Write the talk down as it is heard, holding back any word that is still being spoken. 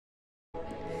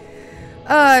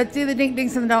Do the ding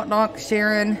dings and the knock knock,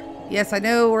 Sharon. Yes, I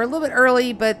know we're a little bit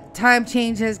early, but time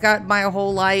change has got my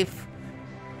whole life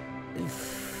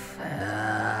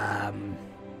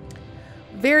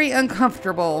very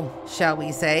uncomfortable, shall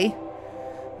we say.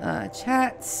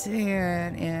 Chats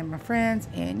and my friends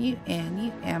and you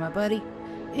and my buddy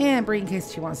and Bree in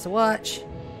case she wants to watch.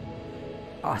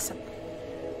 Awesome.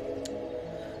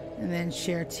 And then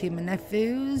share to my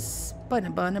nephews. Bun.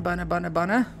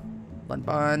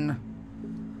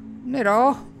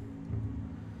 Middle.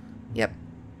 Yep.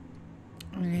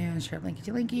 And share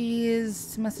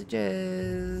linkies,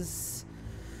 messages.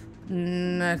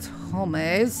 Not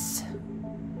homies.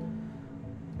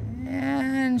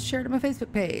 And share to my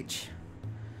Facebook page.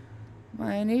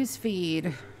 My news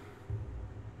feed.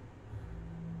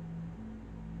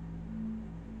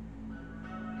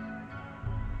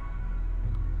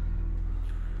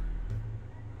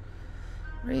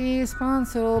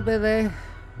 Responsible, Billy.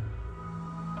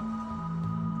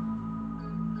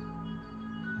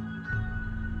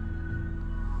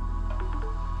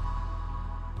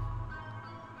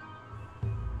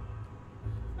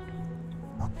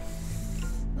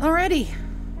 Alrighty.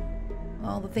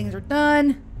 All the things are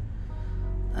done.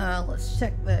 Let's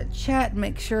check the chat and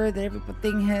make sure that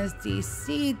everything has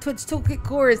DC. Twitch Toolkit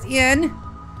Core is in.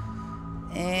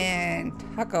 And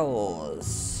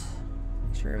tacos.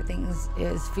 Make sure everything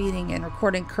is feeding and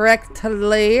recording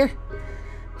correctly.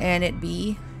 And it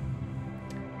be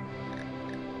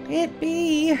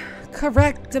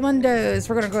correct mundos.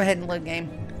 We're gonna go ahead and load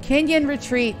game. Kenyan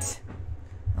retreat.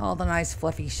 All the nice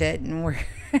fluffy shit, and we're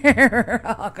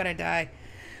all gonna die.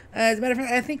 As a matter of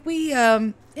fact, I think we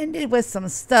ended with some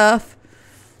stuff.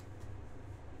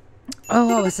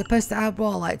 Oh, I was supposed to add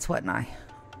wall lights, wasn't I?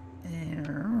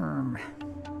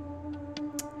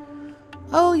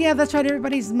 Oh yeah, that's right.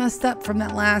 Everybody's messed up from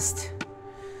that last,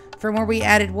 from where we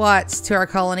added watts to our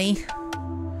colony.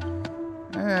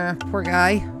 Poor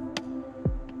guy.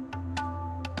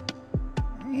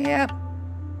 Yep.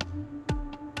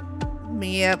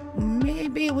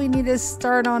 Maybe we need to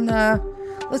start on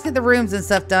let's get the rooms and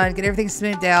stuff done, get everything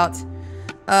smoothed out,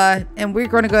 and we're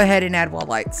going to go ahead and add wall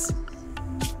lights.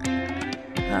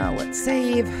 Let's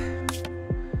save.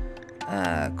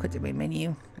 Quit the main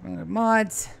menu. We're going to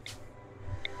mods.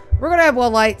 We're going to add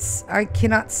wall lights. I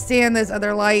cannot stand those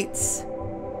other lights.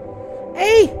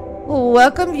 Hey,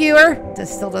 welcome viewer.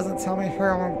 This still doesn't tell me who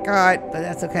I got, but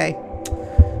that's okay.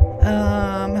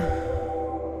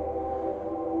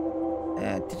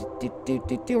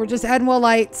 We're just adding wall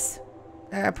lights.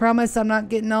 I promise I'm not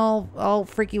getting all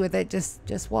freaky with it.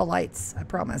 Just wall lights. I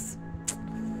promise.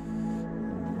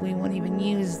 We won't even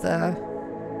use the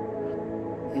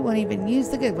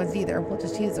good ones either. We'll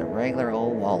just use the regular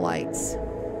old wall lights.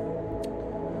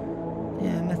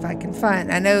 If I can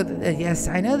find, I know that, yes,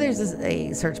 I know there's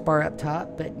a search bar up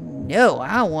top, but no,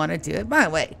 I want to do it my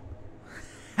way.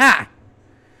 Ha!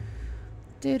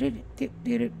 It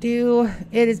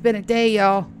has been a day,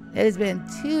 y'all. It has been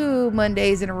 2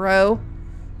 Mondays in a row,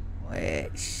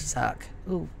 which suck.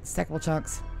 Ooh, stackable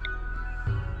chunks.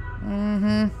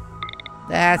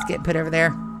 That's getting put over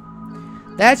there.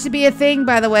 That should be a thing,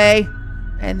 by the way.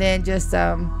 And then just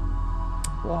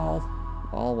wall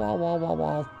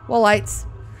lights.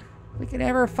 We can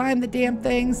never find the damn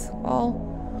things.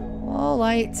 Wall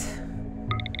lights.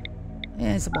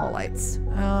 And some wall lights.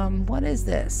 What is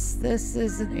this? This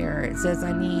is an error. It says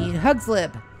I need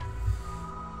Hugslib.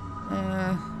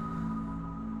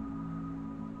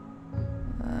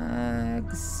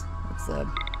 Hugslib.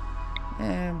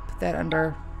 And put that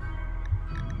under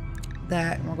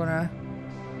that. And we're gonna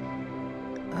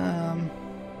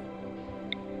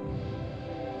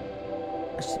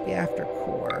it should be after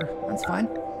core. That's fine.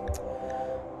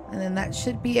 And then that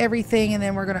should be everything, and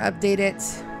then we're gonna update it.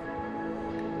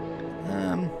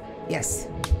 Yes,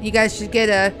 you guys should get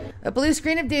a blue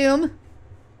screen of doom.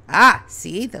 Ah,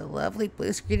 see the lovely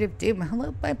blue screen of doom.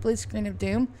 Hello, my blue screen of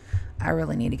doom. I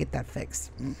really need to get that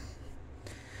fixed.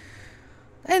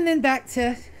 And then back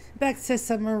to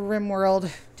some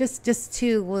Rimworld. Just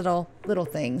 2 little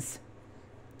things.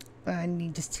 I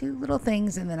need just 2 little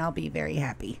things, and then I'll be very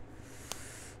happy.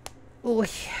 Oh, yeah.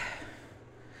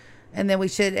 And then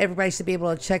everybody should be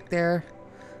able to check their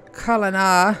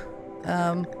Kalana.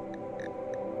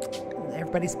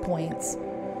 Everybody's points,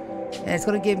 and it's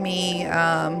going to give me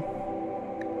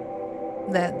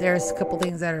that there's a couple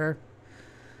things that are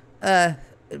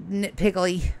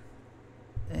nitpickly.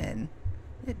 And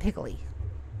nitpickly,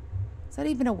 is that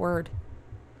even a word?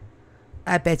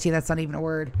 I bet you that's not even a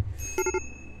word.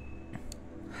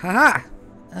 Haha.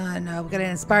 No, we got to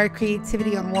inspire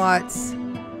creativity on Watts.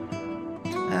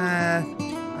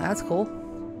 That's cool.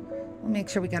 We'll make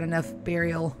sure we got enough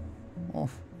burial. Oh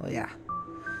yeah.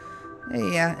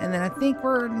 Yeah, and then I think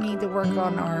we need to work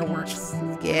on our works.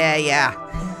 Yeah.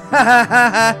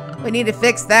 We need to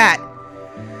fix that.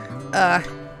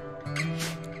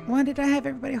 Why did I have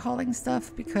everybody hauling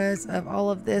stuff? Because of all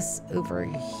of this over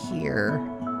here.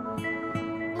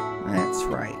 That's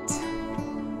right.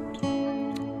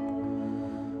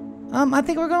 I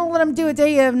think we're going to let them do a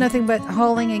day of nothing but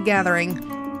hauling and gathering.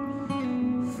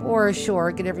 For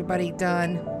sure. Get everybody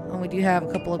done. And we do have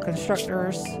a couple of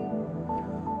constructors.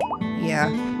 Yeah.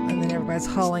 And then everybody's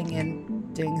hauling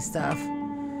and doing stuff.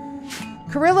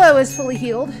 Carrillo is fully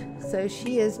healed. So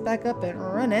she is back up and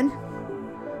running.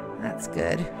 That's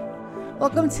good.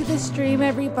 Welcome to the stream,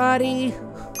 everybody.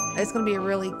 It's going to be a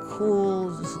really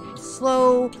cool,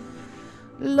 slow,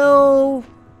 low,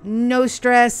 no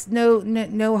stress,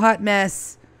 no hot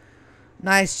mess.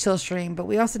 Nice chill stream. But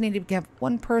we also need to have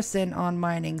one person on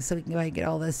mining so we can go ahead and get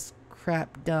all this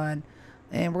crap done.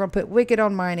 And we're going to put Wicked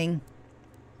on mining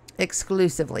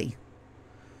exclusively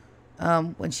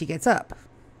when she gets up.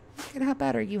 Look at how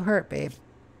bad are you hurt, babe?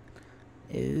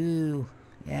 Ooh.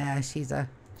 Yeah, she's a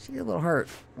little hurt.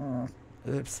 Oh,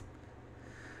 oops.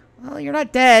 Well, you're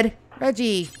not dead.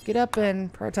 Reggie, get up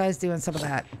and prioritize doing some of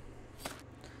that.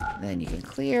 Then you can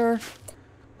clear.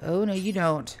 Oh, no, you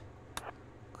don't.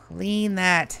 Clean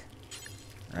that.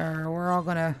 Or we're all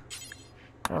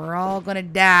gonna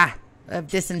die of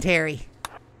dysentery.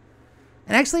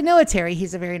 And actually, Noah Terry,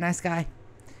 he's a very nice guy.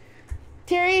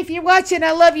 Terry, if you're watching,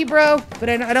 I love you, bro. But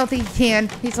I don't think you can.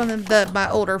 He's one of my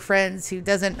older friends who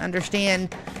doesn't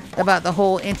understand about the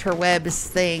whole interwebs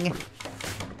thing.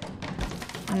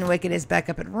 And Wicked is back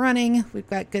up and running. We've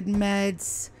got good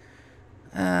meds.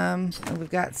 And we've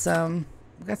got some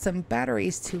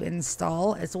batteries to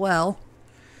install as well.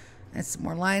 And some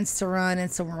more lines to run and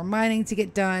some more mining to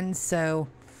get done. So,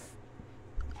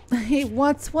 hey,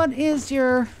 what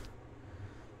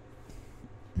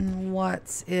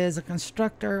is a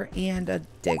constructor and a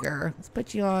digger? Let's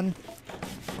put you on.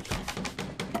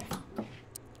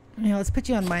 Let's put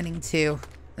you on mining too.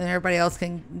 And everybody else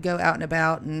can go out and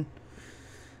about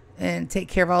and take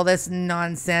care of all this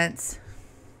nonsense.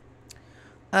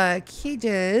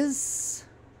 Cages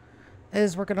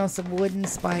is working on some wooden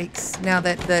spikes. Now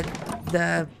that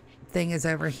the thing is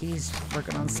over, he's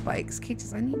working on spikes.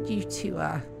 Cages, I need you to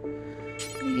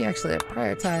actually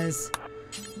prioritize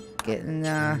getting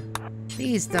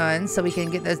these done so we can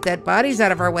get those dead bodies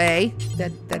out of our way.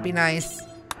 That'd be nice.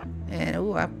 And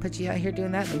oh, I put you out here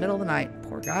doing that in the middle of the night.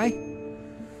 Poor guy.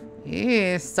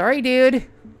 Yeah, sorry, dude.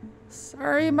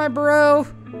 Sorry, my bro.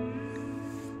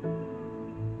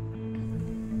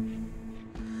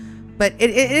 But it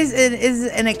is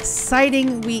an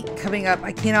exciting week coming up.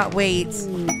 I cannot wait.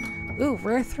 Ooh,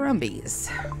 rare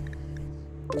Thrumbies.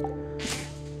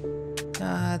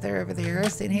 They're over there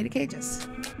saying hey to Cages.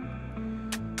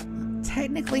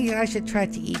 Technically, I should try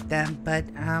to eat them, but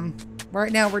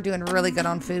right now we're doing really good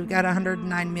on food. We've got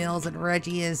 109 meals, and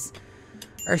Reggie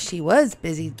she was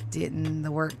busy getting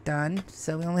the work done.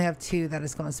 So we only have 2 that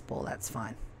is going to spoil. That's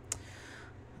fine.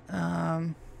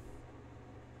 And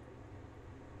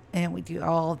we do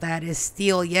all that is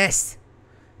steel. Yes.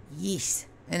 Yes.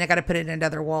 And I got to put it in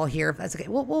another wall here. That's okay.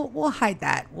 We'll hide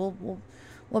that. We'll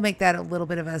make that a little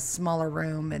bit of a smaller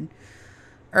room,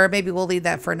 or maybe we'll leave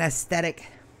that for an aesthetic.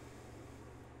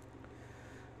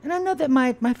 And I know that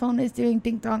my phone is doing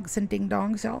ding donks and ding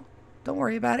dongs, y'all. Don't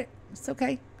worry about it. It's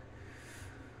okay.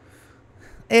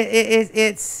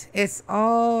 It's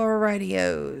all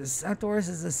radios. Outdoors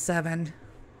is a 7.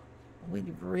 We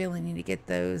really need to get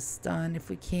those done if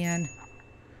we can.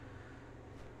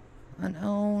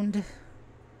 Unowned.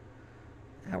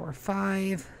 Hour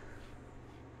 5.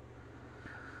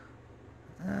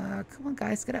 Come on,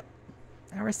 guys, get up.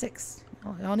 Hour 6.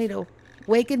 Y'all need to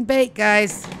wake and bake,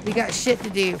 guys. We got shit to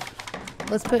do.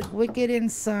 Let's put Wicked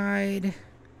inside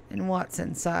and Watts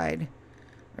inside.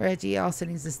 Reggie also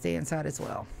needs to stay inside as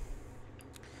well.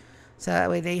 So that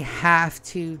way they have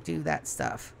to do that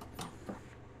stuff.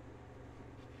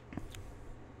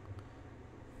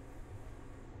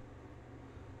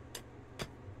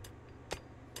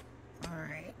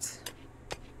 Alright.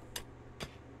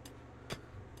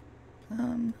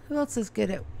 Who else is good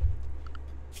at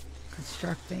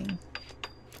constructing?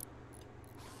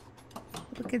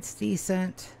 Wicked's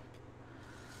decent.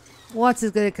 Watts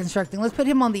is good at constructing. Let's put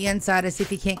him on the inside and see if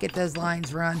he can't get those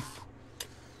lines run.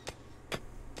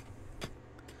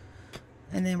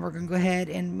 And then we're going to go ahead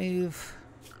and move.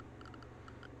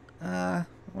 I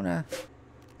want to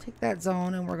take that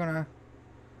zone and we're going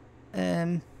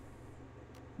to...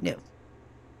 No.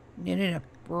 No.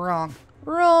 Wrong.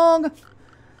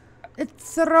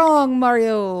 It's wrong,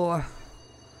 Mario. Go ahead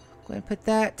and put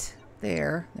that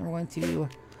there. Then we're going to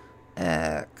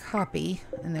copy,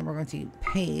 and then we're going to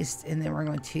paste, and then we're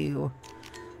going to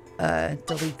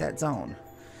delete that zone.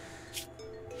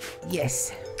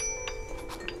 Yes.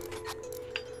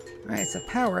 Alright, so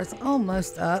power is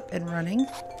almost up and running.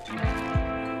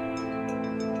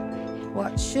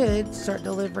 What should start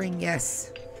delivering?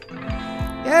 Yes.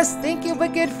 Yes, thank you,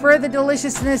 Wicked, for the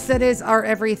deliciousness that is our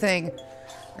everything.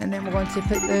 And then we're going to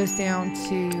put those down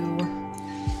to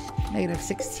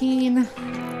 -16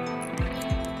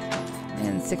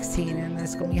 and 16, and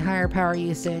that's going to be higher power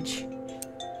usage.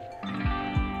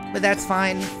 But that's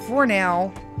fine for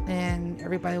now, and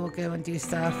everybody will go and do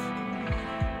stuff.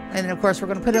 And then, of course, we're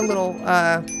going to put a little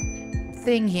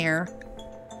thing here,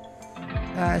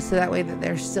 so that way that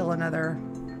there's still another,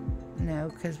 no,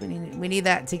 because we need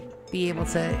that to be able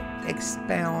to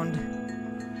expound.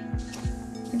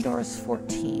 Indoors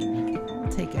 14. I'll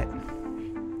take it.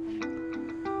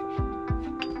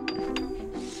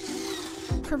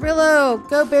 Carrillo,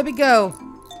 go baby, go.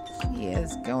 He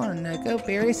is going to go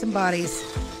bury some bodies.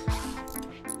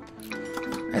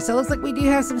 Alright, so it looks like we do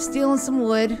have some steel and some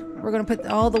wood. We're going to put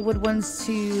all the wood ones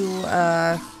to,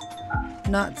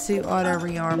 not to auto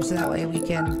rearm, so that way we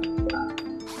can...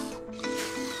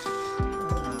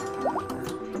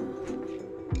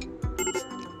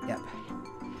 Yep.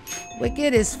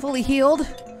 Wicked is fully healed.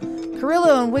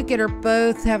 Carrillo and Wicked are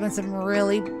both having some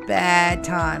really bad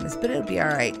times, but it'll be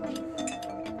alright.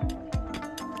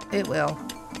 It will.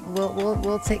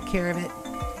 We'll take care of it.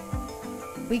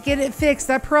 We get it fixed,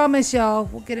 I promise y'all.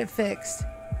 We'll get it fixed.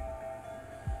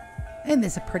 And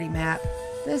this is a pretty map.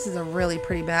 This is a really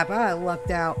pretty map. I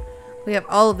lucked out. We have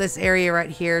all of this area right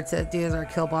here to do as our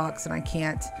kill box, and I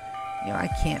can't, you know, I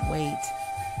can't wait.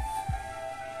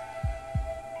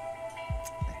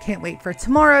 I can't wait for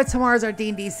tomorrow. Tomorrow's our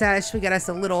D&D sesh. We got us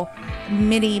a little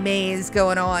mini maze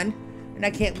going on, and I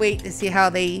can't wait to see how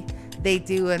they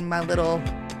do in my little,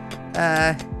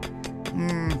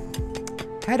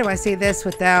 how do I say this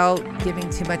without giving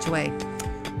too much away?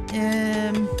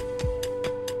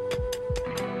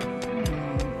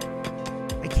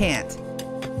 I can't.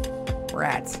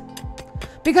 Rats.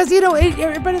 Because, you know,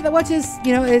 everybody that watches,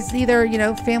 you know, is either, you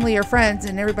know, family or friends,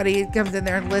 and everybody comes in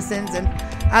there and listens, and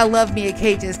I love Mia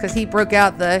Cages because he broke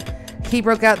out the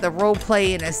role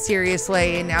play in a serious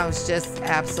way, and I was just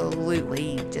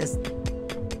absolutely just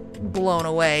blown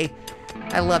away.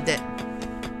 I loved it.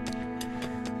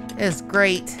 It was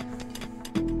great.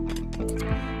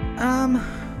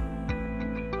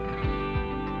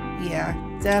 Yeah,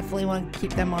 definitely want to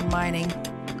keep them on mining.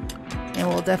 And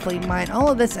we'll definitely mine all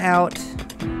of this out.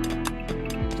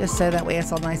 Just so that way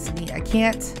it's all nice and neat. I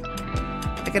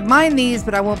can mine these,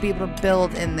 but I won't be able to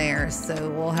build in there.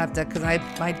 So we'll have to, because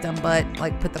my dumb butt,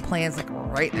 like, put the plans, like,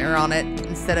 right there on it.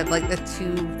 Instead of, like, the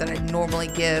 2 that I normally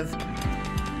give.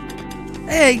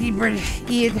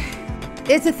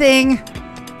 It's a thing.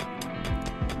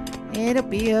 It'll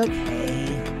be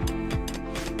okay.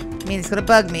 I mean, it's gonna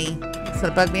bug me. It's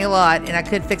gonna bug me a lot, and I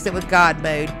could fix it with God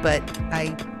mode, but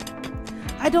I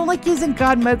don't like using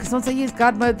God mode, because once I use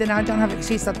God mode, then I don't have an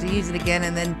excuse not to use it again,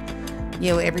 and then,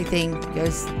 you know, everything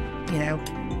goes, you know,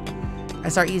 I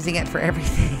start using it for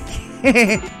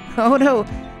everything. Oh no,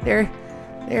 there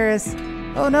is,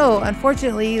 oh no,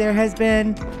 unfortunately, there has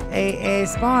been a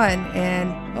spawn,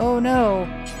 and oh no,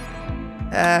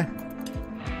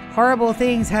 horrible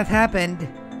things have happened.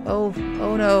 Oh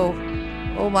no.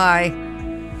 Oh my.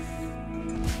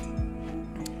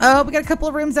 Oh, we got a couple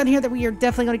of rooms down here that we are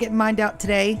definitely going to get mined out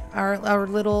today. Our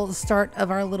little start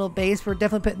of our little base. We're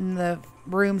definitely putting the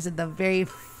rooms in the very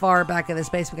far back of this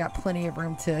base. We got plenty of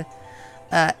room to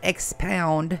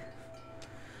expound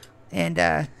and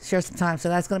share some time. So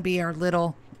that's going to be our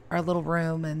little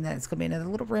room, and that's going to be another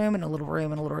little room and a little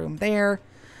room and a little room there.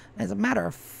 As a matter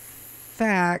of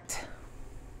fact,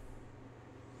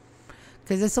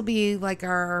 because this will be like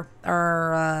our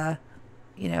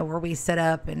you know, where we set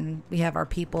up and we have our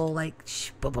people, like,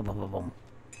 boom, boom, boom, boom, boom.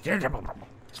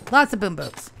 Lots of boom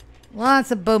booms. Lots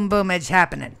of boom boomage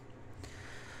happening.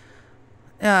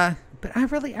 But I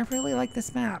really like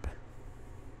this map.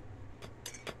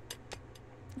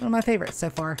 One of my favorites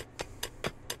so far.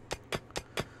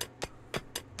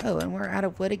 Oh, and we're out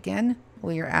of wood again?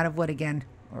 We are out of wood again.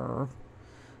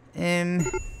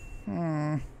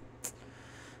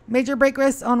 Major break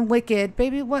rests on Wicked.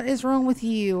 Baby, what is wrong with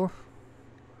you?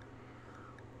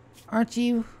 Aren't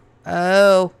you?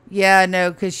 Oh, yeah,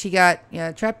 no, because she got,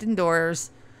 yeah, trapped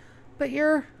indoors. But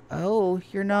you're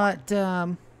not,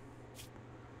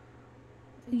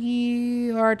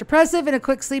 you are depressive and a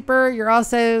quick sleeper. You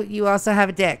also have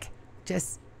a dick.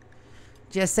 Just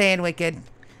Just saying, Wicked.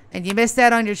 And you missed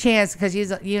out on your chance because you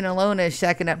and Alona is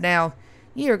shacking up now.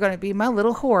 You're going to be my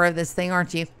little whore of this thing,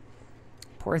 aren't you?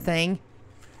 Poor thing.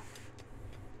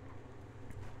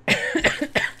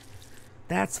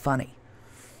 That's funny.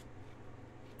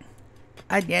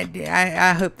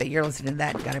 I hope that you're listening to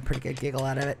that and got a pretty good giggle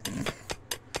out of it.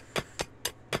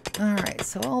 Alright,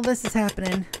 so all this is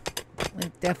happening. We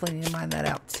definitely need to mine that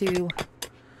out too.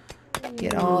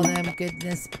 Get all them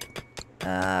goodness.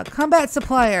 Combat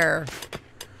supplier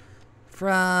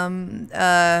from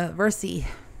Versi.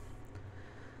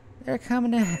 They're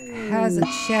coming to has a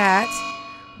chat.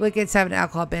 Wicked's having an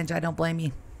alcohol binge. I don't blame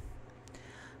you.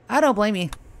 I don't blame you.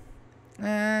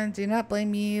 Do not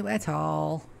blame you at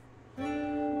all.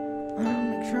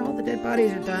 Make sure all the dead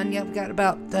bodies are done. Yep, we got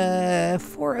about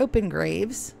 4 open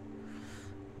graves.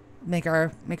 Make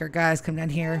our guys come down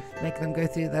here. Make them go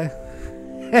through the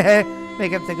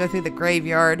make them to go through the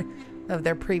graveyard of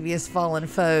their previous fallen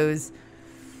foes.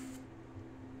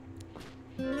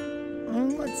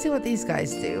 Let's see what these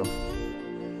guys do.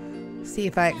 See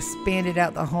if I expanded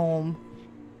out the home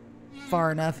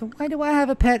far enough. Why do I have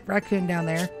a pet raccoon down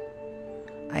there?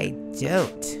 I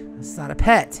don't. It's not a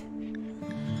pet.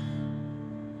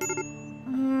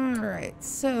 Alright,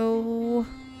 so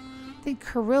I think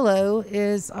Carrillo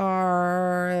is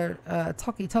our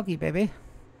talkie baby.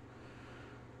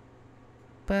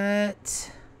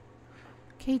 But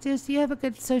Cages, do you have a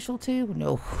good social too?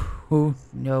 No.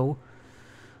 No.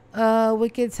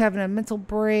 Wicked's having a mental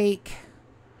break.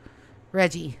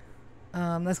 Reggie.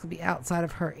 That's gonna be outside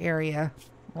of her area.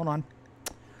 Hold on.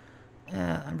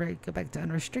 I'm ready to go back to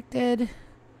unrestricted.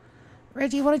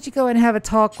 Reggie, why don't you go and have a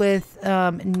talk with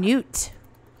Newt?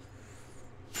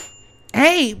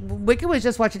 Hey, Wicked was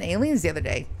just watching Aliens the other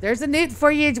day. There's a Newt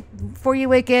for you,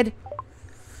 Wicked.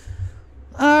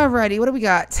 Alrighty, what do we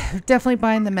got? Definitely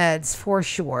buying the meds for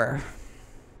sure.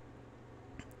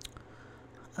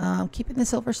 Keeping the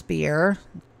silver spear.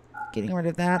 Getting rid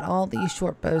of that. All these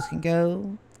short bows can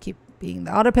go. Keeping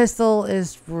the auto pistol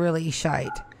is really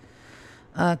shite.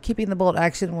 Keeping the bolt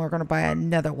action. We're going to buy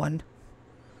another one.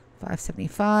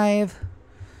 575.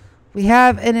 We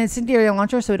have an incendiary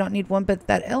launcher, so we don't need one. But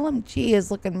that LMG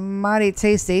is looking mighty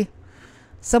tasty.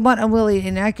 Somewhat unwieldy,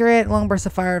 inaccurate. Long burst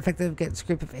of fire, effective against a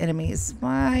group of enemies.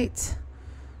 Might.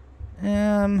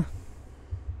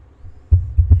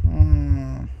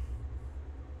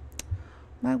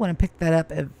 Might want to pick that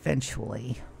up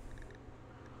eventually.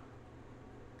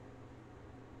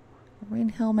 Rain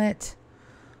helmet,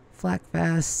 flak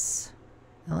vests,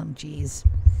 LMGs.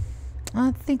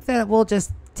 I think that we'll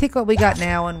just take what we got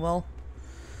now and we'll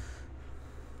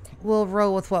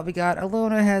roll with what we got.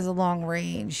 Alona has a long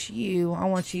range. I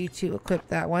want you to equip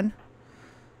that one.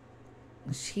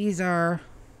 She's our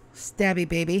stabby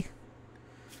baby.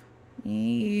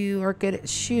 You are good at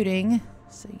shooting,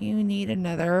 so you need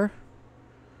another.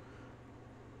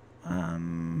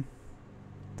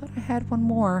 Thought I had one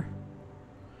more.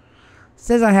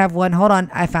 Says I have one. Hold on,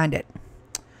 I found it.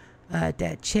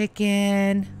 Dead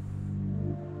chicken.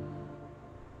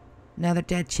 Another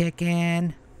dead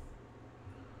chicken.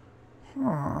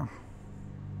 Oh,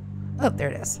 there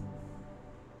it is.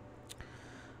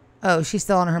 Oh, she's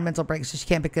still on her mental break, so she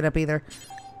can't pick it up either.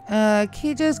 Can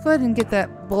you just go ahead and get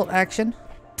that bolt action?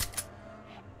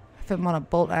 If I'm on a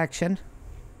bolt action.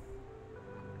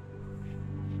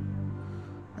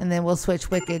 And then we'll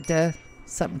switch Wicked to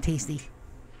something tasty.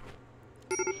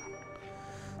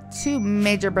 2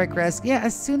 major break risk. Yeah,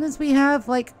 as soon as we have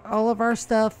like all of our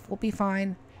stuff, we'll be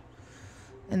fine.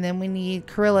 And then we need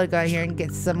Carrillo to go out here and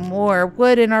get some more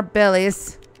wood in our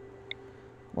bellies.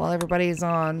 While everybody's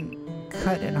on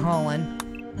cut and hauling.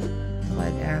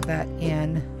 Let's add that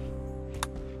in.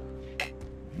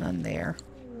 None there.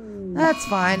 That's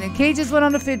fine. And Cages went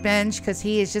on the food bench because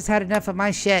he has just had enough of my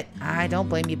shit. I don't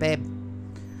blame you, babe.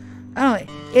 Oh,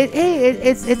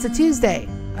 it's a Tuesday.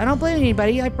 I don't blame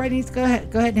anybody. Everybody needs to go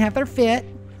ahead and have their fit.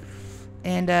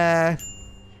 And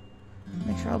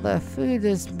make sure all the food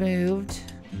is moved.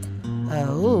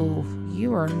 Oh,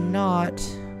 you are not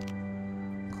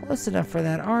close enough for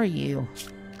that, are you?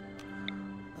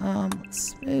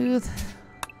 Smooth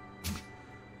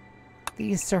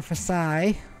the surface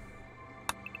eye.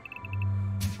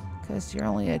 Because you're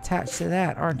only attached to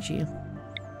that, aren't you?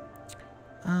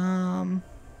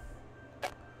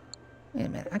 Wait a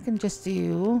minute. I can just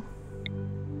do...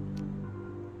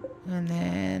 And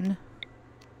then...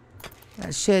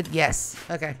 That should... Yes.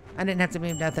 Okay. I didn't have to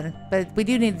move nothing. But we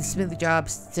do need the smooth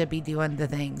jobs to be doing the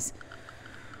things.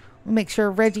 We'll make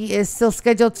sure Reggie is still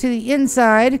scheduled to the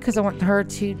inside. Because I want her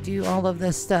to do all of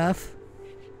this stuff.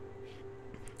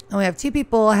 And we have 2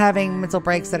 people having mental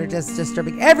breaks that are just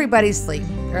disturbing everybody's sleep.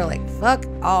 They're like, fuck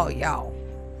all y'all.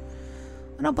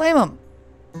 I don't blame them.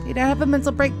 Dude, I have a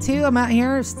mental break too. I'm out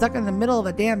here stuck in the middle of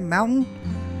a damn mountain.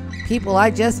 People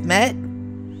I just met.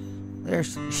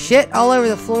 There's shit all over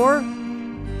the floor.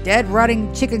 Dead,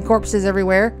 rotting chicken corpses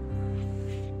everywhere.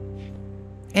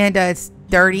 And it's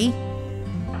dirty.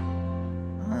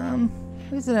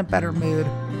 Who's in a better mood?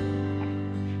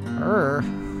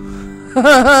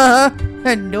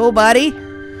 Nobody.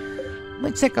 Let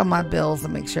me check on my bills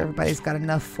and make sure everybody's got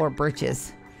enough for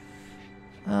britches.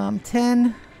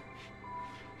 10,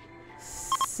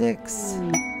 6,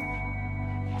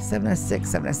 706,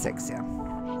 706, yeah.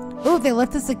 Oh, they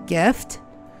left us a gift.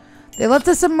 They left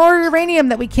us some more uranium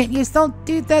that we can't use. Don't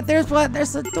do that. There's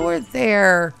a door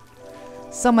there.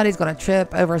 Somebody's gonna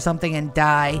trip over something and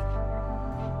die.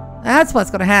 That's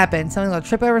what's gonna happen. Someone's gonna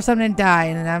trip over something and die,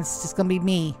 and that's just gonna be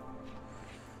me.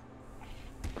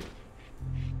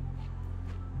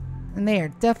 And they are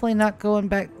definitely not going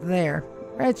back there.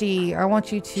 Reggie, I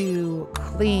want you to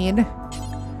clean,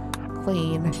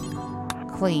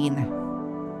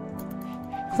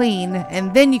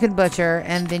 and then you can butcher,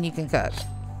 and then you can cook.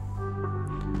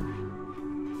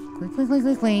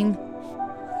 Clean.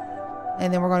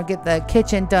 And then we're going to get the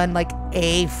kitchen done like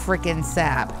a freaking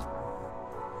sap.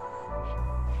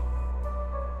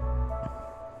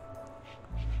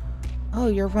 Oh,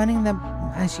 you're running them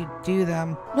as you do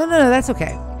them. No, that's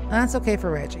okay. That's okay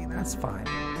for Reggie. That's fine.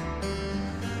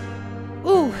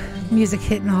 Ooh, music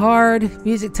hitting hard.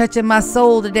 Music touching my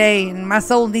soul today. And my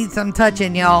soul needs some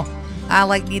touching, y'all.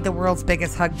 I need the world's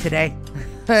biggest hug today.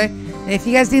 If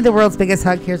you guys need the world's biggest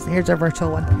hug, here's our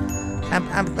virtual one.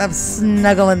 I'm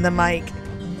snuggling the mic.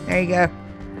 There you go.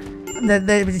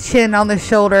 The chin on the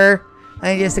shoulder.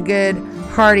 And just a good,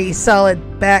 hearty,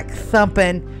 solid back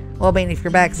thumping. Well, I mean, if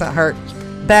your back's not hurt,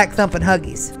 back thumping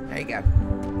huggies. There you go.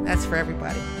 That's for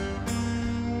everybody.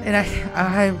 And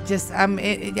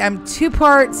I'm 2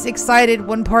 parts excited,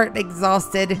 1 part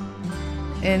exhausted,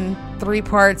 and 3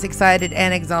 parts excited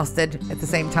and exhausted at the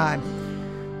same time.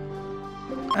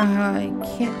 I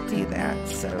can't do that,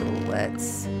 so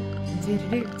let's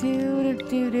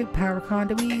do power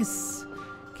conduits.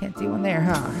 Can't do one there,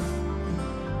 huh?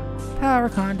 Power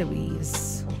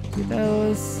conduits. Do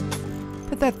those.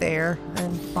 Put that there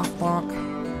and bonk.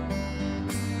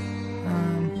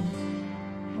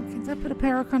 I put a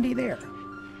power conduit there.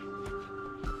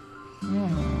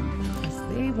 Because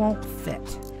they won't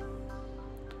fit.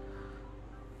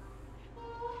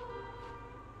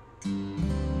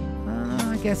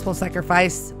 I guess we'll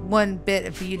sacrifice 1 bit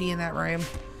of beauty in that room.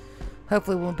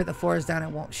 Hopefully when we put the floors down, it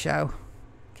won't show.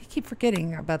 I keep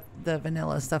forgetting about the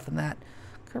vanilla stuff and that.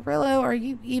 Carrillo, are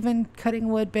you even cutting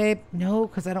wood, babe? No,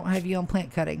 because I don't have you on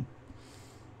plant cutting.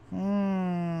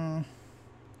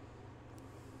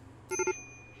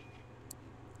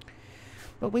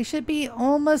 But we should be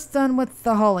almost done with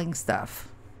the hauling stuff.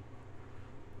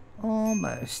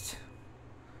 Almost.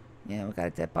 Yeah, we got a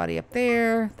dead body up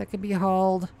there that can be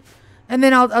hauled. And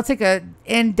then I'll take a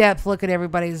in-depth look at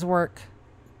everybody's work.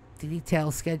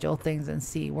 Detail schedule things and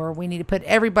see where we need to put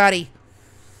everybody.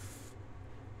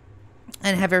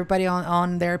 And have everybody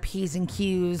on their P's and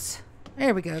Q's.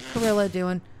 There we go. Carilla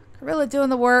doing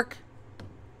the work.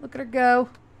 Look at her go.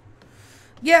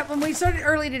 Yeah, when we started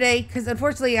early today, because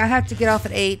unfortunately I have to get off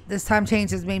at 8. This time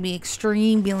change has made me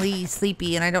extremely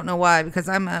sleepy, and I don't know why, because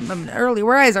I'm an early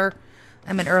riser.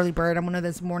 I'm an early bird. I'm one of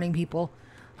those morning people.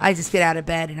 I just get out of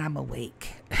bed and I'm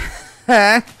awake.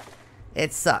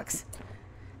 It sucks.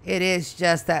 It is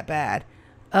just that bad.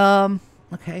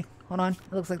 Okay, hold on.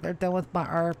 It looks like they're done with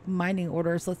our mining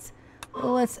orders.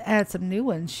 Let's add some new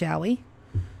ones, shall we?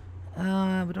 We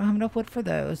don't have enough wood for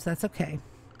those. That's okay.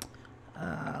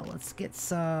 Let's get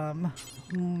some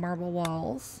marble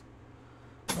walls.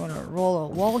 I'm going to roll a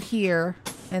wall here,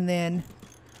 and then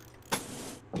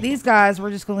these guys,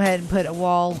 we're just going to go ahead and put a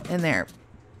wall in there.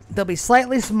 They'll be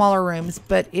slightly smaller rooms,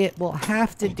 but it will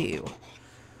have to do.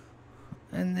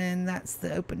 And then that's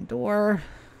the open door.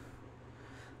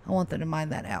 I want them to mine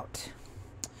that out.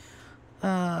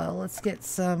 Let's get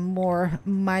some more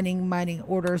mining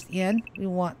orders in. We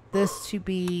want this to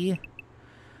be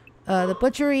the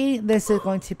butchery. This is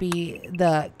going to be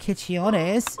the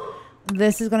kitchenes.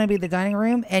 This is going to be the dining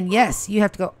room. And yes, you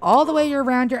have to go all the way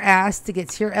around your ass to get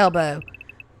to your elbow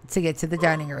to get to the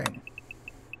dining room.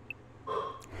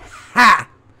 Ha!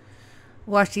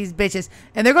 Watch these bitches.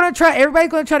 And they're going to try, everybody's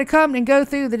going to try to come and go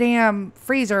through the damn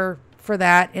freezer for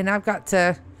that. And I've got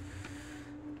to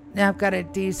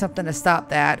do something to stop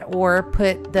that. Or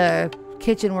put the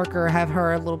kitchen worker, have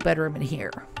her a little bedroom in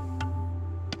here.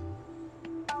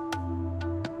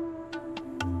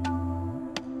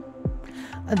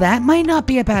 That might not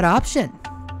be a bad option.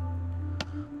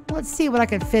 Let's see what I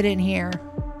can fit in here.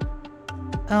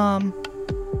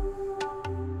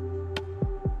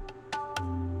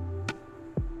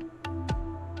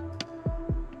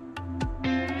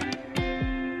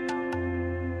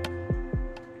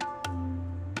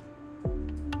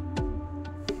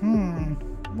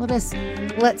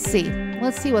 Let's see.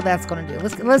 Let's see what that's going to do.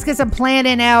 Let's get some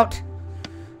planning out.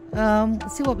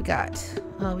 Let's see what we got.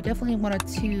 We definitely wanted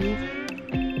to.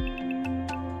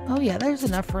 Oh yeah, there's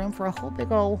enough room for a whole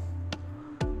big old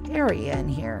area in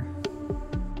here.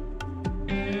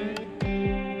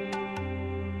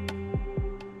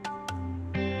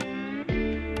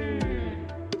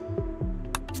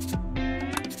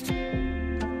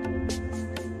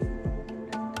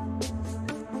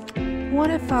 What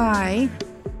if I,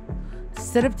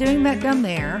 instead of doing that down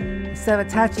there, instead of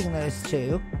attaching those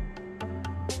two,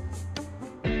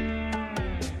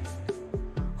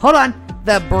 hold on,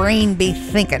 the brain be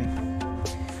thinking.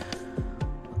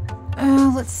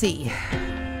 Let's see.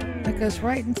 That goes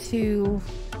right into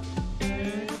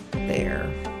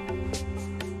there.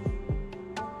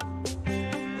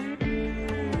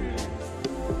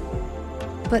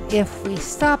 But if we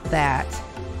stop that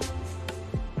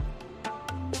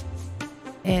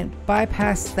and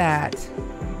bypass that,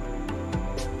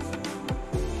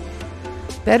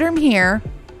 bedroom here,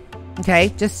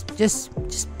 okay,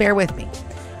 just bear with me.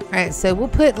 All right, so we'll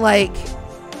put like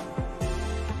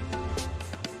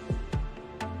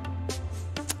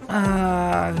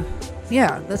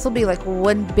yeah, this will be like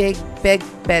one big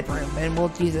bedroom, and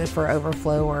we'll use it for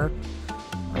overflow or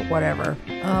whatever.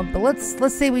 But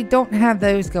let's say we don't have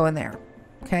those going there.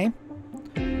 Okay,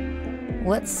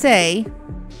 let's say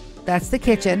that's the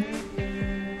kitchen,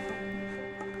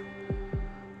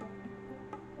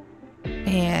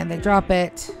 and they drop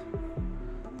it,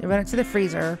 they run it to the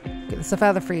freezer, get the stuff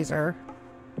out of the freezer.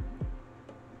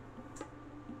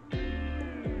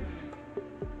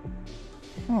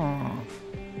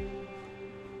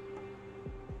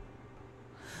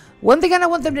 One thing I don't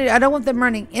want them to do, I don't want them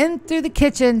running in through the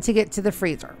kitchen to get to the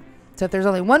freezer. So if there's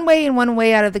only one way in, one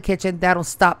way out of the kitchen, that'll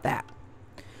stop that.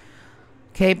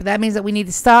 Okay, but that means that we need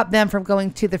to stop them from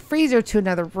going to the freezer to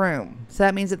another room. So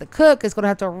that means that the cook is going to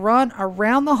have to run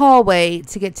around the hallway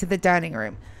to get to the dining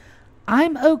room.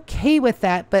 I'm okay with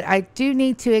that, but I do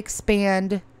need to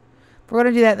expand. If we're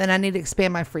going to do that, then I need to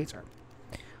expand my freezer.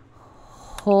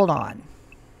 Hold on.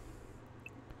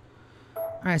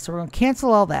 All right, so we're going to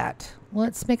cancel all that.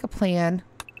 Let's make a plan.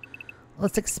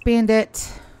 Let's expand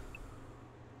it.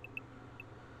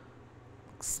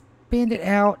 Expand it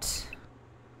out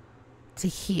to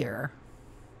here.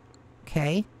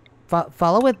 Okay.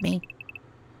 Follow with me.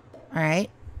 All right.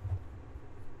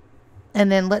 And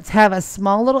then let's have a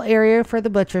small little area for the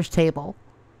butcher's table.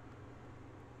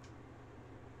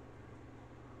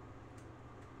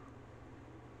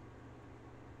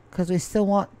 Because we still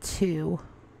want two.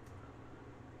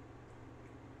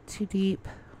 Too deep.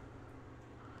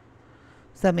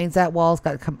 So that means that wall's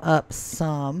got to come up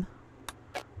some.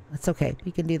 That's okay.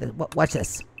 We can do this. Watch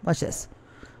this. Watch this.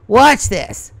 Watch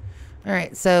this. All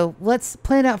right. So let's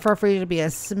plan out for our freezer to be a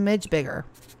smidge bigger.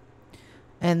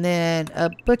 And then a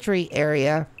butchery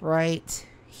area right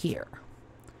here.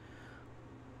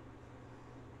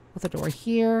 With a door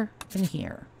here and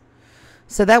here.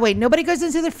 So that way nobody goes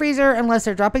into the freezer unless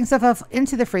they're dropping stuff off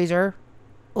into the freezer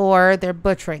or they're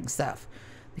butchering stuff.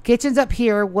 The kitchen's up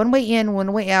here, one way in,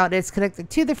 one way out. It's connected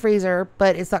to the freezer,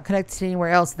 but it's not connected to anywhere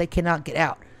else. They cannot get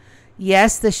out.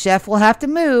 Yes, the chef will have to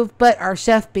move, but our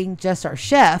chef being just our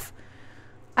chef,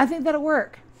 I think that'll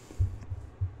work.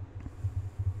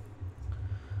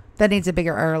 That needs a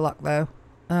bigger airlock, though.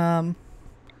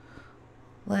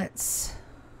 Let's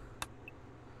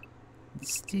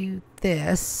do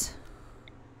this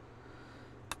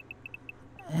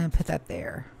and put that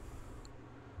there.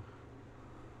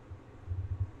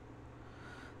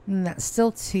 And that's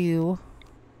still two.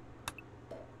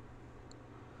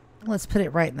 Let's put it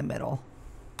right in the middle.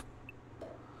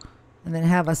 And then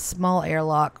have a small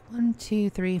airlock. 1, 2,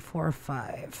 3, 4,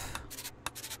 5.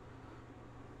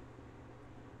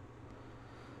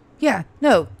 Yeah,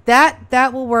 no,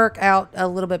 that will work out a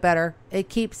little bit better. It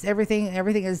keeps everything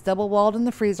is double walled in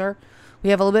the freezer. We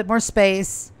have a little bit more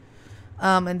space.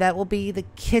 And that will be the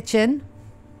kitchen.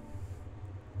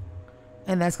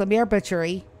 And that's going to be our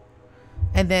butchery.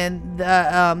 And then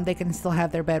the, they can still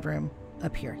have their bedroom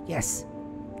up here. Yes.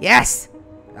 Yes.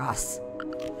 Yes.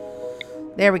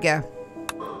 There we go.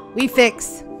 We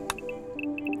fixed.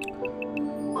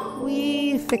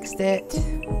 We fixed it.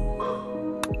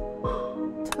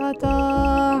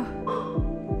 Ta-da.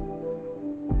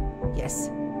 Yes.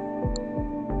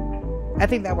 I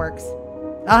think that works.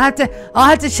 I'll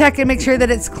have to check and make sure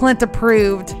that it's Clint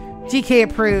approved, GK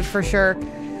approved for sure.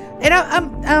 And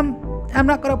I'm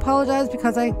not going to apologize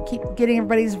because I keep getting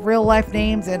everybody's real life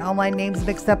names and online names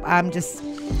mixed up. That's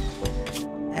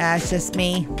just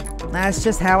me. That's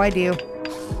just how I do.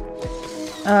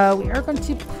 We are going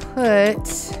to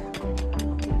put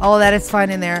all of that is fine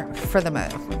in there for the mo.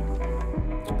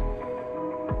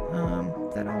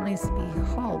 That all needs to be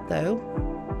hauled though.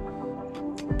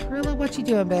 Perla, what you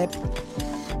doing, babe?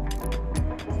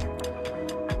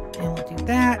 And we'll do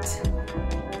that.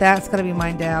 That's got to be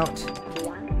mined out.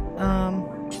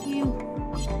 You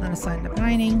unassigned to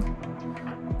mining.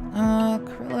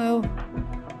 Krillo,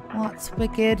 Lots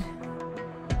Wicked.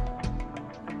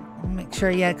 Make sure,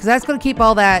 yeah, because that's going to keep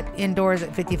all that indoors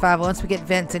at 55. Once we get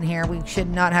vents in here, we should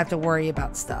not have to worry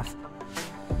about stuff.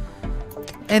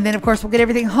 And then, of course, we'll get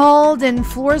everything hauled and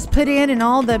floors put in and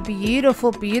all the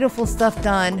beautiful, beautiful stuff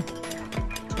done.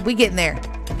 We getting there.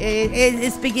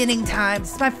 It's beginning time.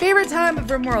 It's my favorite time of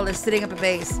Rimworld is sitting up a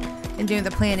base and doing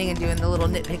the planning and doing the little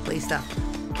nitpickly stuff.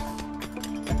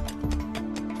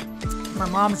 My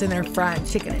mom's in there frying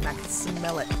chicken and I can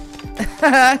smell it.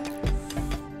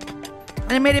 And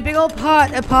I made a big old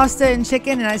pot of pasta and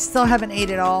chicken and I still haven't ate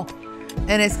it all.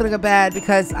 And it's gonna go bad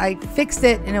because I fixed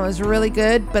it and it was really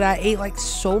good, but I ate like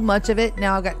so much of it.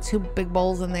 Now I've got 2 big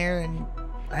bowls in there and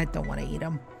I don't want to eat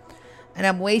them. And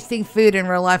I'm wasting food in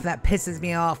real life and that pisses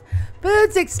me off.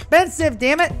 Food's expensive,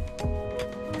 damn it.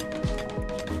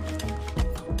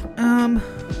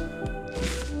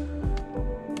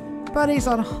 Buddy's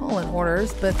on hauling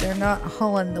orders, but they're not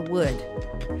hauling the wood.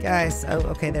 Guys, oh,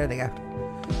 okay, there they go.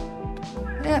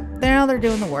 Yep, now they're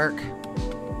doing the work.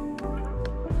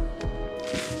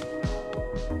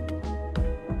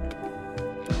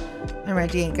 And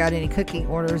Reggie ain't got any cooking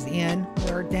orders in.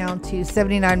 We're down to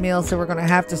 79 meals, so we're going to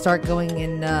have to start going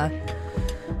and,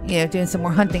 you know, doing some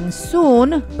more hunting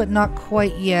soon, but not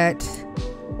quite yet.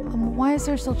 Why is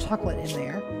there still chocolate in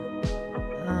there?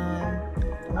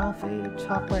 Raw food,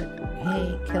 chocolate,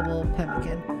 hay, kibble,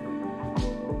 pemmican.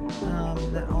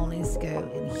 That all needs to go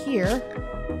in here.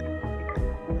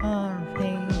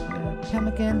 Hay,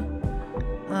 pemmican.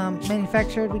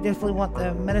 Manufactured, we definitely want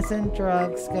the medicine,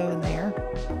 drugs go in there.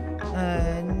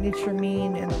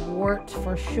 Nutramine and wart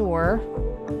for sure.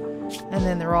 And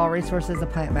then the raw resources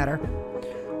of plant matter.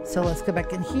 So let's go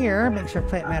back in here, make sure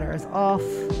plant matter is off.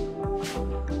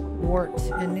 Wart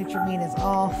and nutramine is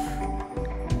off.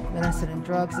 Medicine and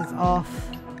drugs is off.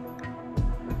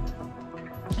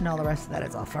 And all the rest of that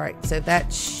is off. Alright, so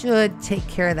that should take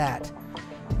care of that.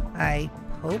 I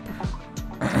hope.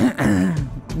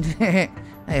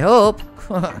 I hope.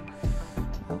 I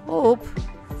hope.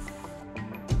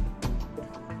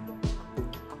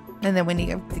 And then we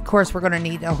need, of course, we're going to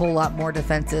need a whole lot more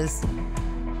defenses.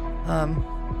 And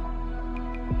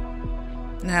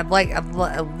I'd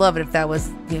love it if that was,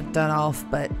 you know, done off,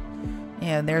 but you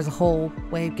know, there's a whole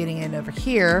way of getting in over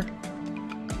here.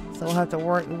 So we'll have to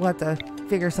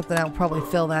figure something out. We'll probably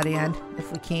fill that in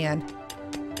if we can.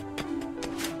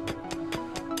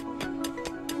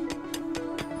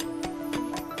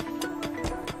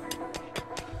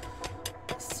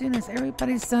 As soon as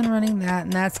everybody's done running that,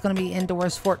 and that's going to be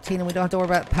indoors 14, and we don't have to worry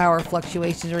about power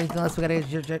fluctuations or anything else. We got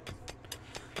to.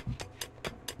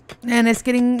 And it's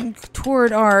getting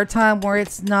toward our time where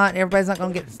it's not, everybody's not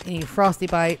going to get any frosty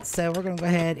bites. So we're going to go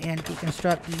ahead and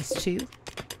deconstruct these 2.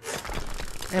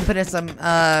 And put in some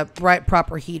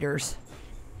proper heaters.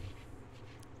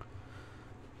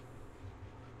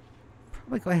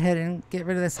 Probably go ahead and get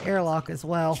rid of this airlock as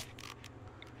well.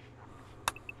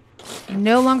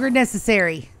 No longer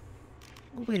necessary.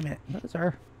 Oh, wait a minute. Those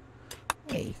are...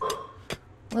 Hey.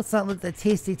 Let's not let the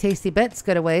tasty, tasty bits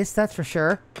go to waste. That's for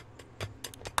sure.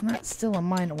 And that's still a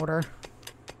mine order.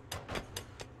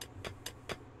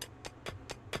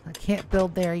 I can't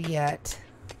build there yet.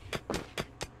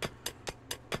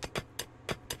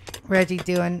 Reggie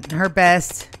doing her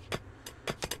best.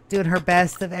 Doing her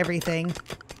best of everything.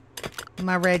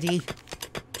 My Reggie.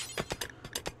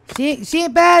 She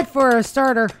ain't bad for a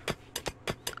starter.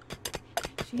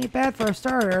 She ain't bad for a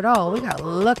starter at all. We got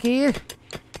lucky.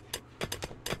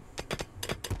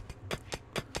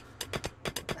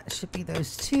 That should be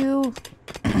those 2.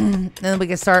 And then we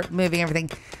can start moving everything.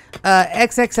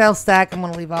 XXL stack I'm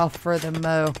going to leave off for the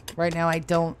mow. Right now I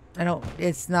don't,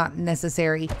 it's not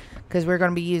necessary because we're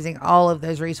going to be using all of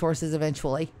those resources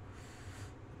eventually.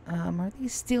 Are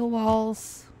these steel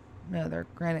walls? No, they're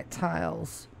granite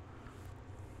tiles.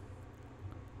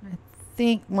 I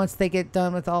think once they get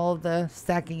done with all of the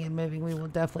stacking and moving, we will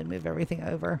definitely move everything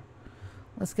over.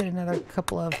 Let's get another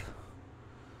couple of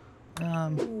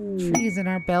Trees in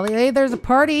our belly. Hey, there's a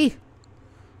party.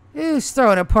 Who's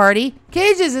throwing a party?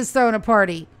 Cages is throwing a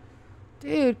party.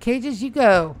 Dude, Cages, you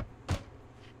go.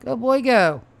 Go, boy,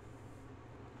 go.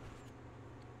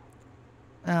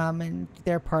 And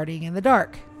they're partying in the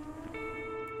dark.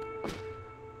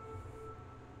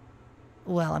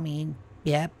 Well, I mean,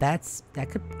 yeah, that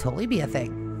could totally be a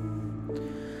thing.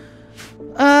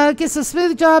 Get some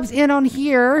smooth jobs in on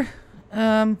here.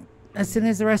 As soon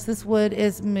as the rest of this wood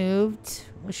is moved,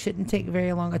 which shouldn't take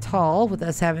very long at all, with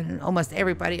us having almost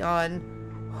everybody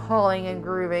on hauling and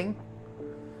grooving.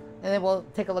 And then we'll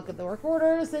take a look at the work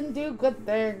orders and do good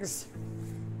things.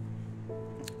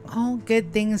 All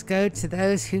good things go to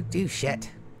those who do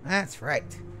shit. That's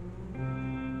right.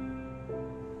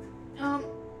 I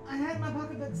had my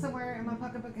pocketbook somewhere, and my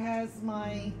pocketbook has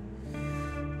my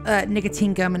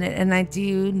nicotine gum in it, and I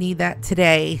do need that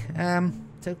today.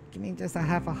 So give me just a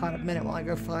hot minute while I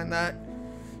go find that.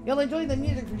 You'll enjoy the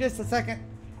music for just a second.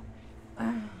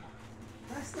 I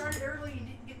started early and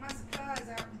didn't get my supplies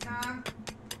out in time.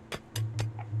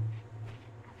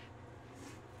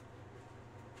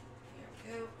 Here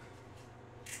we go.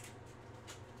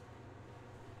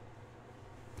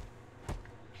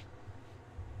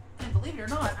 And believe it or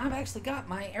not, I've actually got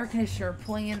my air conditioner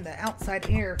playing the outside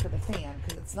air for the fan,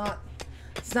 because it's not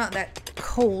that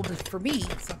cold for me.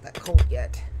 It's not that cold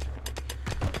yet.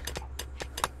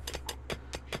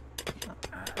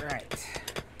 Alright.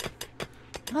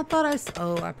 I thought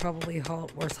I probably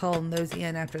was hauling those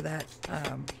in after that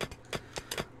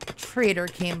trader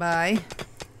came by.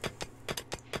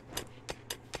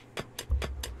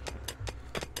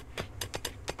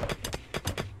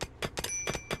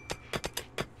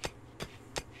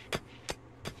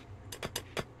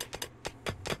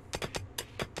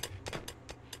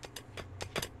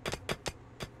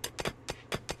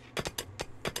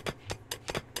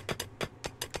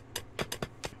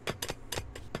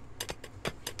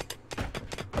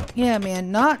 Yeah,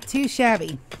 man, not too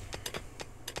shabby.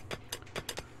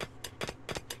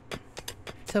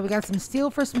 So we got some steel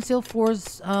for some steel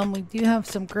floors. We do have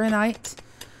some granite.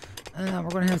 We're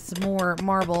going to have some more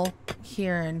marble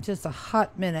here in just a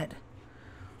hot minute.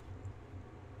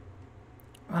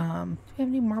 Do we have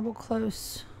any marble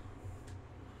close?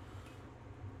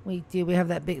 We do. We have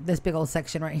this big old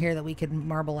section right here that we can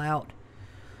marble out.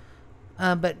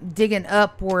 But digging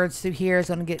upwards through here is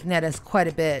going to net us quite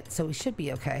a bit, so we should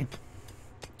be okay.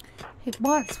 Hey,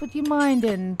 Watts, would you mind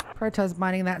and prioritize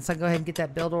mining that so I go ahead and get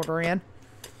that build order in?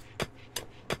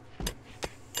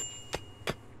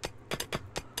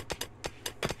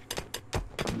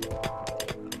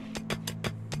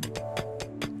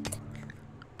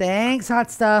 Thanks,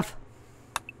 hot stuff.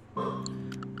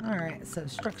 Alright, so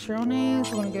structure on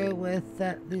these. We're going to go with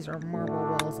that. These are marble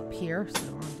walls up here, so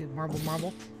we're going to do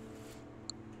marble.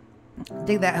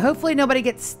 Dig that. Hopefully nobody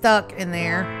gets stuck in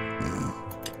there.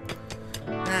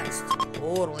 That's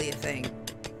totally a thing.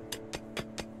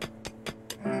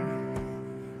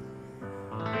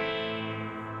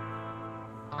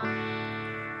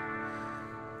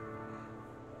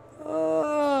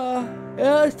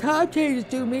 Yeah, this time change is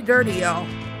doing me dirty, y'all.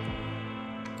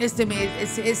 It's to me.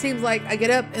 It seems like I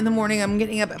get up in the morning. I'm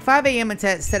getting up at 5 a.m.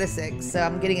 instead of 6, so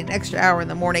I'm getting an extra hour in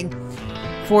the morning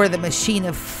for the machine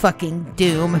of fucking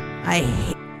doom. I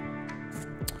hate.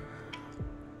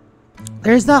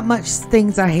 There's not much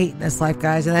things I hate in this life,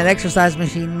 guys, and that exercise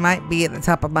machine might be at the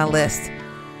top of my list.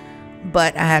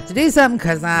 But I have to do something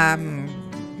because I'm.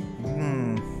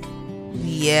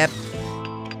 Yep.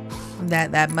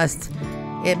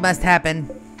 It must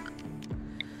happen.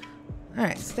 All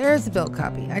right, so there's the build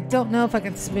copy. I don't know if I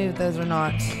can smooth those or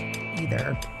not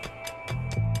either.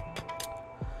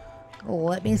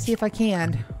 Let me see if I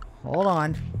can. Hold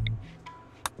on.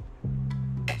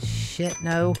 Shit,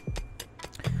 no.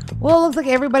 Well, it looks like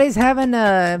everybody's having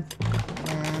a...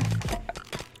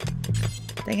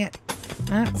 dang it.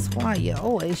 That's why you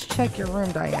always check your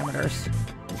room diameters.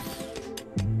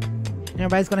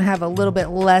 Everybody's going to have a little bit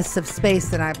less of space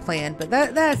than I planned, but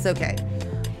that's okay.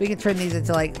 We can turn these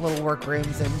into like little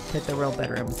workrooms and put the real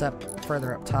bedrooms up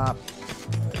further up top.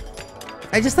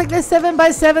 I just like the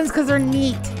 7x7s because they're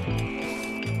neat.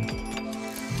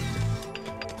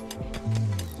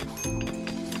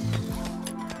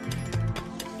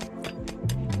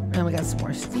 And we got some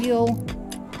more steel.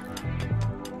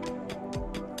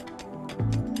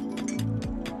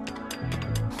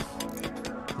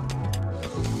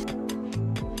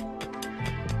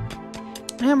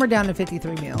 And we're down to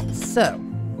 53 mils. So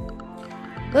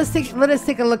let us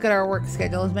take a look at our work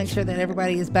schedule. Let's make sure that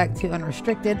everybody is back to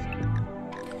unrestricted.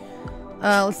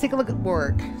 Let's take a look at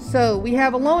work. So we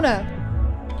have Alona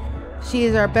She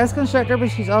is our best constructor, but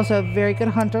she's also a very good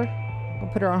hunter.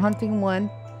 We'll put her on hunting 1.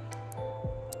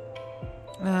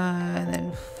 And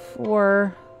then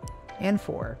 4 and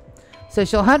 4. So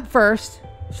she'll hunt first.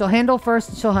 She'll handle first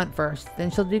and she'll hunt first.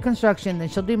 Then she'll do construction. Then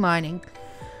she'll do mining.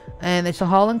 And then she'll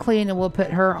haul and clean, and we'll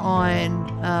put her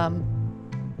on...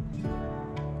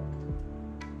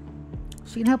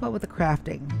 she can help out with the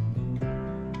crafting.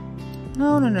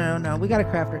 No. We got to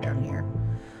craft her down here.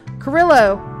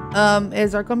 Carrillo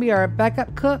is going to be our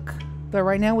backup cook. But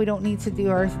right now we don't need to do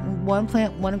our 1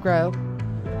 plant, 1 grow.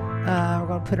 We're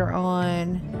going to put her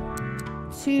on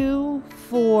 2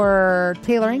 for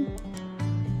tailoring.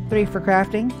 3 for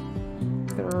crafting.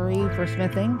 3 for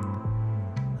smithing.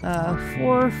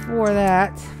 4 for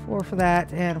that. 4 for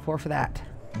that. And 4 for that.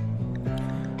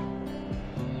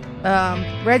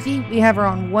 Reggie, we have her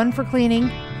on 1 for cleaning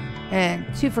and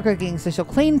 2 for cooking. So she'll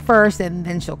clean first and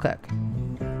then she'll cook.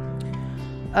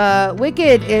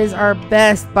 Wicked is our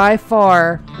best by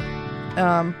far.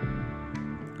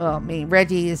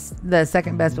 Reggie is the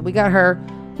second best, but we got her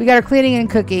cleaning and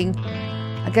cooking.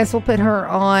 I guess we'll put her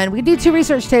on. We can do 2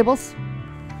 research tables,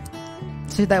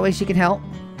 so that way she can help.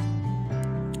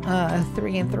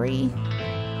 3 and 3.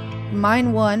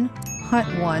 Mine 1,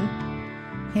 hunt 1,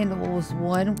 handles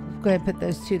 1. Go ahead and put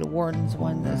those 2 to Warden's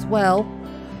 1 as well.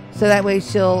 So that way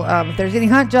she'll, if there's any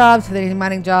hunt jobs, if there's any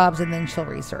mining jobs, and then she'll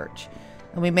research.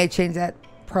 And we may change that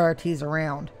priorities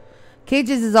around.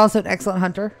 Cages is also an excellent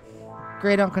hunter.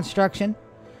 Great on construction.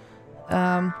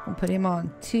 We'll put him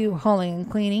on 2 hauling and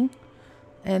cleaning.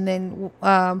 And then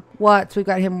Watts, we've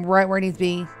got him right where he needs to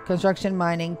be. Construction,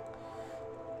 mining.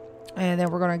 And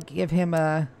then we're going to give him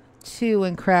a 2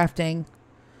 in crafting.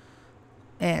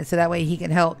 And so that way he can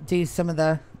help do some of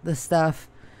the stuff.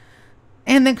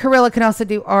 And then Carilla can also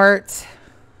do art.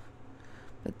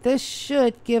 But this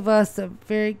should give us a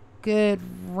very good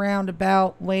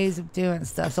roundabout ways of doing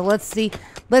stuff. So let's see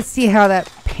how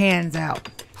that pans out.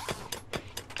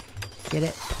 Get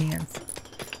it? Pans.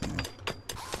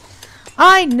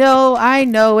 I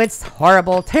know it's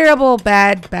horrible, terrible,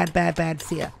 bad.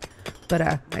 See ya. But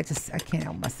I can't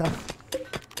help myself.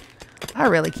 I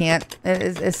really can't.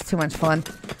 It's too much fun.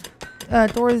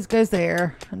 Door goes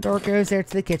there. And door goes there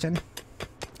to the kitchen.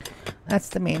 That's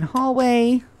the main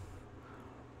hallway.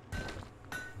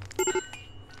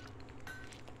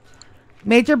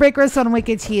 Major break risk on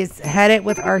Wicked. He has had it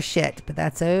with our shit, but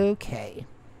that's okay.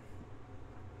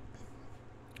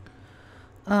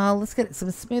 Let's get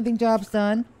some smoothing jobs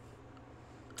done.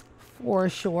 For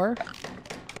sure.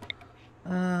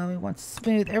 We want to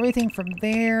smooth everything from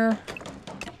there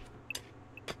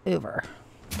over.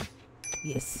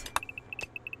 Yes.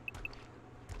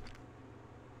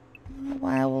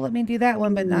 Why will let me do that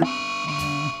one, but not.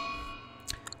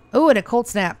 Oh, and a cold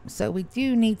snap. So we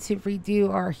do need to redo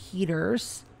our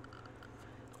heaters.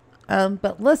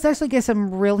 But let's actually get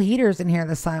some real heaters in here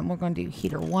this time. We're going to do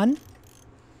heater 1.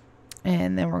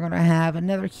 And then we're going to have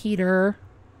another heater.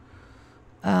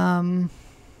 Right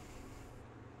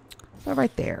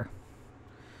there.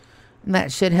 And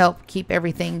that should help keep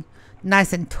everything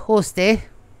nice and toasty.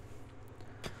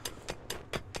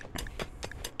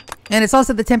 And it's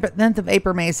also the 10th of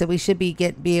April, May, so we should be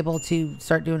able to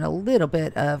start doing a little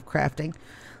bit of crafting.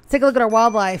 Let's take a look at our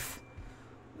wildlife.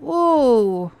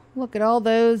 Whoa! Look at all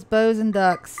those bows and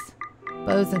ducks.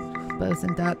 Bows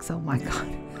and ducks. Oh my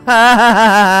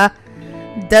god.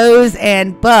 Does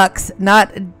and bucks,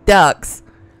 not ducks.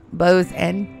 Bows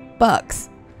and bucks.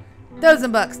 Does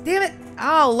and bucks. Damn it!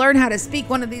 I'll learn how to speak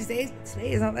one of these days.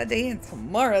 Today is not that day, and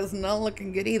tomorrow's not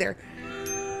looking good either.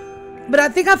 But I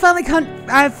think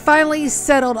I finally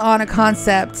settled on a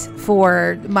concept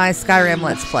for my Skyrim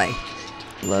Let's Play.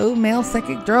 Low male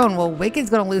psychic drone. Well, Wicked's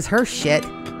gonna lose her shit,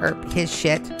 or his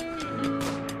shit.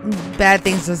 Bad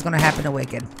things is gonna happen to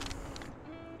Wicked.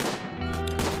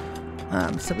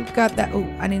 So we've got that. Oh,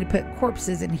 I need to put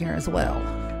corpses in here as well.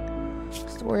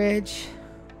 Storage.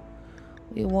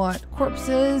 We want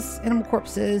corpses. Animal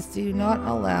corpses. Do not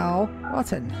allow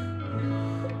rotten.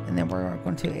 And then we're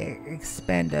going to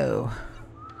expando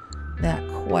that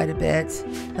quite a bit.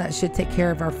 That should take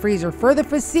care of our freezer for the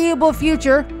foreseeable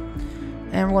future.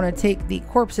 And we're going to take the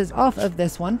corpses off of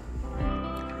this one.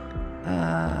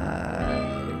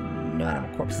 No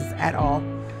animal corpses at all.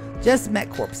 Just mech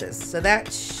corpses. So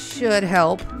that should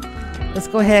help. Let's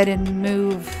go ahead and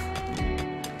move.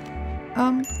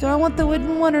 Do I want the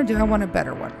wooden one or do I want a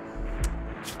better one?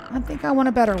 I think I want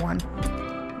a better one.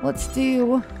 Let's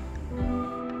do...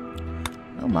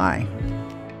 Oh my.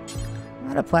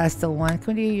 Not a plastil one.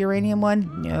 Can we do a uranium one?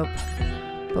 Nope.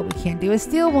 But we can't do a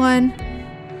steel one.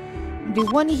 We'll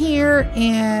do one here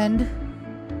and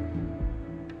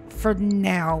for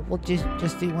now, we'll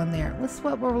just do one there. What's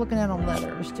what we're looking at on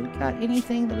leathers? Do we got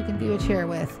anything that we can do a chair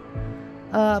with?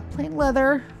 Plain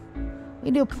leather. We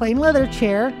can do a plain leather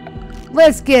chair.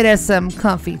 Let's get us some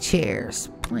comfy chairs.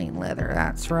 Plain leather,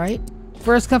 that's right.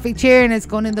 First comfy chair, and it's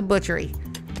going in the butchery.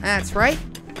 That's right.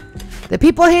 The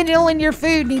people handling your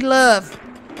food need love.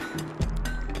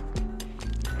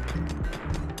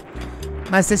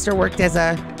 My sister worked as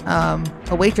a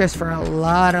waitress for a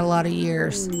lot of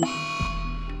years.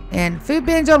 And food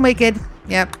binge on Wicked.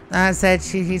 Yep, I said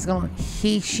he's going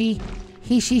she,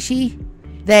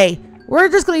 they. We're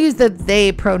just going to use the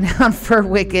they pronoun for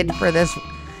Wicked for this.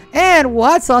 And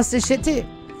Watts lost his shit too.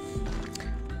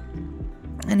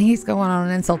 And he's going on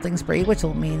an insulting spree, which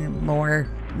will mean more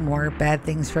bad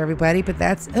things for everybody, but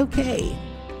that's okay.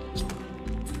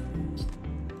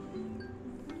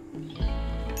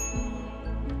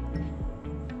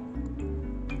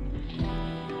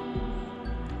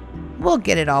 We'll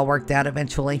get it all worked out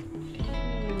eventually.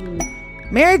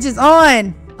 Marriage is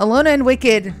on. Alona and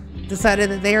Wicked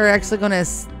decided that they are actually going to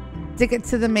stick it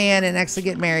to the man and actually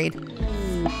get married.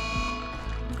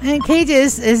 And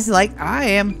Cages is like, I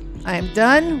am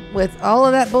done with all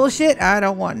of that bullshit. I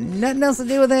don't want nothing else to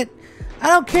do with it. I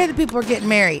don't care that people are getting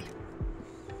married.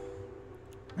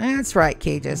 That's right,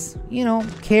 Cages. You don't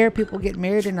care if people get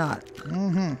married or not.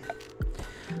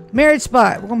 Marriage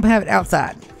spot. We're going to have it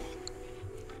outside.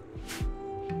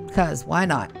 Because why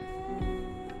not?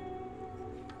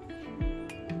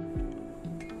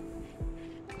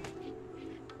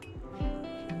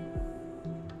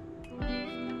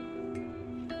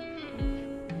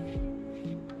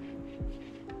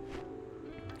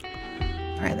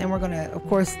 Alright, then we're going to, of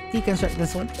course, deconstruct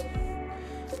this one.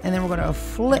 And then we're going to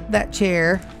flip that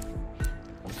chair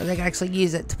so they can actually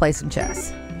use it to play some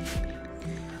chess.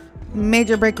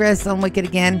 Major break rest on Wicked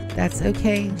again. That's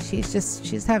okay.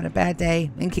 She's having a bad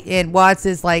day. And Watts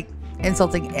is like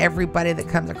insulting everybody that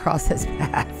comes across his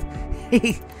path.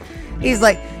 He's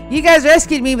like, you guys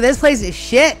rescued me, but this place is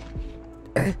shit.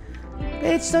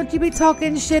 Bitch, don't you be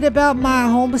talking shit about my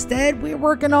homestead. We're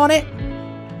working on it.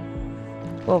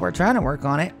 Well, we're trying to work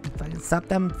on it. If I can stop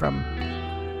them from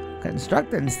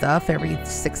constructing stuff every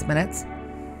 6 minutes.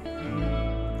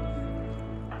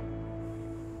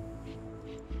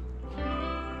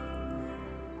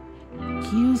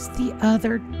 Use the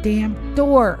other damn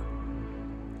door.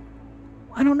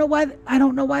 I don't know why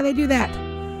they do that.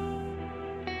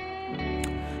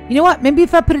 You know what? Maybe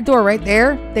if I put a door right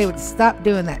there, they would stop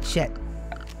doing that shit.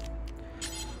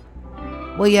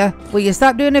 Will you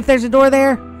stop doing it if there's a door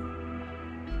there?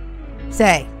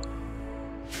 Say.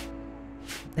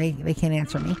 They can't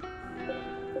answer me.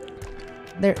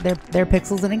 They're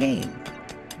pixels in a game.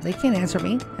 They can't answer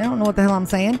me. I don't know what the hell I'm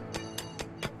saying.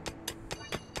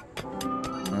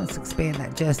 Let's expand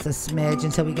that just a smidge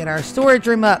until we get our storage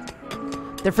room up.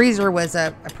 The freezer was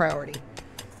a priority.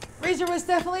 Freezer was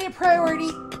definitely a priority.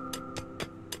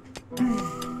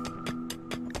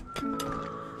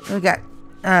 We got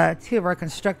two of our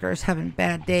constructors having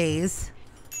bad days.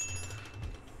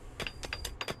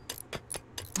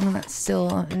 And that's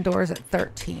still indoors at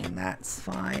 13. That's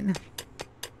fine.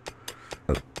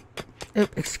 Oh,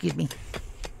 excuse me.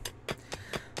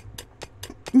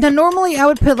 Now, normally I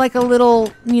would put like a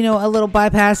little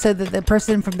bypass so that the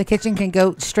person from the kitchen can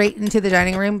go straight into the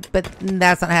dining room, but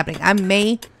that's not happening. I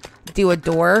may do a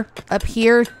door up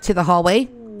here to the hallway.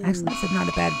 Actually, that's not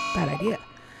a bad idea.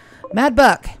 Mad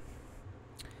Buck.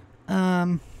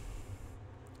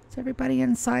 Is everybody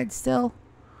inside still?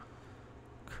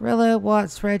 Corilla,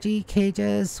 Watts, Reggie,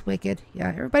 Cages, Wicked. Yeah,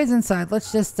 everybody's inside.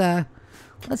 Let's just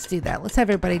let's do that. Let's have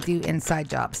everybody do inside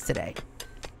jobs today.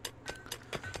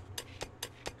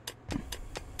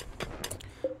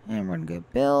 And we're going to go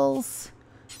bills.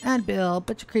 Add bill.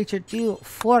 Butcher creature. Do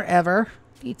forever.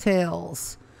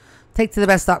 Details. Take to the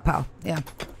best stockpile. Yeah.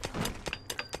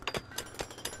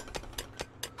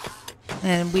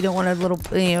 And we don't want a little,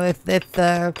 if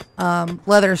the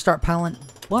leather start piling.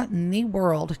 What in the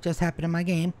world just happened in my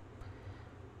game?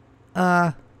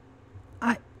 Because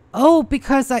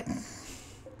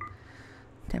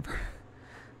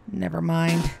never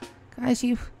mind. Guys,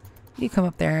 you come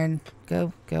up there and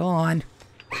go on.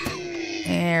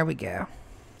 There we go.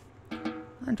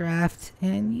 On draft.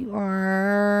 And you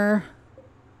are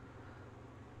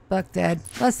buck dead.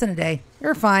 Less than a day.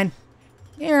 You're fine.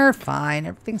 You're fine.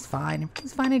 Everything's fine.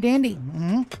 Everything's fine and dandy.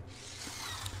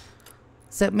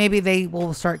 So maybe they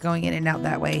will start going in and out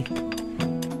that way.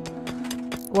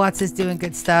 Watts is doing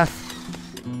good stuff.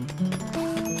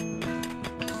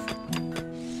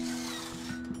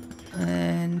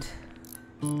 And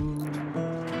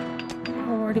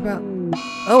I'm worried about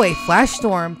Oh, a flash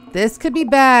storm. This could be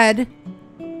bad.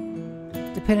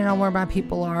 Depending on where my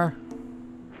people are.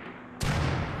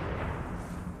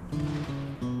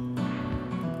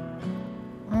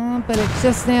 But it's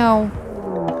just now.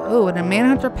 Oh, and a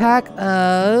manhunter pack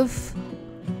of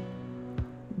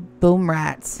boom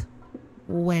rats.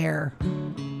 Where?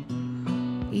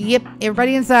 Yep,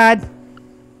 everybody inside.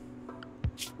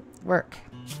 Work.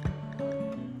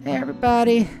 Hey,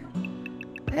 everybody.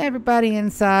 Everybody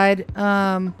inside.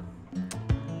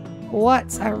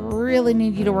 What? I really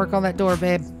need you to work on that door,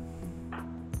 babe.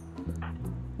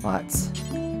 What?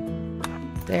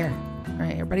 There. All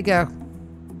right, everybody go.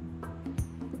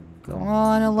 Go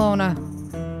on, Alona.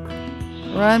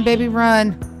 Run, baby,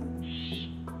 run.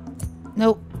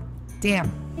 Nope. Damn.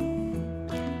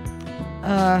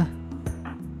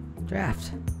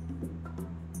 Draft.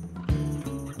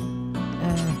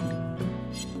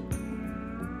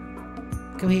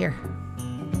 Go here.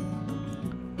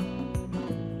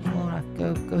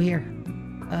 Alona, go here.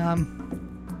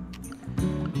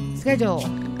 Schedule.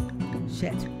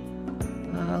 Shit.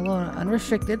 Alona,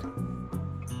 unrestricted.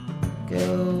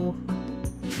 Go.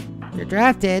 You're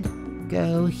drafted.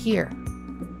 Go here.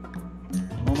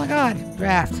 Oh my god.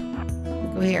 Draft.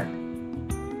 Go here.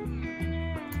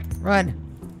 Run.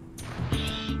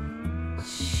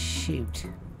 Shoot.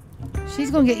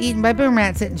 She's gonna get eaten by boom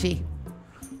rats, isn't she?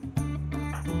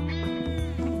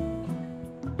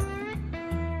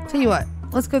 Tell you what.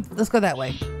 Let's go that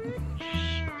way.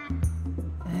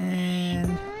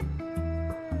 And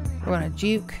we're gonna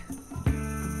juke.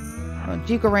 We're gonna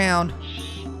juke around.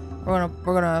 We're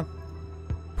gonna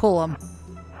pull them.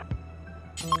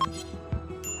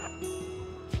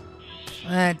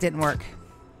 That didn't work.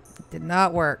 Did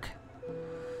not work.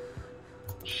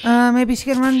 Maybe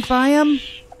she can run by him?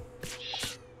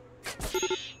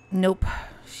 Nope.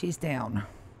 She's down.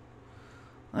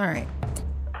 Alright.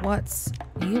 What's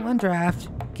you undraft?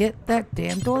 Get that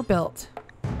damn door built.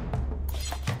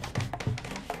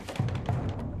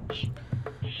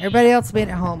 Everybody else made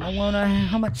it home. Alona,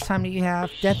 how much time do you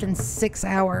have? Death in 6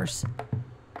 hours.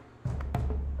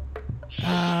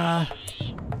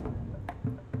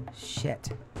 Shit.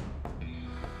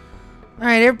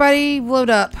 Alright, everybody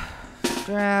load up.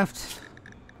 Draft.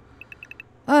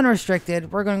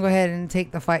 Unrestricted. We're going to go ahead and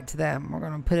take the fight to them. We're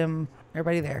going to put them,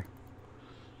 everybody there.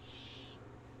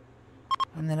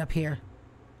 And then up here.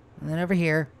 And then over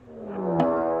here.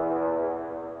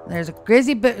 There's a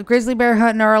grizzly bear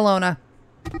hunting our Alona.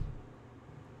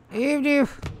 You do.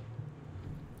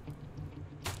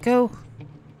 Go.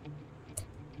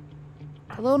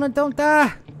 Alona, don't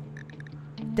die.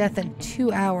 Death in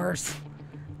 2 hours.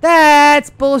 That's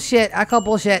bullshit. I call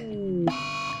bullshit.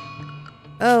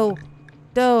 Oh.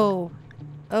 No.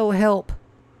 Oh, help.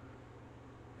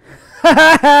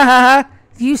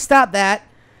 You stop that.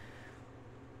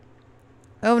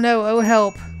 Oh no, oh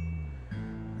help.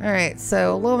 Alright,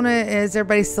 so Alona is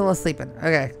everybody still asleep?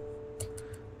 Okay.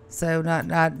 So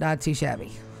not too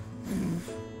shabby.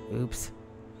 Oops.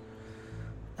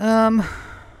 Let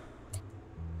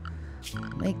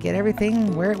me get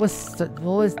everything where it was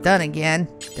done again.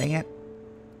 Dang it.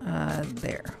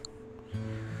 There.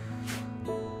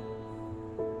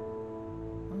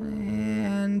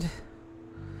 And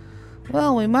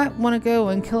well, we might want to go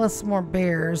and kill us some more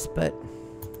bears, but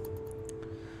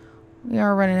we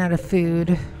are running out of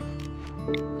food.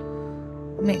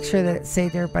 Make sure that it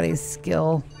saved everybody's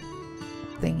skill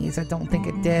thingies. I don't think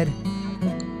it did.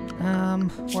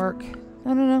 Work.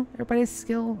 No. Everybody's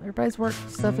skill, everybody's work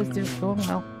stuff is going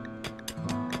well.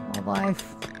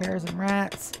 Wildlife, bears and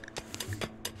rats.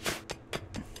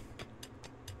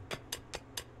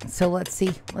 So let's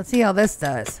see how this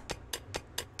does.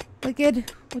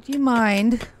 Wicked, would you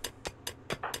mind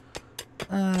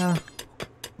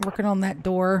working on that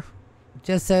door?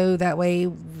 Just so that way,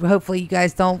 hopefully you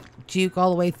guys don't juke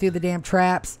all the way through the damn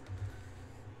traps.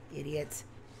 Idiots.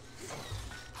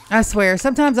 I swear,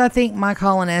 sometimes I think my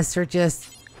colonists are just.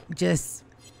 Alright,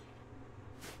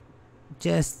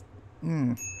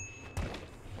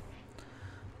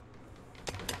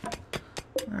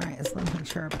 let's make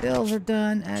sure our bills are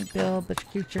done. Add bill, but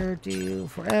creature do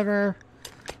forever.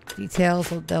 Details,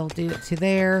 they'll do it to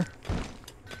there.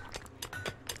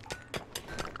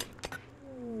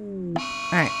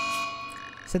 Alright.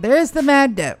 So there's the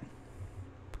mad doe.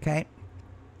 Okay.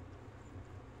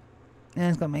 And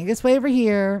it's going to make its way over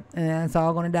here. And then it's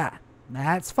all going to die.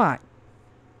 That's fine.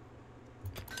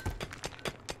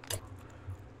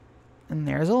 And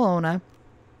there's Alona.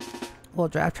 We'll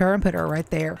draft her and put her right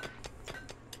there.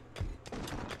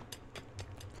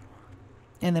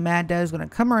 And the mad doe is going to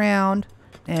come around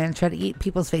and try to eat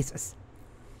people's faces.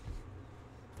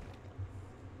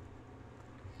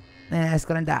 And it's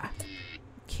gonna die.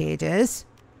 Cages.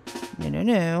 No, no,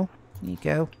 no. You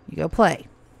go play.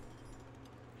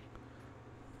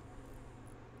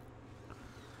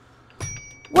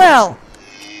 Well,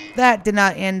 that did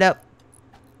not end up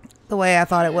the way I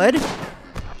thought it would.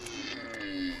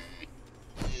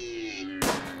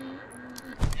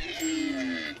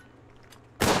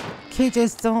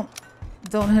 Cages, don't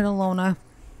hit Alona.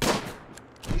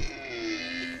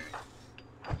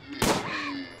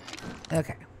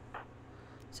 Okay.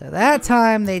 So that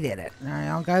time they did it. All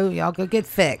right, y'all go get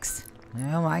fixed.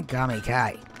 Oh my gummy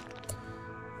Kai.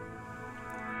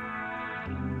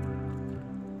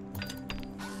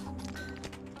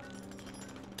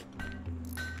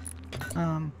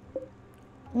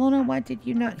 Luna, why did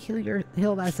you not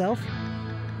heal thyself?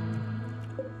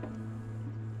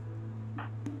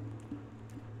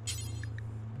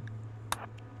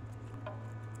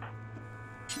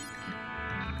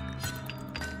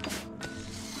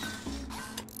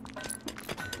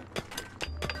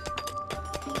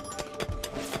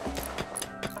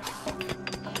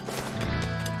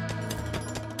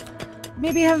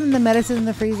 Maybe having the medicine in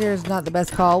the freezer is not the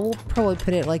best call. We'll probably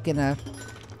put it like in a...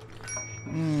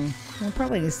 we'll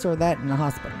probably just store that in the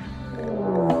hospital.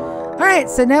 Alright,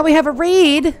 so now we have a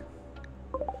read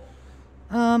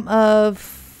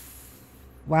of...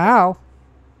 Wow.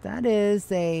 That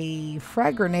is a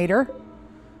frag grenadier.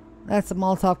 That's a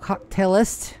Molotov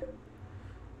cocktailist.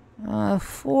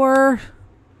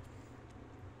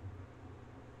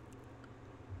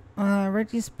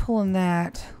 Reggie's pulling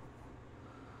that.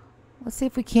 Let's see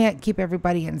if we can't keep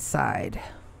everybody inside.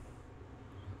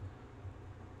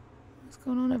 What's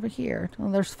going on over here?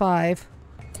 Oh, there's 5.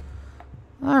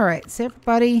 Alright, so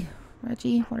everybody...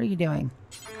 Reggie, what are you doing?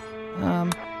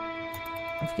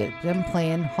 Let's get them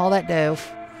playing. Haul that dough.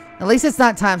 At least it's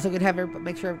not time, so we could have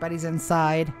make sure everybody's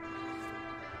inside.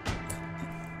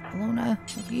 Alona,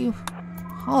 if you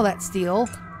haul that steel.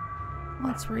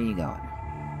 Where are you going?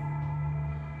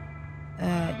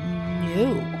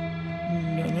 No. No.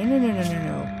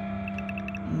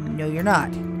 No, you're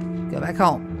not. Go back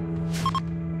home.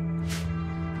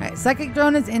 Alright, psychic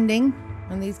drone is ending.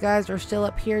 And these guys are still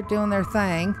up here doing their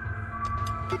thing.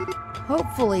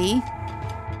 Hopefully.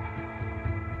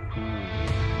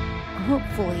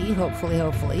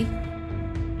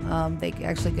 They can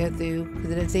actually go through,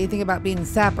 because it didn't say anything about being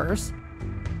sappers.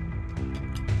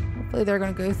 Hopefully they're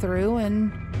going to go through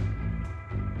and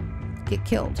get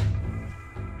killed.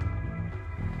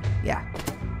 Yeah.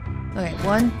 Okay,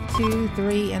 1, 2,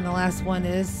 3, and the last one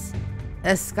is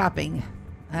escaping.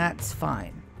 That's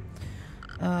fine.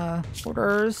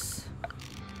 Orders.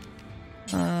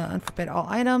 Unforbid all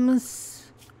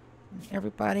items.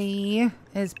 Everybody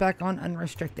is back on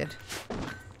unrestricted.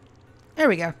 There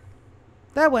we go.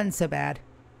 That wasn't so bad.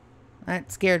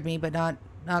 That scared me, but not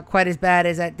quite as bad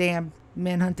as that damn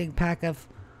manhunting pack of...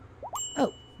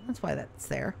 Oh, that's why that's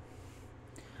there.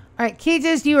 Alright,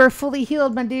 Cages, you are fully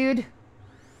healed, my dude.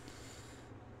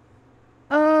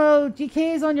 Oh,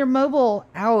 GK is on your mobile.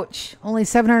 Ouch. Only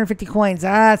 750 coins.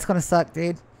 That's gonna suck,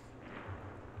 dude.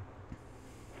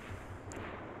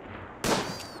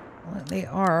 Well, they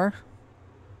are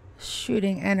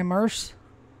shooting animers.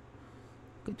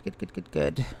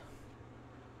 Good.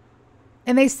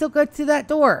 And they still go to that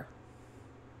door.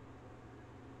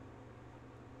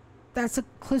 That's a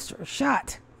closer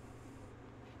shot.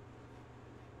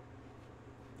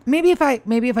 Maybe if I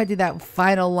do that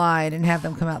final line and have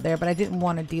them come out there, but I didn't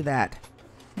want to do that.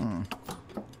 You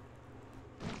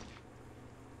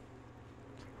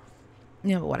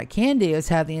know, but what I can do is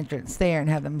have the entrance there and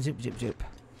have them zoop.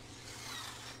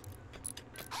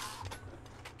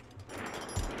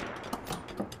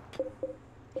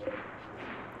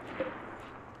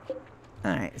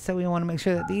 Alright, so we want to make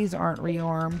sure that these aren't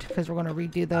rearmed because we're going to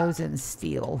redo those in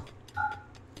steel.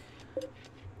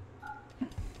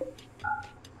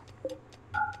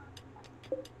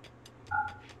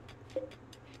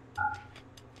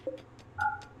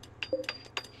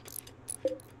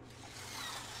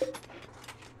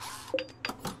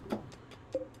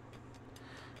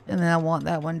 And then I want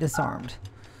that one disarmed.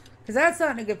 Because that's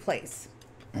not in a good place.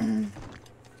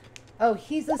 Oh,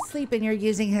 he's asleep and you're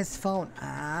using his phone.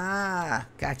 Ah,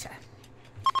 gotcha.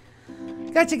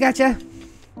 Gotcha.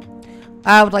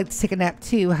 I would like to take a nap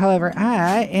too. However,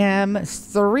 I am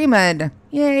streaming.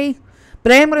 Yay.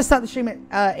 But I am going to stop the stream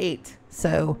at 8.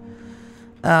 So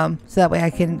that way I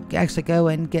can actually go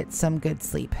and get some good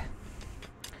sleep.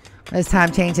 As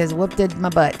time changes, whooped my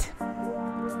butt.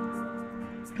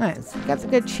 Alright, so we got the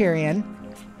good cheer in.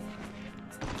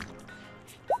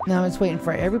 Now I'm just waiting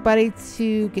for everybody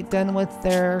to get done with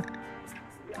their...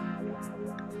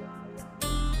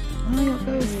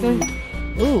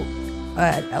 Ooh,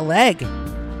 a leg.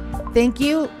 Thank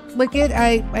you, Wicked.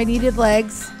 I needed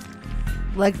legs.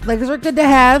 Legs are good to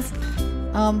have.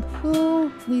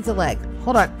 Who needs a leg?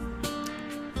 Hold on.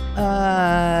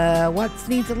 Watts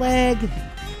needs a leg.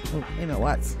 Oh, wait a minute,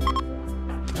 Watts.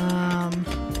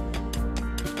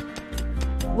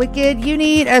 Wicked, you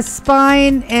need a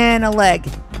spine and a leg.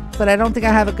 But I don't think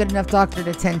I have a good enough doctor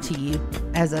to tend to you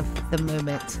as of the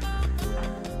moment.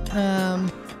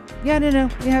 Yeah, no.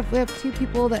 We have 2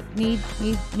 people that need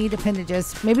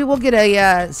appendages. Maybe we'll get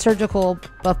a surgical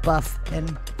buff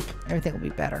and everything will be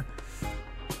better.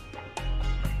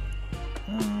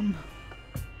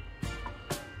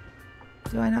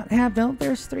 Do I not have? No,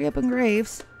 there's 3 open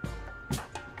graves.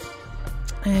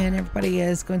 And everybody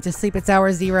is going to sleep. It's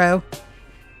hour 0.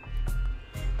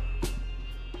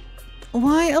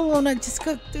 Why, Alona? Just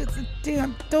go through the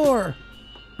damn door.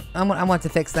 I want to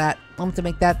fix that. I want to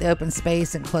make that the open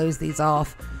space and close these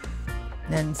off.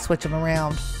 And then switch them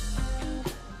around.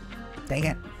 Dang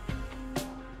it.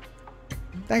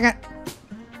 Dang it.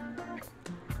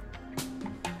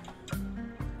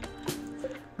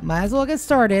 Might as well get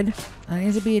started. That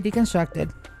needs to be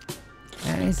deconstructed.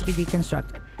 That needs to be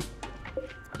deconstructed.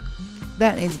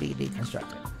 That needs to be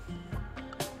deconstructed.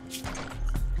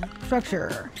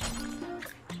 Structure.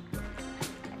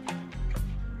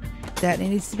 That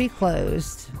needs to be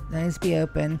closed. That needs to be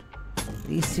open.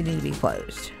 These 2 need to be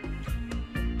closed.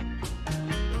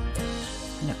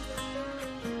 No.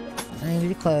 That needs to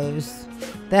be closed.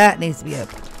 That needs to be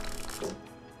open.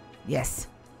 Yes.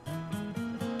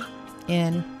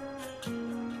 In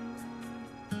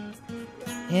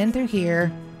through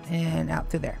here and out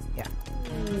through there. Yeah.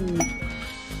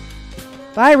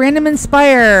 Bye, Random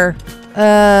Inspire.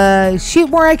 Shoot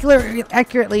more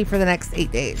accurately for the next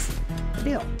 8 days. Good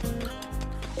deal.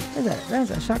 What is that? That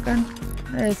is a shotgun.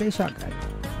 That is a shotgun.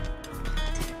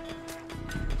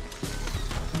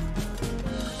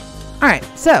 Alright,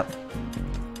 so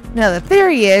now the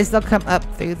theory is they'll come up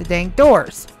through the dang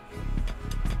doors.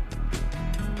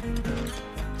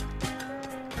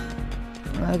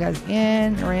 Well, guys,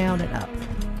 in, around, and up.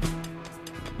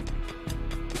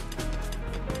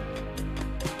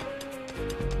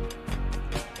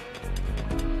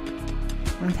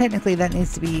 Well, technically, that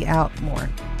needs to be out more.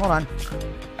 Hold on.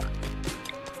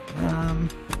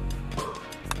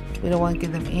 We don't want to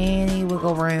give them any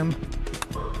wiggle room.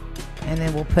 And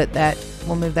then we'll put that,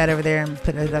 we'll move that over there and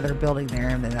put another building there,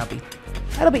 and then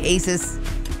that'll be aces.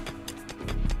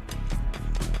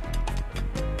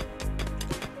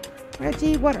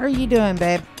 Reggie, what are you doing,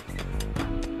 babe?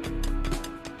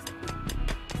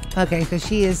 Okay, so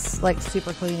she is like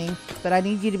super cleaning, but I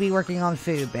need you to be working on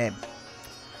food, babe.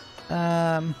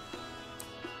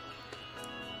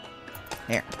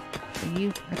 Here. Can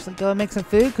you actually go and make some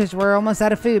food? Because we're almost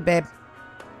out of food, babe.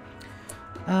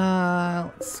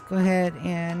 Let's go ahead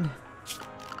and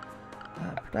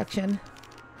production.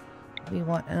 We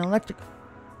want an electric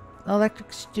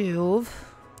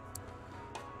stove.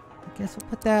 I guess we'll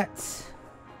put that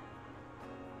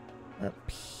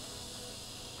up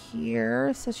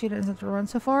here so she doesn't have to run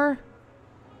so far.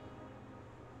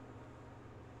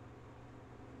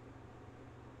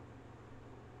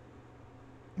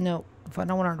 No, if I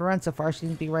don't want her to run so far, she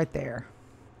needs to be right there.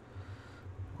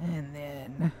 And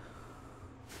then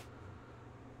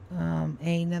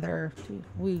another.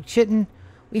 We should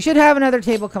have another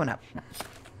table coming up.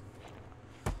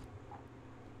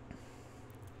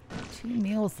 2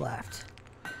 meals left.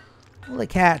 Holy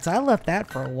cats, I left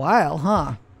that for a while,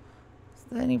 huh? Is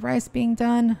there any rice being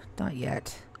done? Not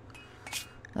yet.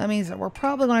 That means that we're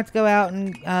probably going to have to go out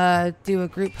and do a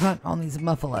group hunt on these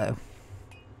buffalo.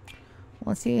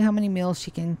 Let's see how many meals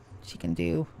she can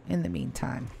do in the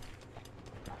meantime.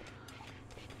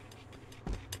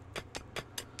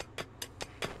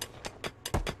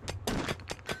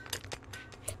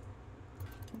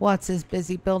 Watts is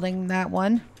busy building that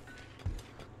one.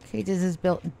 Cages is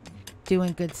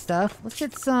doing good stuff. Let's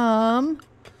get some.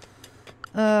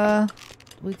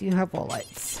 We do have wall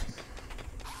lights.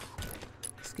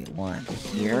 Let's get one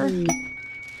here.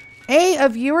 Hey, a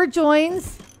viewer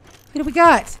joins. Who do we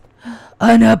got?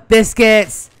 Up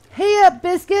Biscuits. Hey, Up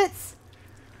Biscuits.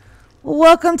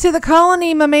 Welcome to the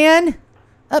colony, my man.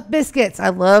 Up Biscuits. I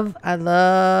love.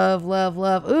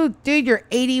 Ooh, dude, you're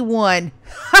 81.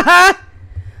 Haha.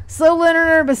 Slow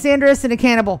learner, misandrous, and a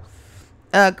cannibal.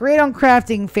 Great on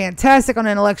crafting, fantastic on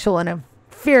intellectual, and a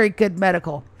very good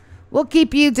medical. We'll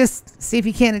keep you, just see if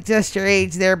you can't adjust your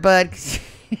age there, bud.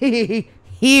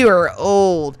 You are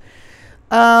old.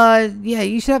 Yeah,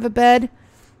 you should have a bed.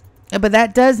 But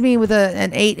that does mean with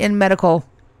an 8 in medical,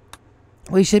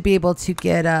 we should be able to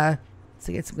get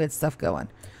So get some good stuff going.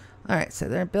 All right, so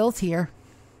there are bills here.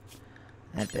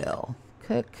 Add bill.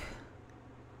 Cook.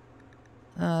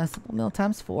 Simple meal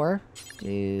times 4.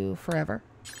 Do forever.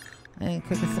 And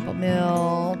cook a simple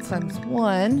meal times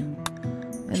 1.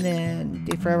 And then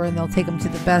do forever, and they'll take them to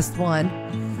the best one.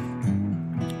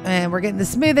 And we're getting the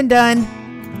smoothing done.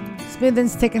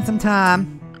 Smoothing's taking some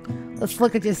time. Let's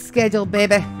look at your schedule,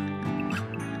 baby.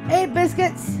 8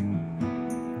 biscuits.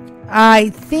 I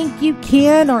think you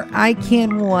can, or I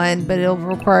can one, but it'll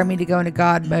require me to go into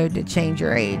God mode to change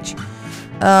your age.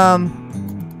 Try.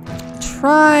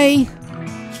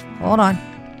 Hold on.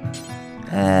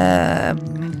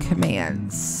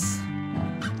 Commands.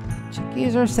 Check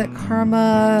user, set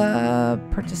karma,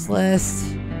 purchase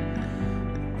list.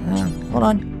 Hold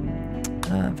on.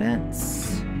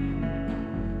 Events.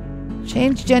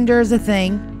 Change gender is a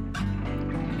thing.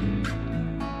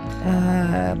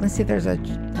 Let's see if there's a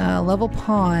level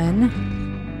pawn.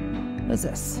 What is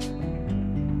this?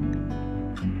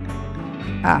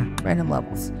 Ah, random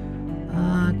levels.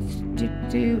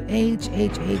 Age.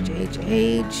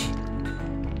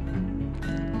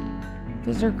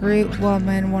 Visitor group while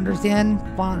man wanders in.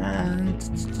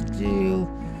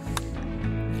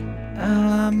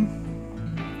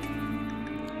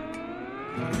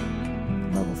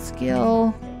 Level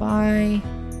skill. Buy.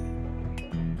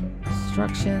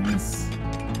 Instructions.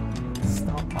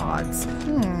 Stop mods.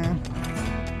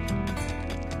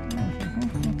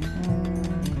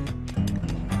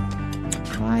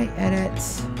 Buy, edit.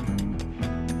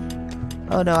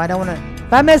 Oh no, I don't want to.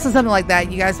 If I mess with something like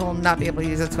that, you guys will not be able to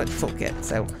use a Twitch toolkit.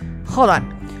 So, hold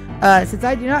on. Since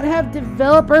I do not have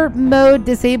developer mode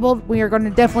disabled, we are going to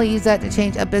definitely use that to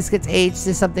change a biscuit's age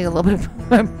to something a little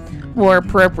bit more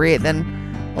appropriate than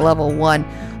level 1.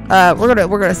 We're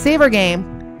gonna save our game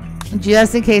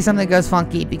just in case something goes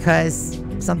funky, because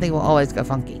something will always go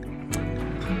funky.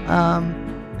 Well,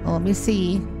 let me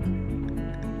see.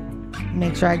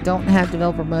 Make sure I don't have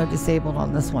developer mode disabled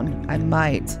on this one. I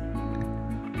might.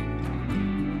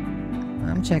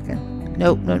 I'm checking.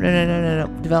 Nope. No.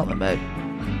 Development mode.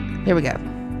 Here we go.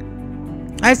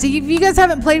 Alright, so if you guys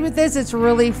haven't played with this, it's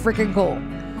really freaking cool.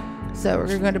 So we're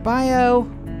going to go to bio.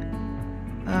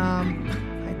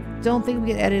 I don't think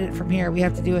we can edit it from here. We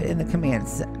have to do it in the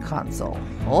commands console.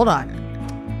 Hold on.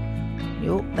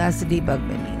 Nope, that's the debug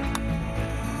menu.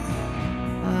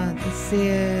 This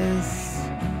is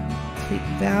tweak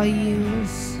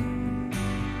values.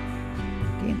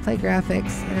 Gameplay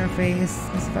graphics, interface.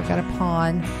 Let's see if I've got a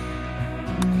pawn.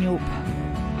 Nope.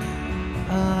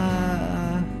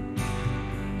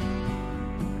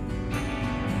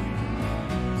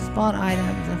 Spawn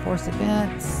items, enforce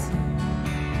events.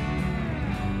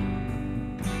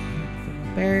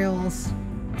 Burials.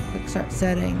 Quick start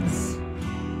settings.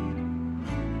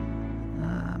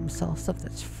 Sell stuff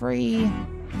that's free.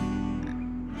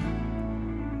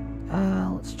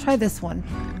 Let's try this one.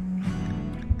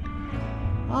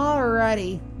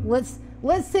 Alrighty, let's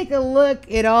take a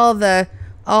look at all the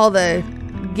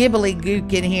gibbly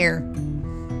gook in here.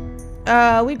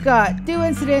 We've got do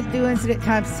incident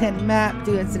times 10 map,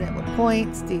 do incident with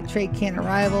points, do trade can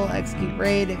arrival, execute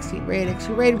raid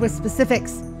with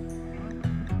specifics,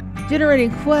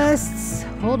 generating quests.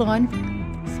 Hold on,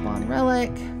 spawn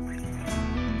relic.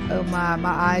 Oh my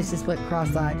eyes just went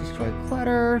cross-eyed. Destroy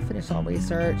clutter, finish all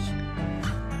research.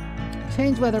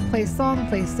 Change weather, play song,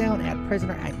 play sound, add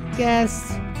prisoner, add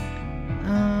guest.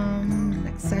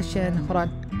 Next session. Hold on.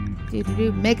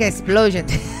 Make an explosion.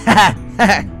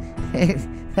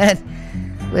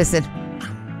 Listen.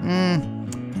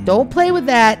 Don't play with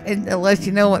that unless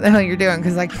you know what the hell you're doing,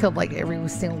 because I killed like every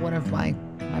single one of my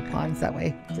pawns that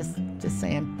way. Just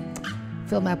saying.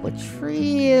 Fill map with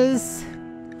trees.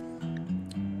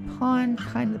 Pawn,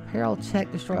 kind of apparel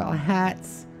check, destroy all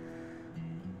hats.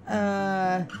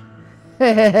 Yeah.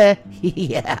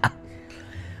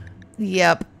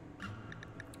 Yep.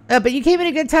 But you came in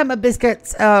a good time of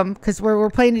biscuits, because we're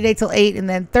playing today till 8, and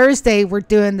then Thursday we're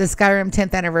doing the Skyrim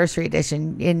 10th anniversary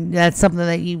edition, and that's something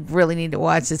that you really need to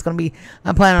watch. It's going to be,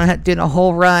 I'm planning on doing a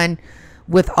whole run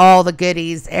with all the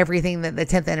goodies, everything that the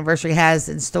 10th anniversary has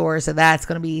in store, so that's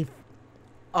going to be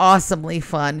awesomely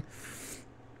fun.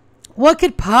 What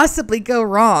could possibly go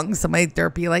wrong? Somebody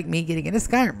derpy like me getting into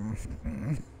Skyrim.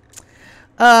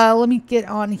 Let me get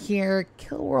on here.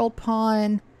 Kill world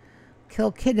pawn.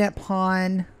 Kill kidnap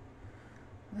pawn.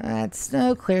 Add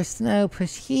snow. Clear snow.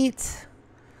 Push heat.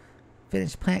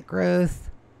 Finish plant growth.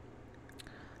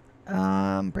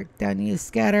 Break down, use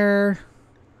scatter.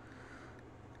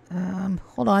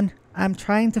 Hold on. I'm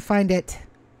trying to find it.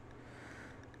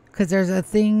 Because there's a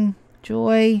thing.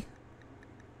 Joy.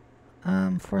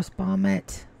 Force bomb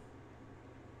it.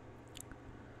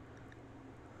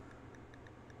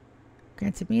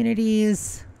 Grants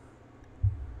immunities.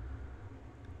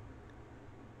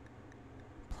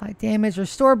 Apply damage.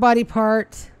 Restore body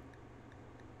part.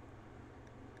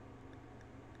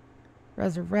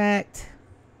 Resurrect.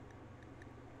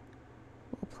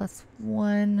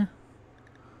 +1.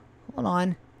 Hold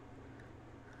on.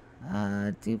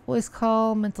 Do voice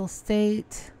call. Mental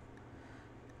state.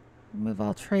 Remove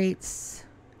all traits.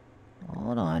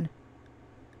 Hold on.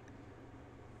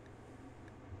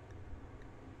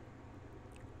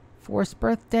 Forced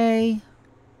birthday.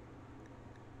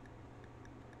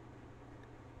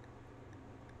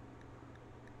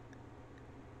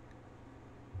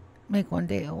 Make 1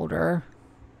 day older.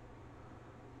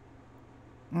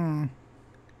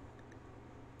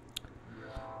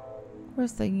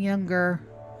 Where's the younger?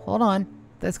 Hold on.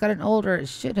 That's got an older. It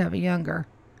should have a younger.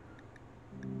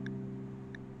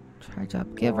 Try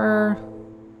job giver.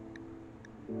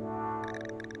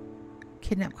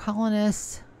 Kidnap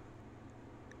colonists.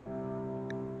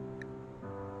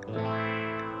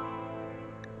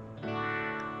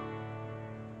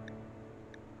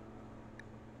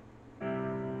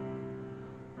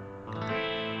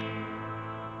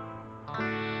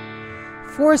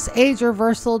 Force age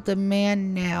reversal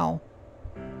demand now.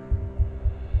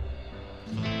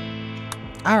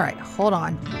 All right, hold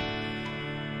on.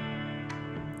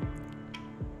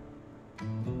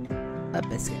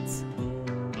 Biscuits.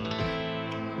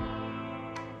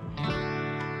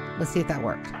 Let's see if that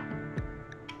worked.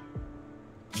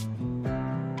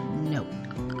 Nope.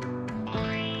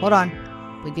 Hold on.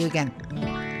 We do again.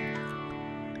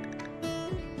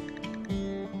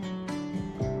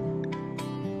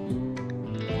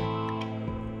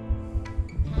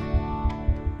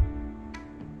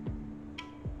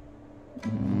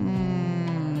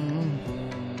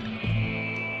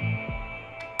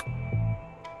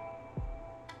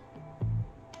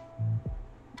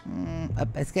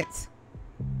 Biscuits.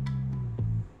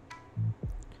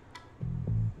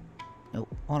 Nope.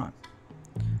 Hold on.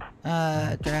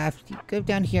 Draft. You go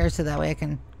down here so that way I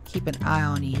can keep an eye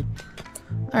on you.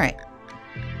 Alright.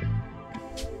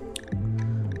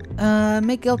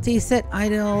 Make guilty. Set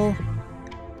idle.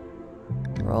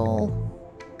 Roll.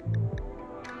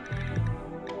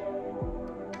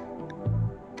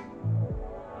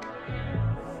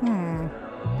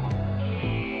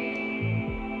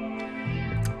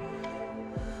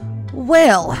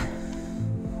 Well,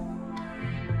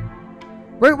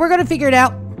 we're gonna figure it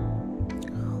out.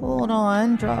 Hold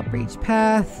on. Draw breach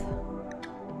path.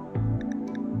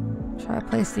 Try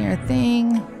placing your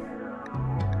thing.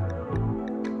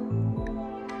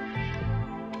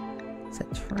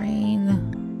 Set train.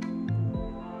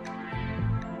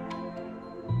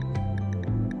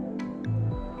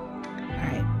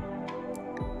 Alright.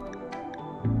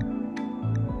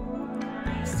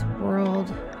 Base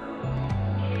world.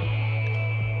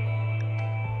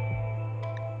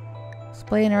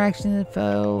 Display interaction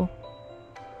info.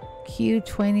 Q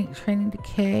training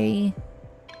decay.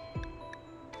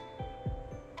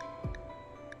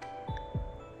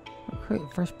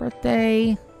 Recruit first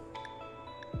birthday.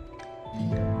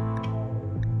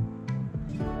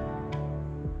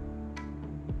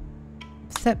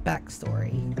 Set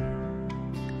backstory.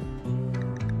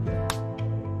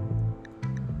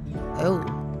 Oh.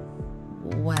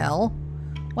 Well,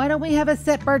 why don't we have a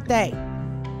set birthday?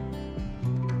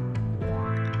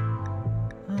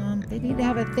 They need to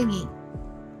have a thingy.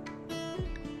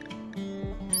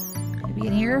 Maybe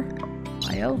in here?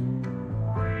 IO?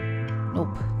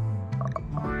 Nope.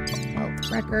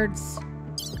 Health records.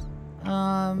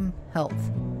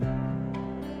 Health.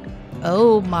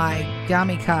 Oh my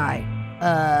Gamikai.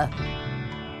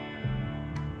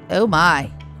 Oh my.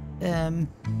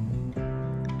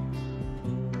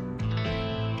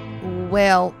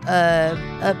 Well,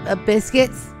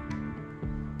 biscuits.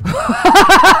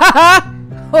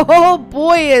 Oh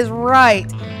boy is right.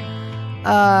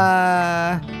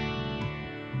 I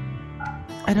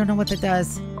don't know what that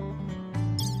does.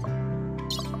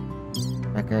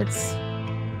 Records.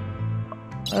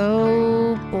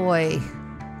 Oh boy.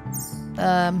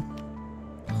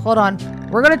 Hold on.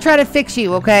 We're gonna try to fix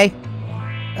you, okay?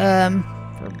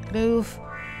 Remove.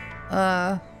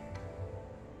 Alright,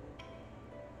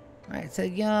 so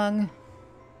young.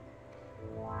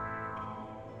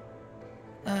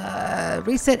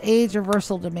 Reset age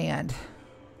reversal demand.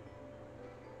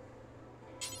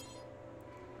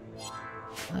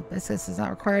 Business is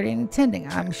not required any tending.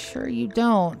 I'm sure you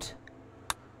don't.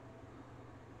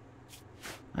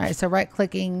 Alright, so right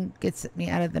clicking gets me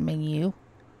out of the menu.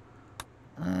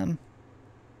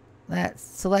 That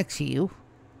selects you.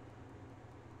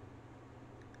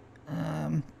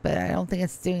 But I don't think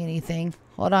it's doing anything.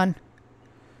 Hold on.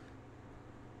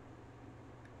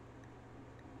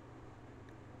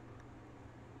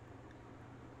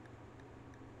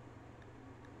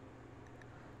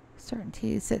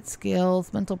 Certainty, set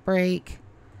skills, mental break.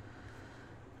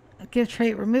 Give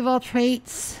trait, remove all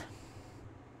traits.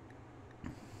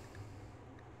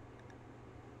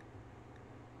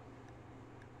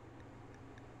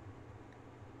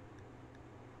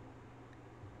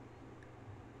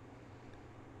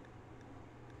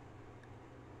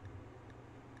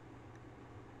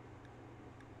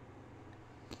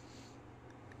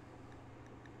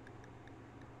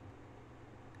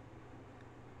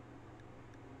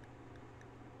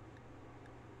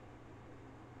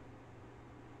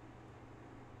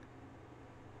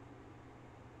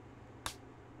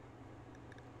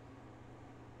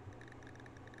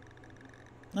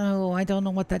 Oh, I don't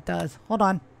know what that does. Hold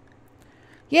on.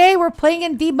 Yay, we're playing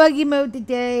in debuggy mode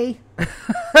today.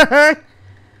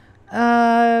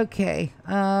 Okay.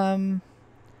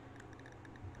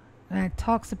 It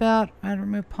talks about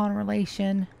remove pawn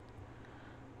relation.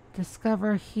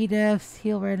 Discover heat Fs,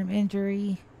 heal random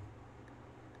injury.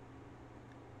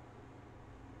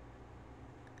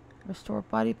 Restore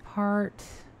body part.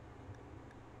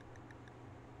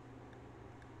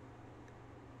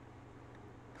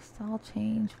 Style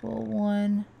change, full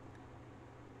one.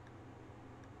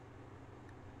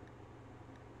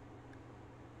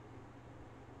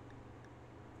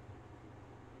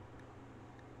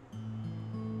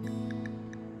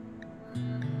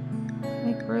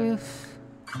 Make roof.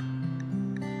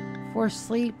 Force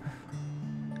sleep.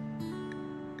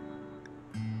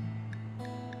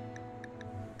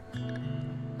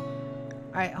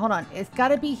 Alright, hold on. It's got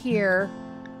to be here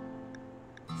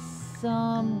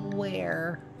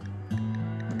somewhere.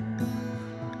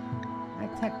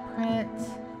 Tech print.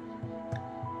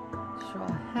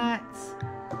 Straw hat.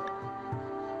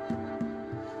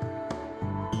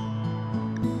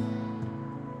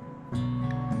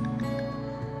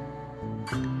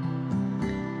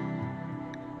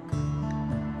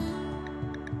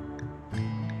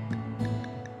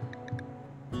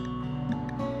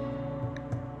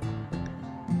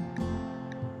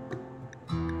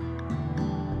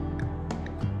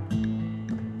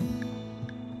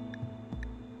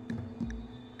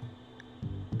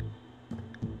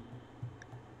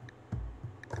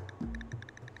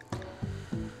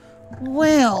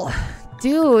 Well,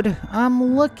 dude,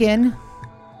 I'm looking.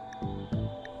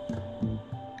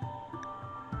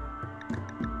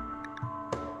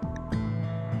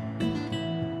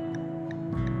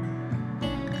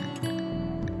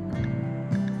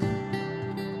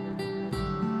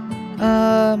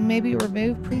 Maybe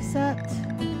remove preset.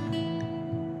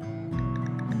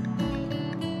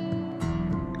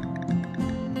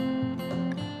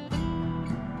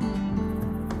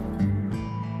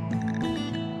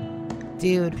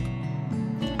 Dude,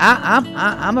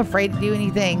 I'm afraid to do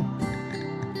anything.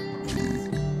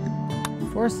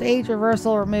 Force age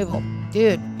reversal removal.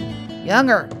 Dude, young.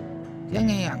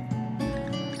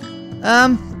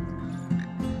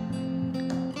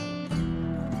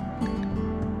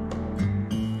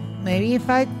 Maybe if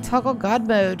I toggle God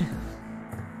mode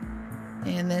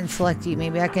and then select you,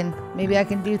 maybe I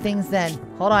can do things then.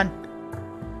 Hold on.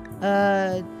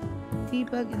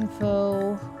 Debug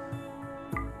info.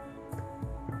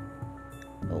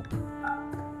 Nope.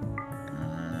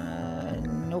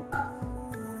 Nope.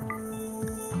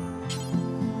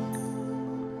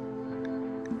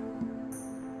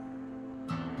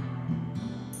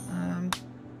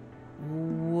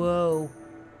 Whoa.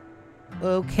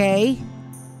 Okay.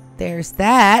 There's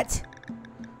that.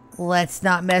 Let's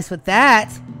not mess with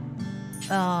that.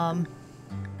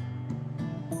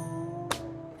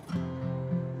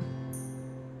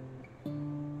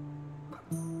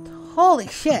 Holy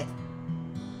shit.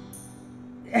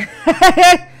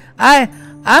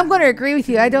 I'm going to agree with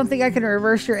you. I don't think I can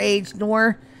reverse your age,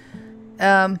 nor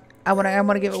I want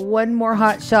to give it one more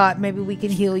hot shot. Maybe we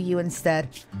can heal you instead.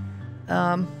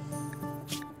 Health.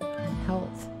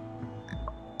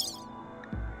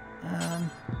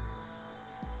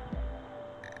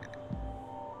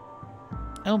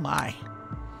 Oh my.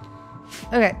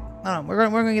 Okay, hold on. We're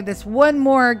gonna give this one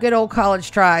more good old college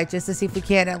try just to see if we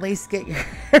can at least get your.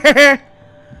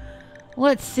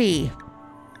 Let's see.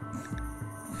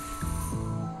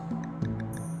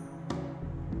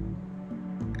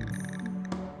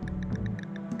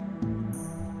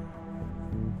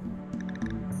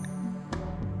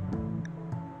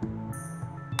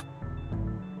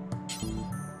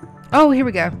 Oh, here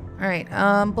we go. All right.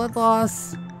 Blood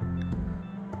loss.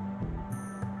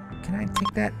 Can I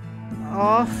take that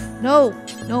off? No,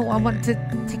 I want to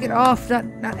take it off,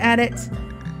 not add it.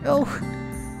 No,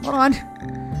 hold on.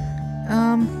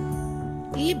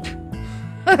 Eep.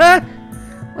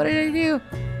 What did I do?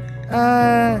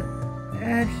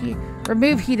 Add heat.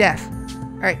 Remove heat F.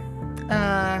 All right.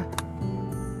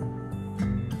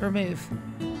 Remove.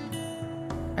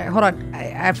 Alright, hold on.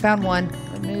 I found one.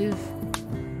 Remove.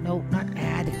 Nope, not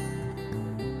add.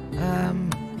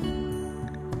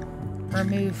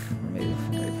 Remove.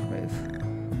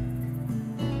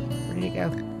 Where did it go?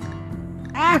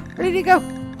 Ah! Where did it go?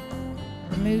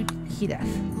 Remove HEDF.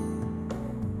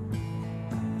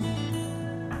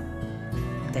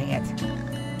 Dang it.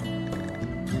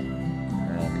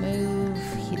 Remove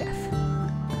HEDF.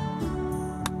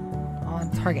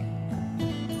 On target.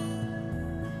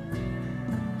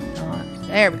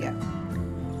 There we go.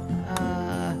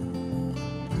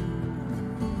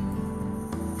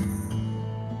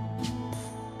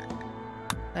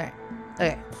 Alright.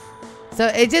 Okay. So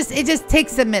it just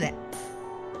takes a minute.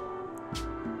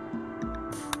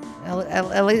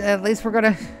 At least we're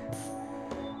gonna.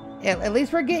 Yeah, at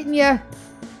least we're getting you.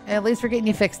 At least we're getting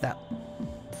you fixed up.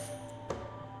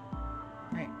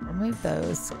 Alright, remove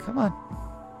those. Come on.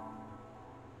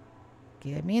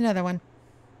 Give me another one.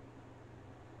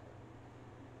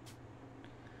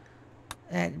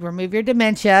 Remove your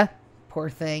dementia. Poor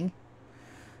thing.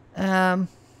 There's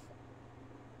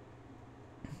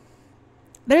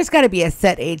got to be a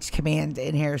set age command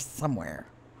in here somewhere.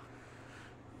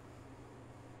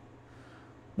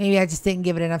 Maybe I just didn't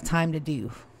give it enough time to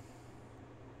do.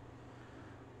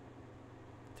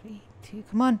 3, 2,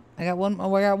 come on. I got one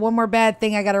more bad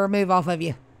thing I got to remove off of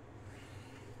you.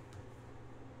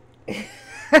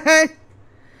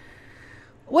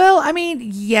 Well, I mean,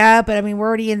 yeah, but I mean, we're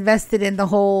already invested in the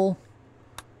whole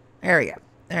area.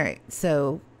 All right,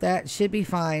 so that should be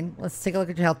fine. Let's take a look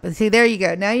at your health. But see, there you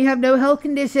go. Now you have no health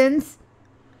conditions.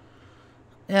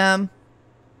 And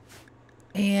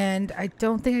I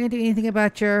don't think I can do anything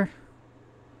about your...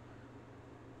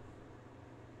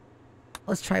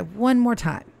 Let's try one more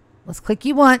time. Let's click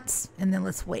you once, and then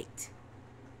let's wait.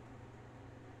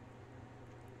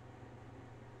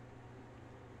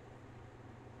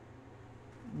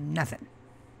 Nothing.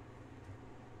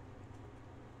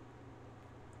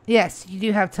 Yes, you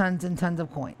do have tons and tons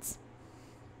of coins.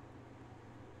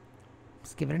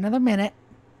 Let's give it another minute.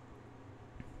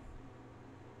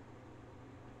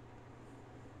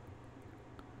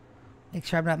 Make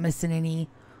sure I'm not missing any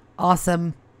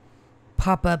awesome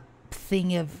pop-up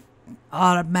thing of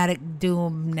automatic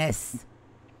doomness.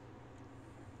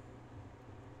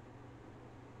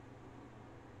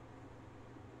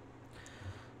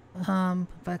 If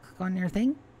I click on your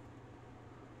thing.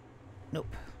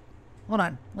 Nope. Hold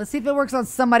on. Let's see if it works on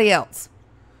somebody else.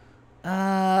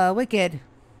 Wicked.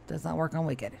 Does not work on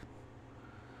Wicked.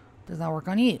 Does not work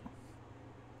on you.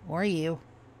 Or you.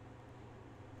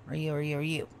 Or you, or you, or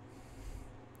you.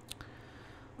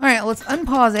 Alright, let's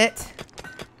unpause it.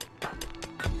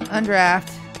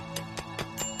 Undraft.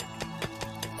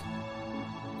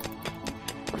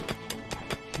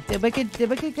 Did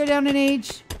Wicked go down in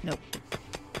age? Nope.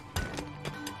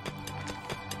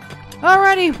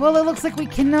 Alrighty, well it looks like we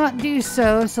cannot do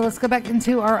so. So let's go back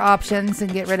into our options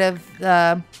and get rid of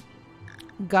the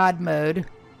God mode.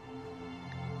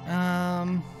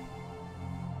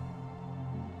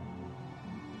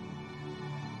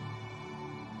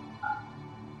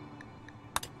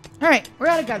 Alright, we're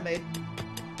out of God mode.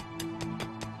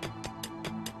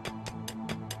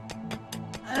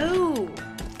 Oh.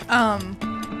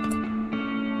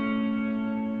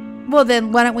 Well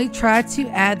then, why don't we try to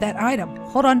add that item?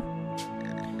 Hold on.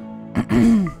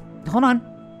 Hold on.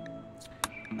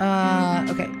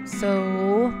 Okay,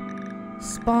 so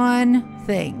spawn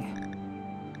thing.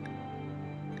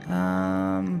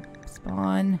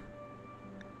 Spawn.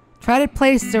 Try to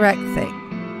place direct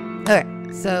thing. Okay,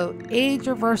 so age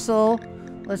reversal.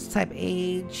 Let's type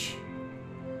age.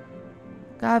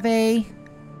 Agave.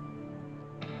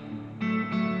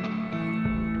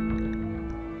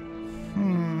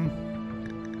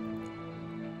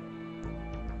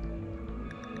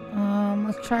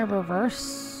 Let's try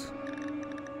reverse.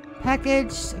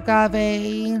 Package,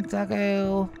 agave,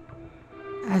 dago,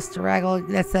 astragal.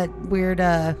 That's that weird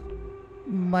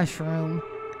mushroom.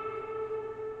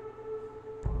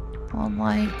 All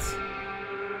light.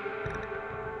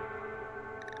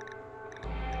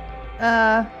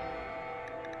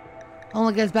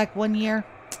 Only goes back 1 year.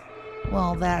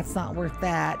 Well, that's not worth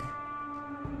that.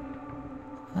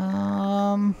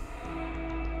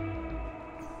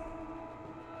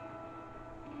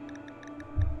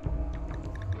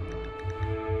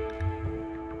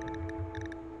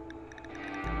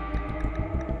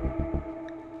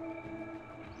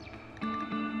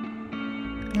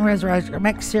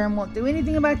 Resurrect serum won't do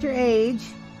anything about your age.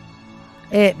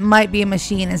 It might be a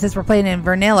machine, and since we're playing in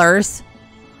Vernillers,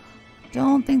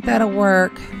 don't think that'll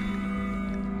work.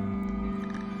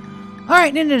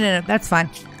 right, no. That's fine.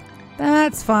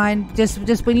 That's fine.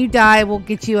 Just when you die, we'll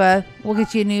get you a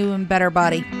new and better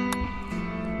body.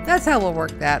 That's how we'll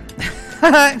work that. Go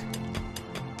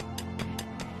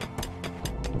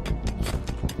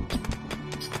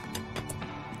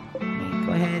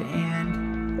ahead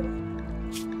and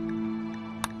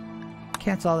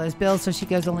cancel all those bills so she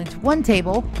goes only to one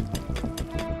table.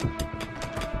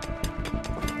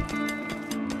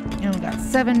 And we got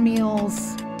 7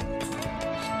 meals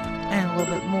and a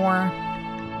little bit more.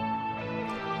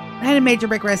 And a major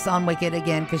break rest on Wicked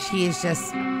again because she is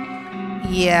just,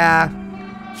 yeah.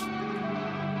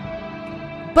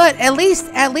 But at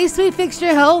least we fixed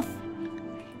your health.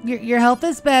 Your health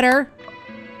is better.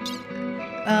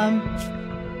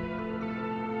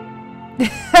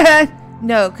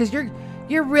 No, because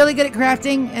you're really good at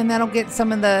crafting, and that'll get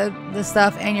some of the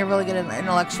stuff, and you're really good at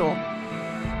intellectual.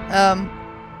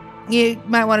 You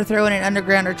might want to throw in an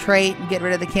underground or trait and get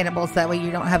rid of the cannonballs. That way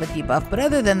you don't have a debuff. But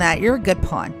other than that, you're a good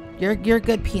pawn. You're a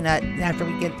good peanut after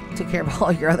we took care of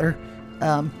all your other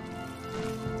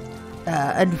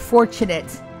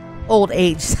unfortunate old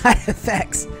age side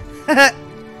effects. I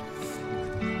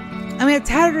mean,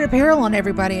 tattered apparel on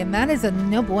everybody, and that is a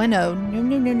no bueno.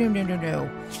 No.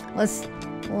 Let's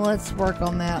work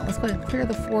on that. Let's go ahead and clear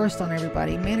the forest on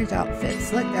everybody. Manage outfits.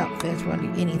 Select outfits. We're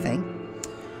going to do anything.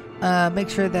 Make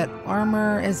sure that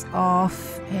armor is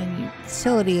off and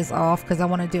utility is off because I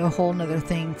want to do a whole nother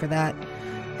thing for that.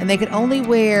 And they can only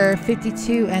wear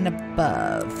 52 and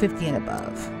above. 50 and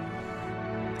above.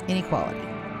 Inequality.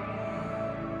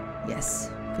 Yes.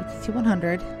 52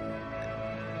 100.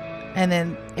 And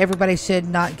then everybody should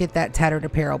not get that tattered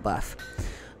apparel buff.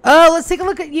 Oh, let's take a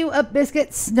look at you, Up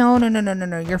Biscuits. No.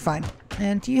 You're fine.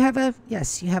 And do you have a...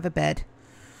 Yes, you have a bed.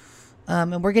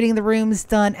 And we're getting the rooms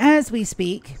done as we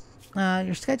speak.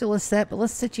 Your schedule is set, but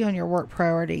let's set you on your work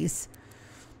priorities.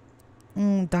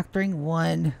 Doctoring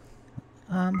 1.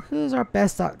 Who's our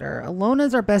best doctor?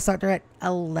 Alona's our best doctor at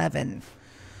 11.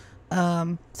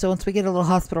 So once we get a little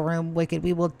hospital room, Wicked,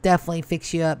 we will definitely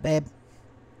fix you up, babe.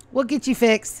 We'll get you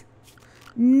fixed.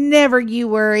 Never you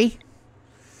worry.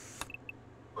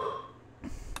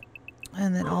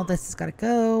 And then all this has got to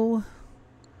go.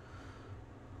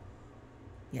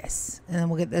 Yes. And then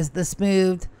we'll get this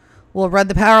moved. We'll run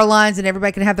the power lines and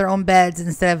everybody can have their own beds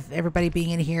instead of everybody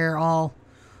being in here all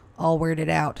weirded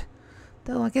out.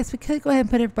 Though I guess we could go ahead and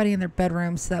put everybody in their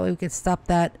bedrooms so that way we could stop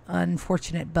that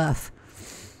unfortunate buff.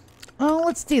 Oh,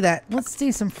 let's do that. Let's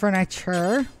do some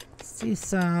furniture. Let's do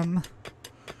some...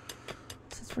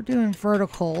 Since we're doing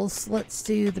verticals, let's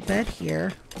do the bed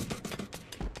here.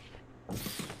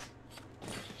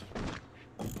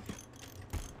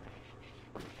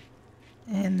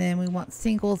 And then we want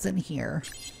singles in here.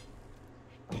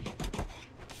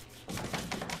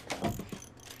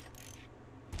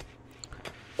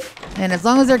 And as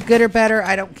long as they're good or better,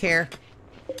 I don't care.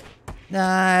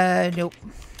 Nope.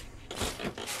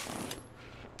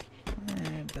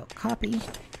 Build copy.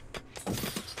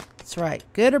 That's right.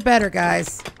 Good or better,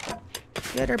 guys.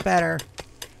 Good or better.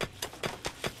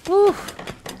 Whew.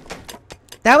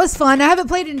 That was fun. I haven't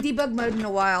played in debug mode in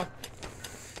a while.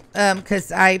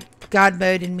 Because God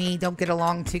mode and me don't get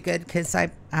along too good because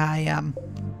I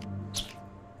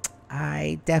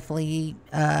definitely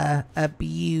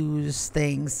abuse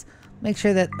things. Make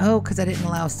sure that because I didn't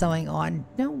allow sewing on.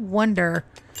 No wonder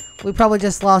we probably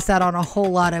just lost out on a whole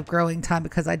lot of growing time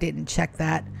because I didn't check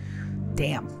that.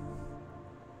 Damn.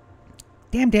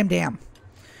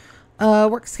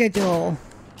 Work schedule.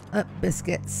 Up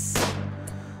Biscuits.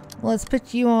 Let's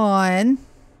put you on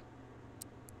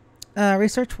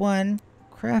research 1.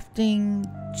 Crafting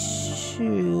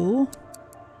 2,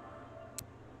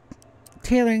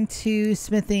 tailoring 2,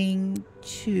 smithing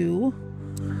 2.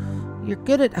 You're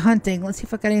good at hunting. Let's see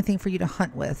if I got anything for you to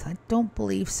hunt with. I don't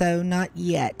believe so. Not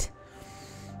yet.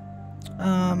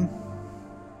 What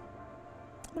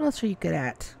else are you good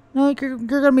at? No, you're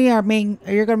gonna be our main.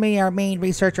 You're gonna be our main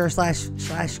researcher slash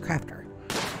crafter.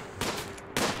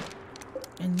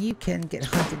 And you can get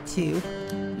hunted too.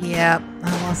 Yeah,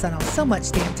 I lost out on so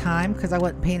much damn time because I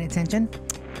wasn't paying attention.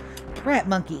 Rat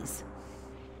monkeys.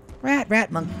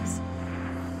 Rat monkeys.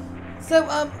 So,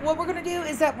 what we're going to do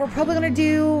is that we're probably going to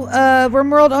do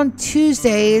Rimworld on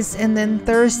Tuesdays and then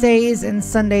Thursdays and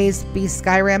Sundays be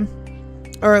Skyrim.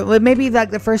 Or maybe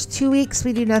like the first 2 weeks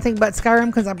we do nothing but Skyrim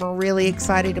because I'm really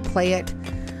excited to play it.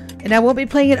 And I won't be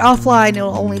playing it offline.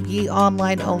 It'll only be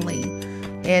online only.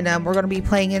 And we're going to be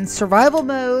playing in survival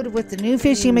mode with the new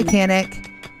fishing mechanic.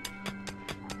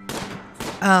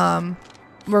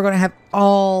 We're going to have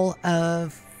all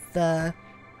of the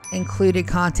included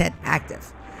content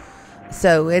active.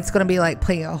 So it's going to be like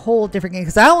playing a whole different game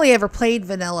because I only ever played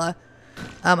vanilla.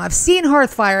 I've seen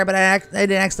Hearthfire, but I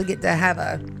didn't actually get to have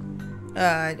a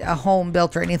home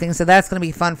built or anything. So that's going to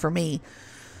be fun for me.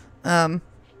 All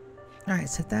right,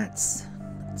 so that's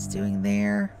doing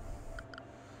there.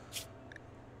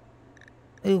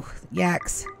 Ooh,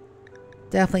 yaks.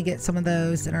 Definitely get some of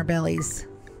those in our bellies.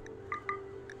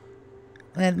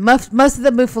 And most of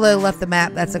the buffalo left the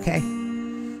map. That's okay.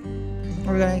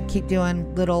 We're going to keep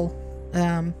doing little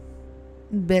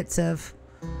bits of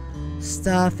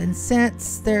stuff. And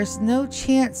since there's no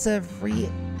chance of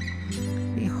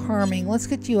reharming, let's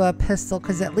get you a pistol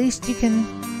because at least you can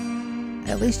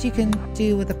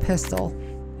do with a pistol.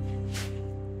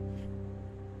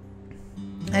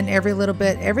 And every little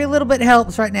bit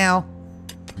helps right now.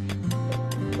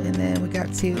 And then we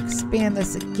got to expand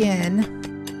this again.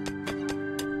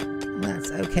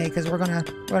 That's okay because we're gonna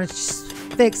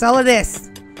fix all of this.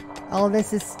 All of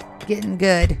this is getting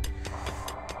good.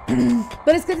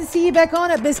 But it's good to see you back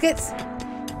on it, Biscuits.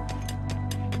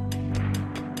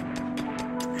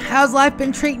 How's life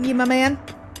been treating you, my man?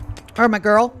 Or my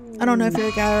girl? I don't know if you're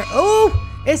a guy or...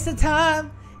 Oh, it's the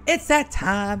time. It's that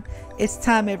time. It's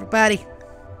time, everybody.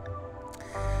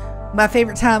 My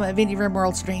favorite time at Vinny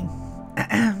Rimworld stream.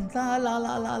 La la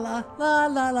la la la la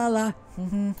la la la.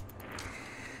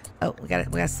 Oh, we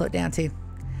gotta slow it down too.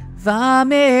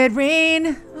 Vomit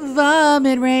rain,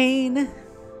 vomit rain.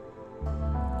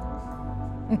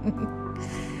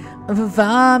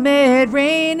 Vomit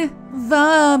rain,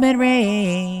 vomit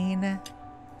rain.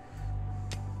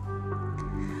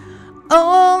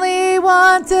 Only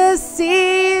want to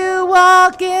see you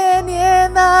walking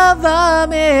in the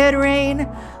vomit rain.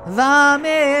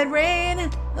 Vomit rain,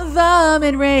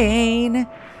 vomit rain.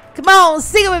 Come on,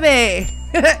 sing it with me.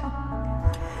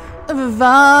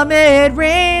 Vomit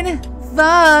rain,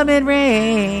 vomit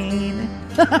rain.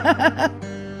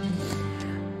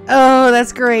 Oh,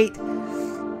 that's great.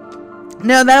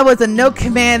 No, that was a no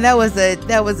command. That was a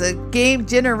game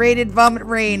generated vomit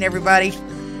rain, everybody.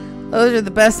 Those are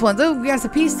the best ones. Oh, we got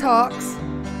some peace talks.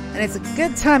 And it's a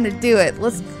good time to do it.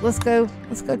 Let's go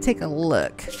take a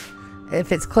look.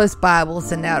 If it's close by, we'll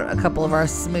send out a couple of our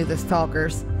smoothest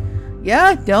talkers.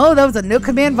 Yeah, no, that was a no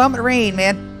command vomit rain,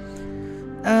 man.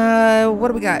 What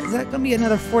do we got? Is that gonna be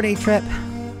another 4-day trip?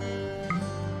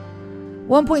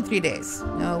 1.3 days.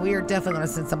 No, we are definitely gonna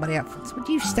send somebody out first. Would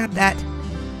you stop that?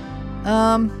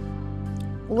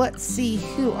 Let's see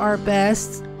who our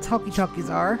best talkies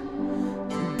are.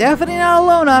 Definitely not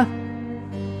Alona.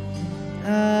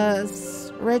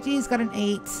 Reggie's got an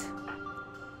 8.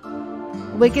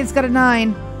 Wicked's got a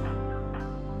 9.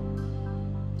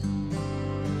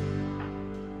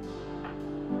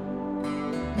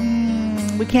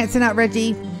 We can't send out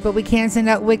Reggie, but we can send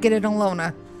out Wicked and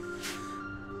Alona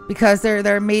because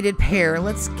they're a mated pair.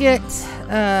 Let's get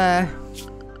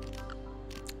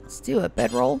let's do a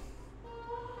bedroll.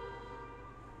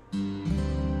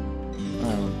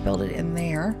 Oh, build it in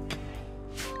there.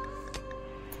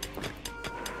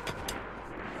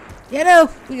 Yeah, no,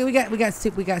 we got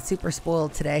super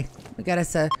spoiled today. We got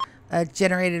us a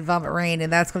generated vomit rain,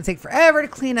 and that's going to take forever to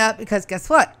clean up because guess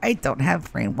what? I don't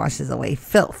have rain washes away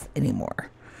filth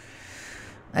anymore.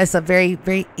 It's a very,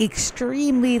 very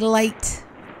extremely light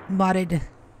modded.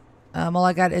 All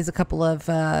I got is a couple of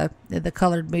the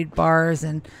colored mood bars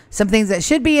and some things that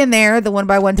should be in there. The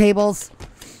 1x1 tables,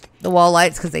 the wall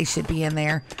lights, because they should be in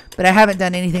there. But I haven't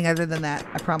done anything other than that.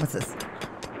 I promise this.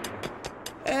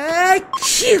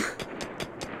 Achoo!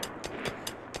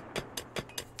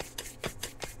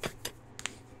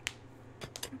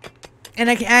 And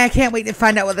I can't wait to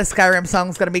find out what the Skyrim song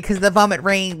is going to be because the vomit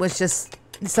rain was just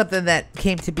something that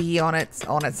came to be on its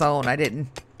own. I didn't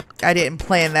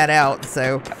plan that out.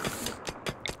 So,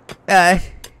 and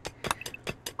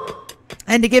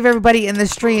to give everybody in the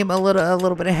stream a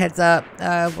little bit of heads up,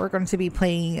 we're going to be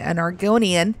playing an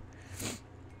Argonian.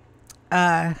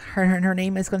 Her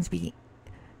name is going to be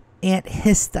Aunt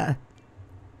Hista.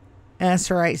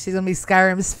 That's right. She's going to be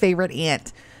Skyrim's favorite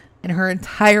aunt. And her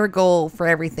entire goal for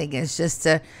everything is just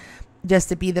to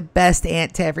be the best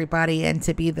aunt to everybody and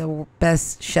to be the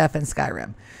best chef in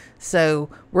Skyrim. So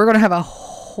we're going to have a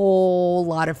whole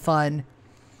lot of fun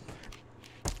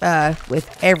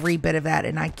with every bit of that.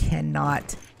 And I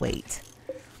cannot wait.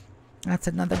 That's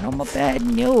another normal bed.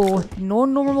 No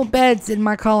normal beds in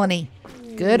my colony.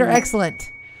 Good or excellent?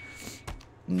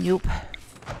 Nope.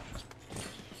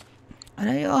 I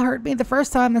know y'all heard me the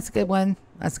first time. That's a good one.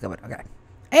 That's a good one. Okay.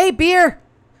 Hey, beer!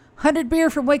 100 beer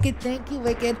from Wicked. Thank you,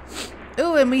 Wicked.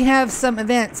 Ooh, and we have some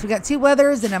events. We got 2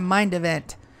 weathers and a mind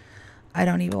event. I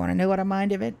don't even want to know what a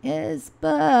mind event is,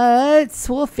 but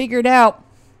we'll figure it out.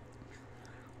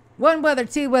 1 weather,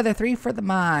 2 weather, 3 for the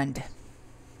mind.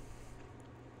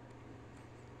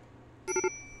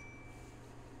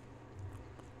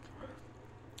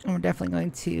 And we're definitely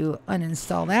going to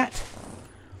uninstall that.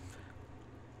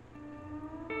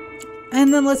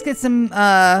 And then let's get some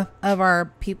of our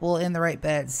people in the right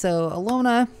bed. So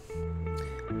Alona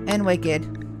and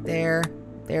Wicked, they're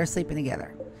sleeping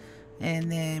together.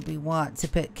 And then we want to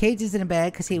put Cages in a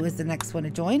bed because he was the next one to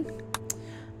join.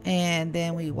 And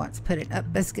then we want to put it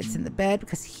up Biscuits in the bed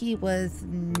because he was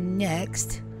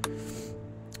next.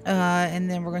 And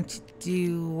then we're going to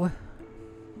do...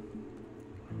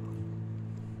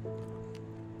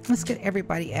 Let's get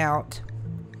everybody out.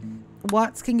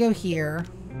 Watts can go here.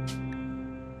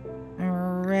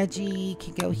 Reggie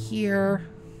can go here.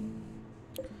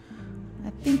 I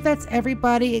think that's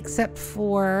everybody except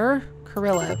for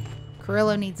Carrillo.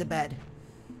 Carrillo needs a bed.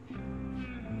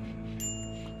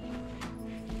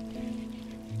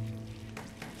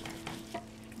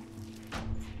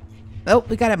 Oh,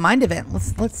 we got a mind event.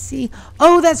 Let's see.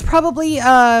 Oh, that's probably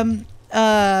a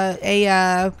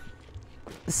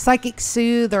psychic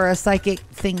soothe or a psychic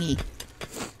thingy.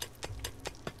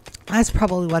 That's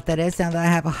probably what that is. Now that I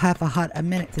have a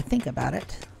minute to think about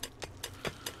it.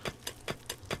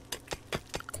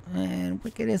 And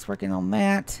Wicked is working on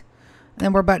that. And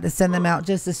then we're about to send them out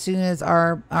just as soon as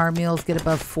our meals get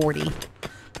above 40.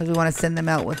 Because we want to send them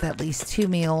out with at least 2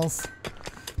 meals.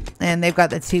 And they've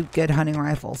got the 2 good hunting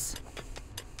rifles.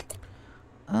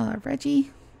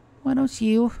 Reggie, why don't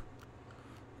you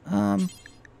haul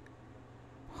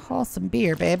some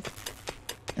beer, babe.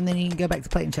 And then you can go back to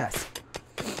playing chess.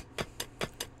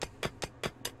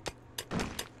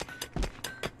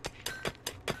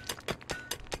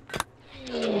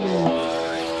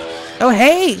 Oh,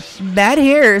 hey! Bad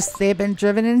hairs. They've been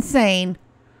driven insane.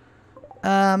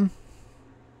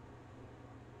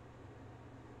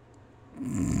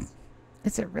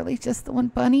 Is it really just the one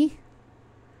bunny?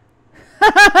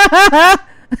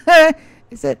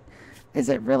 Is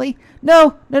it really?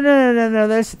 No.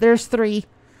 There's 3.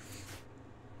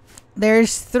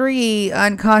 There's 3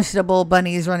 unconscionable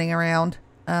bunnies running around.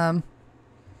 But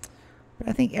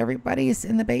I think everybody's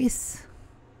in the base.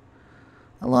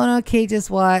 Alona, Cages,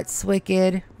 Watts,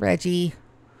 Wicked, Reggie,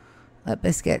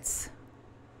 Biscuits.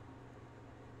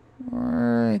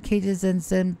 Or Cages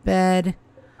in bed.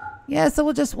 Yeah, so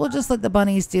we'll just let the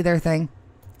bunnies do their thing.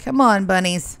 Come on,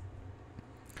 bunnies.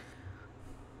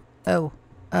 Oh,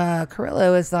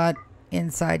 Carrillo is not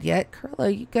inside yet. Carrillo,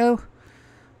 you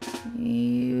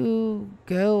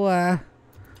go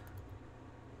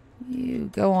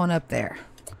on up there.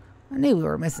 I knew we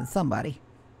were missing somebody.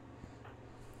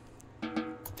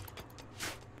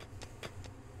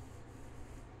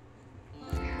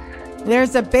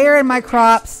 There's a bear in my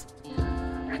crops.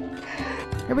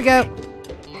 Here we go.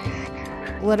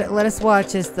 Let us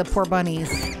watch as the poor bunnies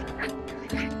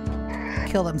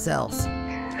kill themselves.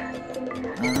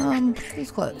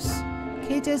 Who's close?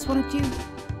 Cages, why don't you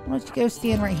go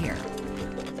stand right here?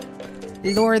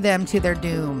 Lure them to their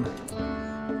doom.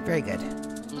 Very good.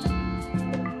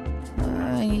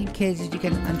 Cages, you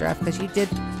can undraft because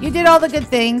you did all the good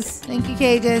things. Thank you,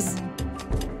 Cages.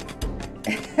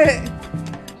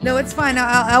 No, it's fine.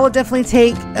 I will definitely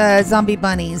take zombie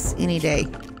bunnies any day.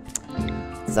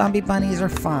 Zombie bunnies are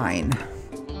fine.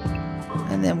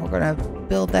 And then we're gonna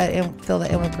fill that in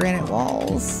with granite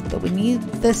walls, but we need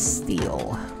the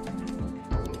steel.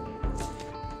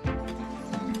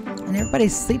 And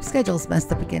everybody's sleep schedule's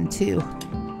messed up again too.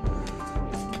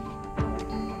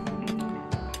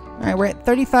 All right, we're at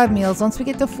 35 meals. Once we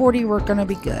get to 40, we're gonna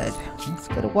be good. Let's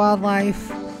go to wildlife.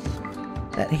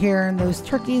 That hare and those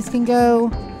turkeys can go.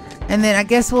 And then I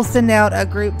guess we'll send out a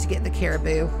group to get the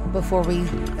caribou before we,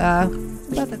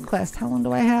 about the quest. How long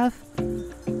do I have?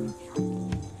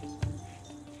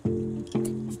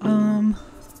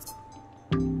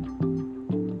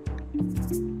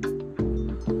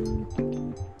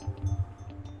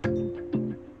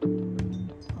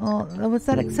 Oh, was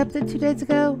that accepted 2 days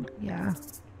ago? Yeah.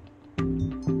 How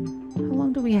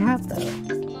long do we have though?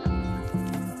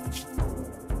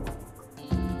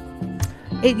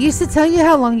 It used to tell you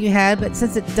how long you had, but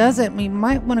since it doesn't, we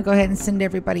might want to go ahead and send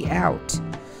everybody out.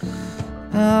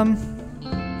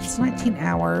 It's 19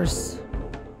 hours.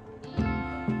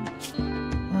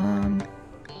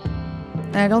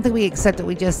 And I don't think we accept it.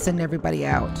 We just send everybody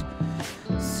out.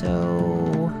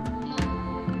 So,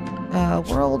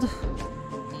 world,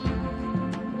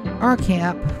 our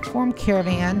camp, form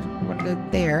caravan. We're going to go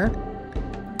there.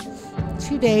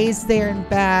 2 days there and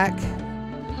back.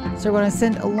 So we're going to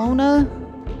send Alona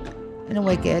and a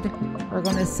Wicked. We're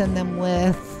going to send them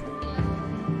with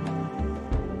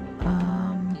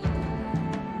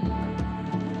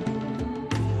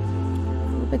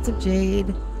bits of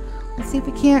jade. Let's see if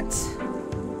we can't.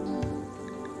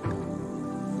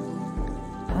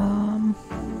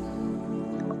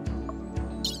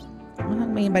 I don't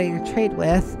have anybody to trade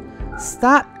with.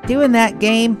 Stop doing that,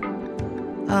 game.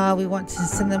 We want to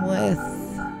send them with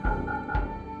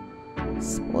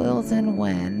spoils and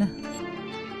when.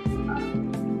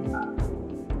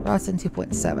 Ross in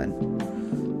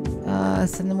 2.7.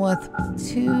 Send them with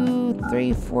 2,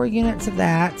 3, 4 units of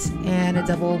that and a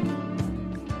double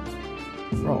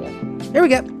roll. There we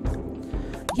go.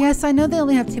 Yes, I know they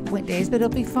only have 2-point days, but it'll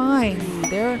be fine.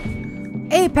 There.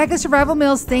 Hey, pack of survival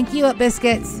meals. Thank you, Up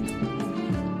Biscuits.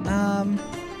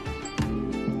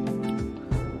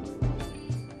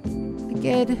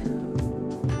 Good.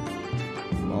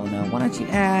 Oh no, why don't you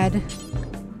add?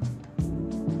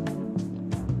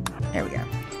 There we go.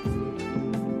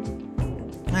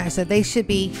 Alright, so they should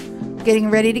be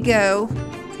getting ready to go.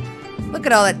 Look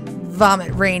at all that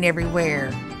vomit rain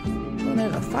everywhere. Oh,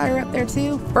 there's a fire up there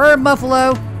too. Burn,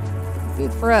 buffalo.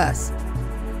 Food for us.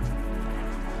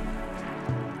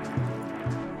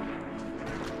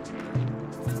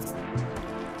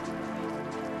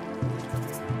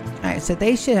 Alright, so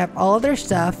they should have all of their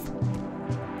stuff.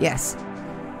 Yes.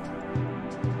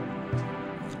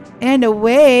 And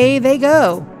away they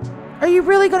go. Are you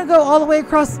really going to go all the way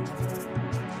across?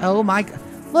 Oh my god.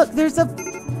 Look, there's a...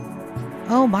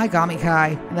 Oh my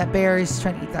Gamikai. And that bear is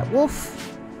trying to eat that wolf.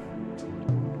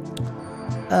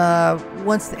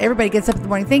 Once everybody gets up in the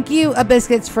morning. Thank you,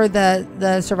 Biscuits, for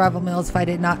the survival meals if I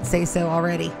did not say so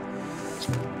already.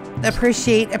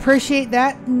 Appreciate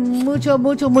that.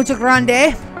 Mucho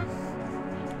grande.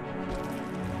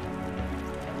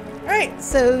 Alright,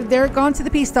 so they're gone to the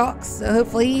peace talks. So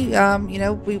hopefully, you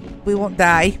know, we won't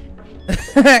die.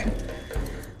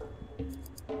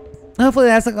 Hopefully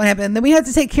that's not going to happen. And then we have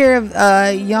to take care of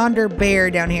yonder bear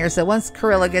down here. So once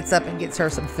Corilla gets up and gets her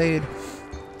some food,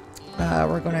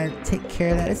 we're going to take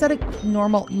care of that. Is that a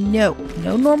normal? No.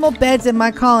 No normal beds in my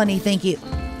colony. Thank you.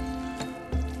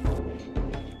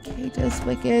 Okay, just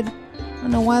wicked. I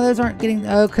don't know why those aren't getting...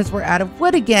 Oh, because we're out of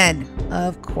wood again.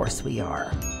 Of course we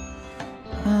are.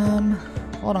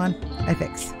 Hold on. I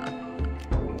fix.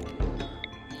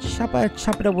 Chop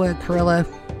it of wood, Corilla.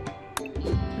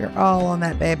 You're all on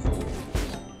that, babe.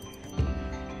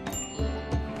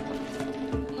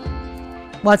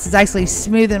 Watts is actually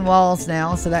smoothing walls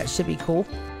now, so that should be cool.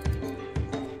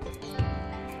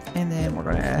 And then we're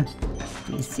gonna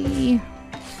DC.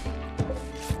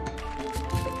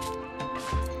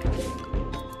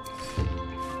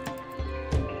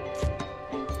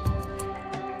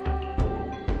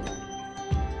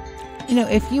 You know,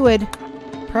 if you would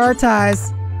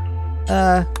prioritize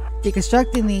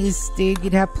deconstructing these, dude,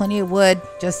 you'd have plenty of wood.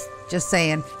 Just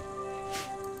saying.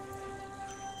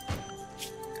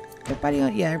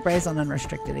 Everybody's on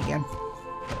unrestricted again.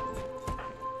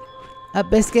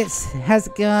 Biscuits has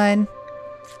a gun.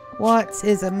 Watts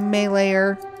is a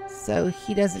meleeer, so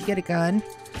he doesn't get a gun.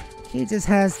 He just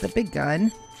has the big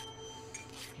gun.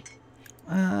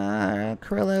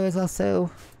 Carrillo is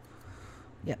also...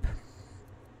 Yep.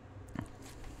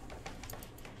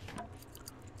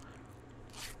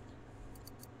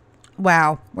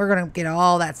 Wow, we're gonna get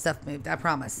all that stuff moved. I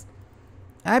promise.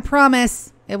 I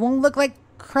promise. It won't look like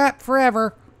crap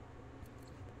forever.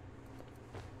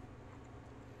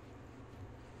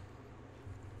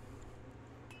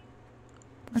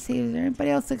 Let's see, is there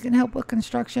anybody else that can help with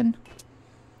construction?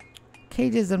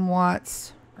 Cages and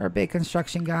Watts are big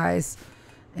construction guys,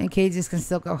 and Cages can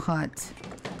still go hunt.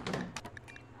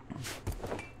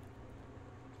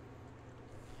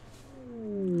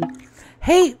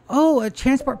 Hey, oh, a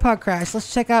transport pod crash.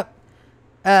 Let's check out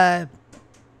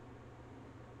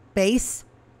base.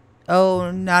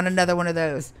 Oh, not another one of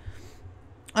those.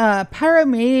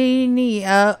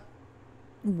 Pyromania.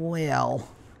 Well,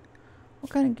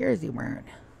 what kind of gear is he wearing?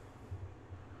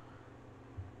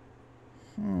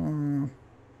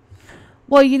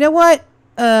 Well, you know what?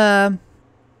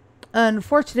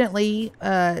 Unfortunately,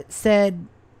 said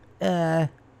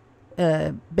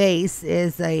base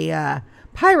is a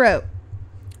pyro.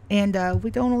 And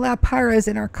we don't allow pyros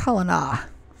in our colony.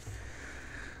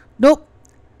 Nope.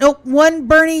 Nope. One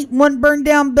burned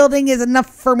down building is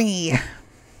enough for me.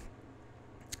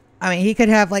 I mean, he could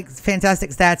have like fantastic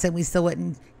stats and we still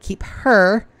wouldn't keep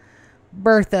her,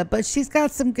 Bertha, but she's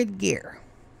got some good gear.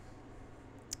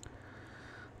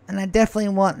 And I definitely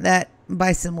want that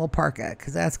bison wool parka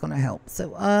because that's going to help.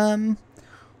 So,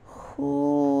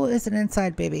 who is an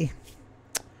inside baby?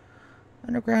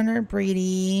 Undergrounder,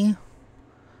 Brady,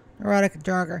 Erotic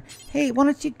Jogger. Hey, why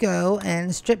don't you go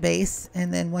and strip base,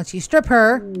 and then once you strip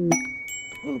her,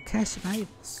 ooh, cash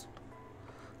valuables.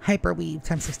 Hyperweave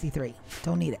times 63.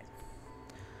 Don't need it.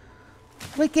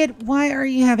 Wicked, why are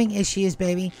you having issues,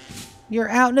 baby? You're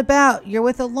out and about. You're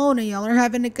with Alona. Y'all are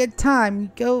having a good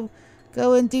time. Go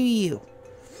and do you.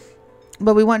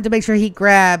 But we want to make sure he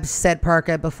grabs said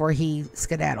parka before he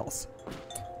skedaddles.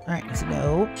 Alright, so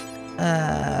no.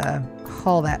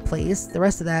 Haul that, please. The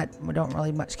rest of that we don't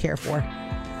really much care for.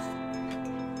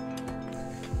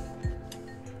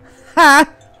 Ha!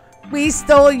 We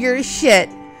stole your shit.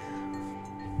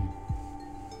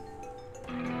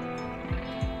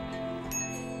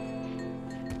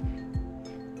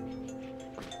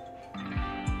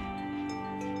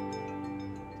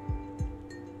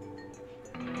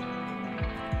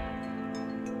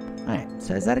 Alright,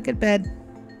 so is that a good bed?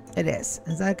 It is.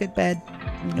 Is that a good bed?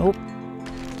 Nope.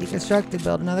 Deconstruct and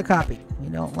build another copy. We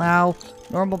don't allow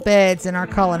normal beds in our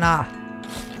colony.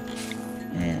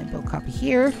 And build copy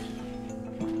here.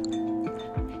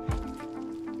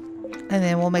 And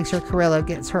then we'll make sure Carrillo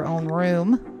gets her own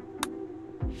room.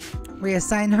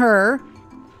 Reassign her.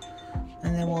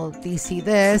 And then we'll DC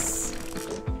this.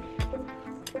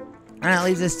 And that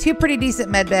leaves us 2 pretty decent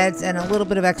med beds and a little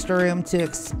bit of extra room to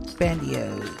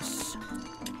expandios.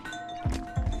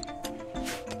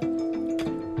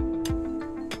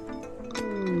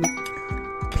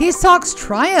 Peace talks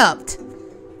triumphed.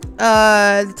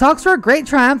 The talks were a great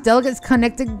triumph. Delegates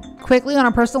connected quickly on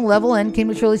a personal level and came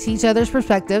to truly see each other's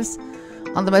perspectives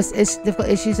on the most difficult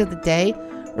issues of the day.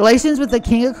 Relations with the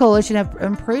King of Coalition have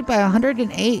improved by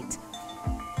 108.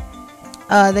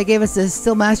 They gave us a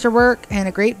steel masterwork and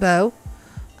a great bow.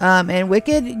 And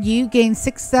Wicked, you gained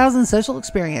 6,000 social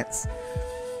experience.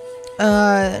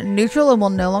 Neutral and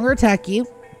will no longer attack you.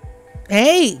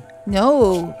 Hey,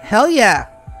 no, hell yeah.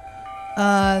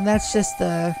 That's just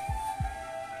the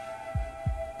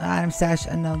item stash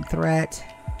unknown threat.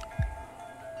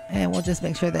 And we'll just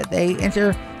make sure that they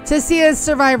enter to see as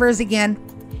survivors again.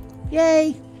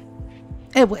 Yay.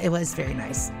 It was very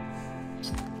nice.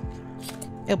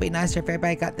 It'll be nicer if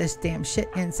everybody got this damn shit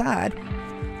inside.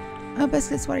 Oh,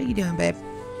 Biscuits, what are you doing, babe?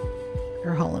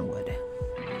 You're hauling wood.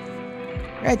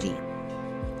 Reggie,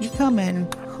 you come in,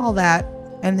 haul that,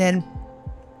 and then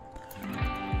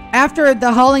after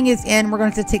the hauling is in, we're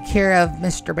going to take care of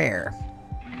Mr. Bear.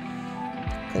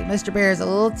 Because Mr. Bear is a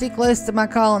little too close to my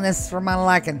colonists for my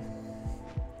liking.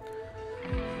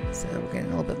 So we're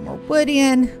getting a little bit more wood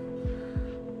in.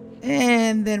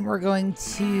 And then we're going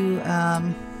to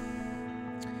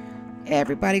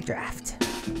everybody draft.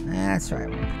 That's right.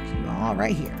 We'll put you all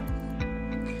right here.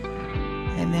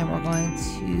 And then we're going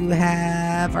to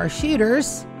have our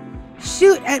shooters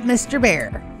shoot at Mr.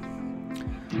 Bear.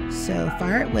 So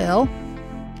fire at will.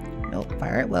 Nope,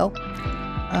 fire at will.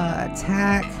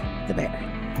 Attack the bear.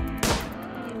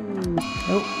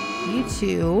 Nope, you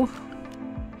two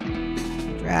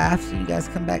draft. You guys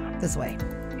come back this way.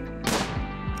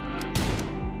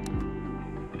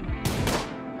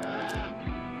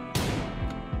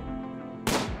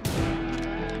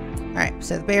 Alright,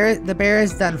 so the bear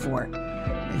is done for.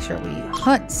 Make sure we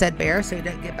hunt said bear so he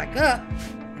doesn't get back up.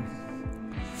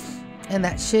 And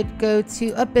that should go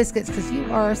to up Biscuits because you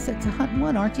are set to hunt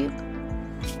 1, aren't you?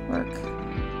 Work.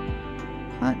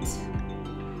 Hunt.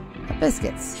 Up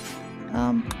Biscuits.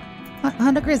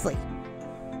 Hunt a grizzly.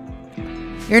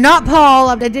 You're not Paul.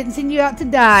 I didn't send you out to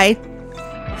die.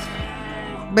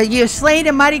 But you have slain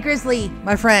a mighty grizzly,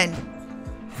 my friend.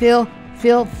 Feel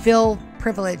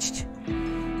privileged.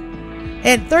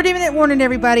 And 30-minute warning,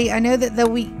 everybody. I know that the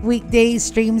weekdays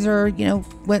streams are,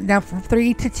 went down from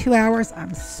 3 to 2 hours.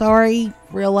 I'm sorry.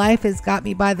 Real life has got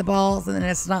me by the balls, and then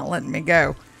it's not letting me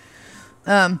go.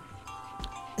 But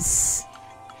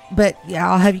yeah,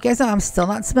 I'll have you guys know I'm still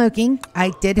not smoking.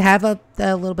 I did have a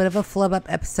little bit of a flub up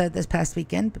episode this past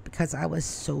weekend, but because I was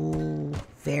so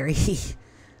very,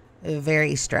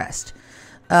 very stressed.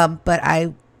 But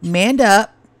I manned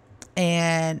up,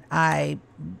 and I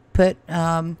put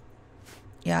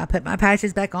I put my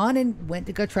patches back on and went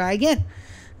to go try again.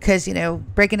 Because,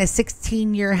 breaking a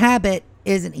 16-year habit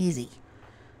isn't easy.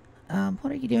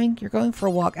 What are you doing? You're going for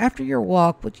a walk. After your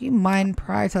walk, would you mind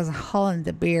prioritizing hauling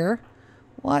the beer?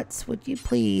 What? Would you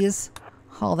please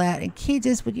haul that? And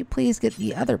Cages, would you please get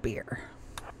the other beer?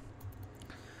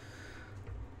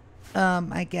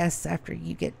 I guess after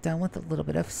you get done with a little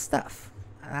bit of stuff.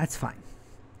 That's fine.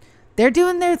 They're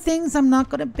doing their things. I'm not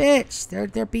going to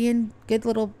bitch. They're being good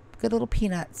little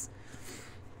peanuts.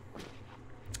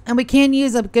 And we can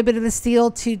use a good bit of the steel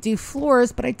to do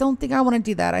floors, but I don't think I want to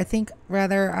do that. I think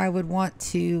rather I would want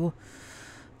to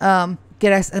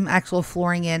get us some actual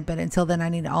flooring in, but until then I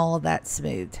need all of that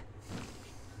smoothed.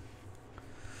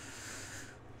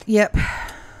 Yep.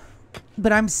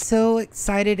 But I'm so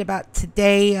excited about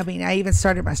today. I mean, I even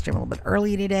started my stream a little bit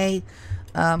early today.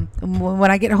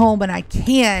 When I get home and I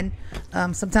can,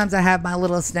 sometimes I have my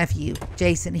littlest nephew,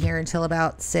 Jason, here until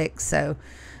about 6. So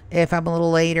if I'm a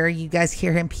little later, you guys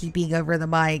hear him peeping over the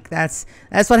mic. That's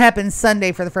what happened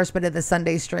Sunday for the first bit of the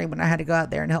Sunday stream when I had to go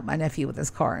out there and help my nephew with his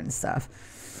car and stuff.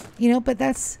 You know, but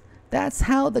that's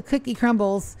how the cookie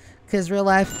crumbles, because real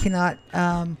life cannot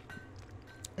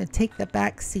take the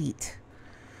back seat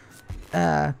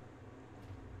to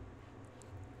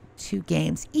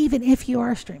games, even if you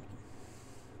are streaming.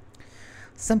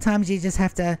 Sometimes you just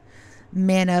have to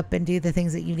man up and do the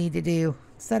things that you need to do.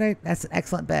 So that's an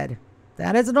excellent bed.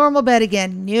 That is a normal bed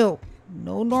again. No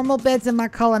normal beds in my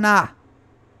colony.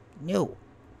 No.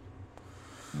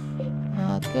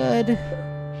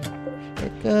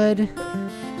 Good.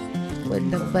 Wooden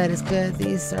double bed is good.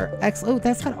 These are excellent. Oh,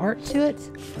 that's got art to it.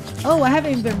 Oh, I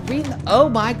haven't even been reading. Oh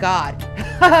my God.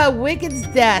 Wicked's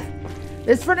death.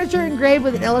 This furniture engraved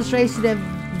with an illustration of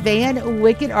Van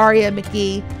Wicked Arya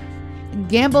McGee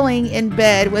gambling in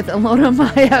bed with Alona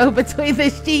Mayo between the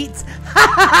sheets.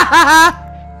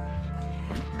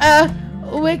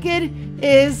 Wicked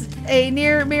is a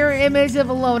near mirror image of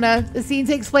Alona. The scene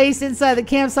takes place inside the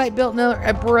campsite built near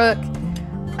a brook.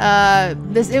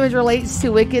 This image relates to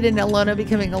Wicked and Alona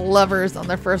becoming lovers on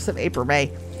the 1st of April,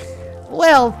 May.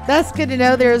 Well, that's good to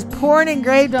know. There's porn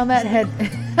engraved on that head.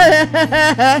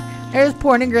 There's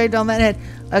porn engraved on that head.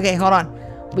 Okay, hold on.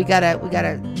 We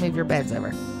gotta move your beds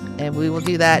over, and we will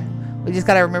do that. We just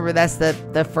gotta remember that's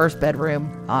the first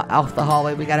bedroom off the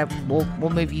hallway. We'll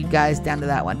move you guys down to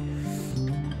that one.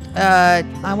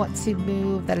 I want to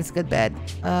move. That is a good bed.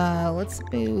 Let's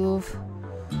move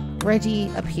Reggie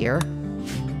up here.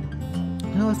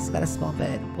 Oh, it's got a small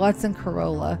bed. Watson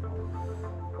Corolla.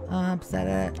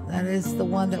 That is the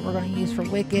one that we're going to use for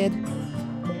Wicked.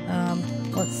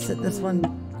 Let's sit this one.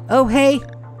 Oh, hey,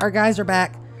 our guys are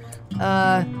back.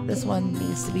 This one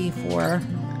needs to be for.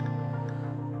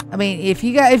 I mean, if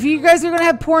you guys are going to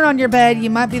have porn on your bed, you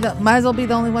might as well be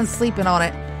the only one sleeping on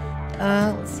it.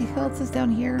 Let's see who else is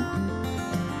down here.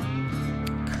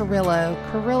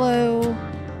 Carrillo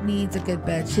needs a good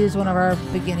bed. She's one of our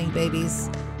beginning babies.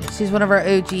 She's one of our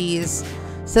OGs.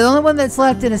 So the only one that's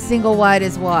left in a single wide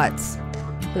is Watts.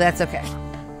 But that's okay.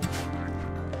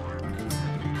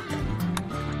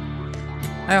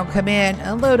 I don't come in,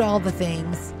 unload all the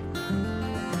things.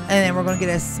 And then we're going to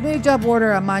get a smooth job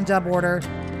order, a mine job order.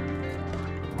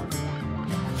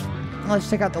 Let's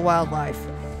check out the wildlife.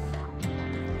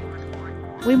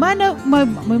 We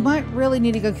might really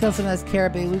need to go kill some of those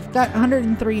caribou. We've got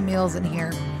 103 meals in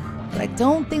here. But I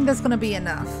don't think that's going to be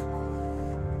enough.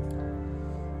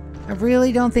 I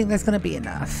really don't think that's going to be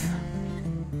enough.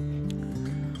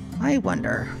 I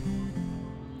wonder.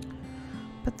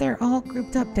 But they're all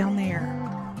grouped up down there.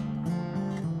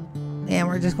 And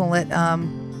we're just going to let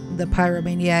the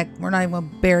pyromaniac, we're not even going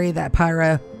to bury that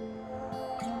pyro.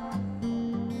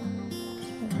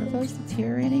 Are those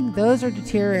deteriorating? Those are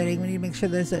deteriorating. We need to make sure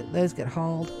those get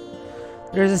hauled.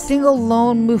 There's a single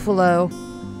lone muffalo.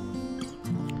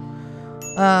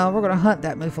 We're going to hunt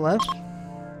that muffalo.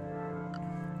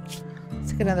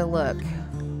 Let's take another look.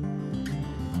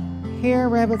 Hare,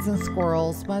 rabbits, and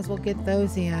squirrels. Might as well get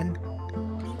those in.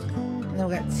 And then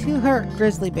we got 2 hurt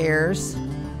grizzly bears.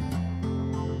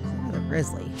 Another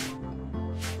grizzly.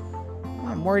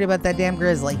 I'm worried about that damn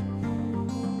grizzly.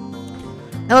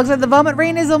 It looks like the vomit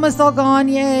rain is almost all gone.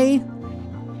 Yay.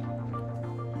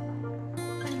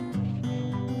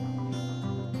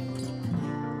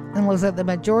 And looks like the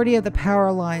majority of the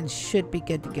power lines should be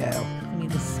good to go. We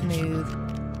need to smooth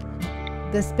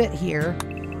this bit here.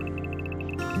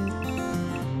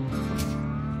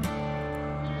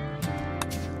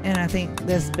 And I think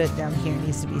this bit down here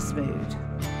needs to be smoothed.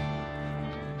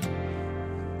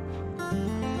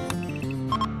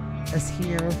 This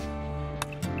here.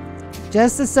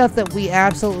 Just the stuff that we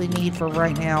absolutely need for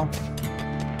right now.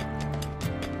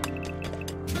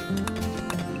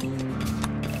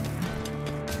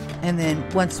 And then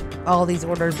once all these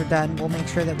orders are done, we'll make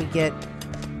sure that we get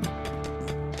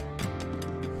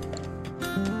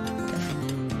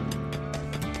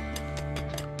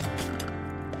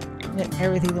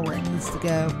everything where it needs to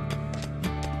go.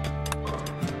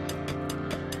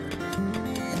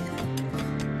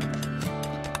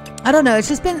 I don't know.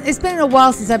 It's been a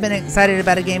while since I've been excited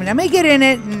about a game, and I may get in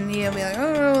it and be like,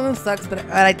 oh, this sucks, but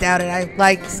I doubt it. I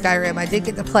like Skyrim. I did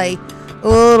get to play a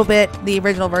little bit the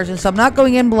original version, so I'm not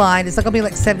going in blind. It's not gonna be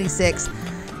like 76,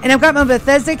 and I've got my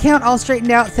Bethesda account all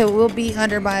straightened out, so it will be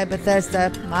under my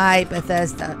Bethesda.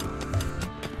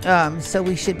 So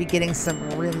we should be getting some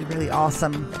really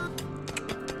awesome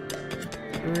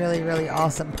really, really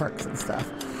awesome perks and stuff.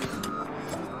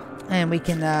 And we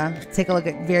can take a look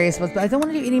at various mods. But I don't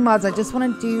want to do any mods. I just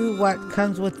want to do what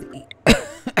comes with the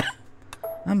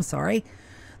I'm sorry.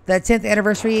 The 10th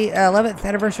anniversary, 11th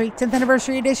anniversary, 10th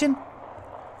anniversary edition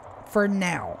for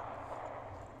now.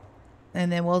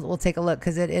 And then we'll take a look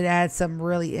because it adds some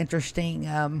really interesting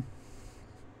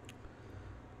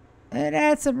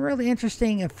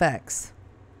effects.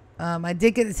 I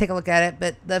did get to take a look at it,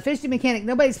 but the fishing mechanic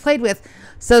nobody's played with,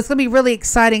 so it's gonna be really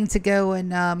exciting to go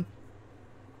and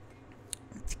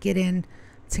to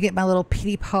get my little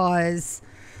petey paws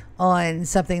on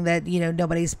something that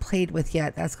nobody's played with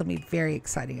yet. That's gonna be very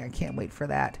exciting. I can't wait for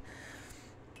that.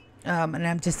 And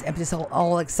I'm just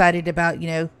all excited about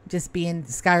just being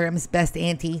Skyrim's best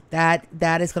auntie. That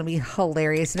is going to be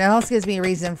hilarious. And it also gives me a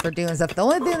reason for doing stuff. The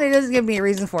only thing that it doesn't give me a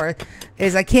reason for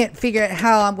is I can't figure out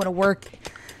how I'm going to work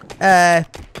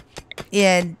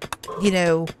in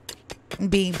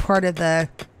being part of the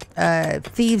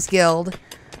Thieves Guild,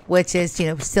 which is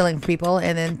stealing from people,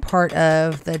 and then part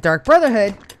of the Dark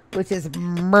Brotherhood, which is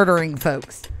murdering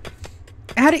folks.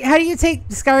 How do you take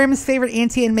Skyrim's favorite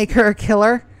auntie and make her a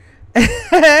killer?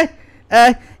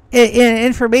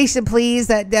 Information, please.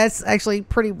 That's actually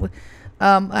pretty.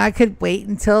 I could wait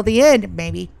until the end,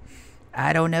 maybe.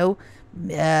 I don't know.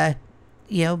 Maybe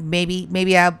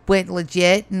I went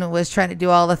legit and was trying to do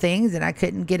all the things, and I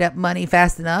couldn't get up money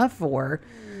fast enough, or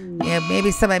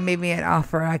maybe somebody made me an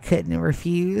offer I couldn't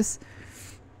refuse.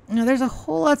 There's a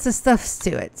whole lots of stuff to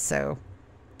it, so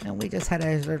we just had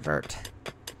to revert.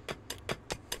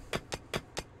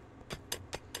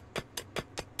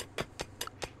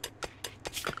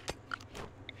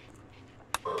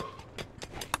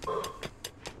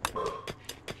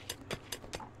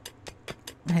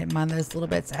 I had mine those little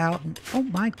bits out. And, oh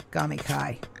my gummy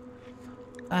Kai.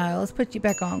 Let's put you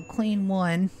back on clean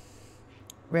 1,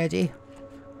 Reggie.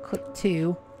 Cook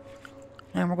 2.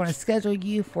 And we're going to schedule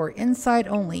you for inside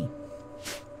only.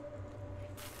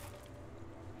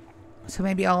 So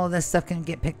maybe all of this stuff can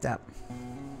get picked up.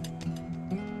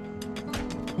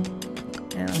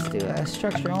 And let's do a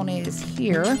structure only is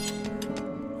here.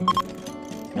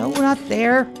 No, we're not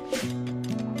there.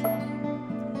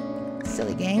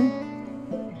 Silly game.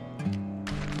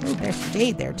 Oh, there's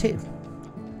Jade there too.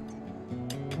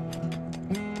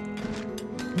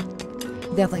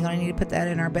 Definitely gonna need to put that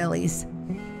in our bellies.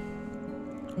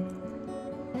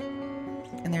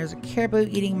 And there's a caribou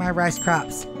eating my rice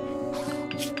crops.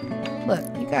 Look,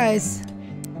 you guys,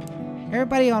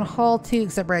 everybody on Hall 2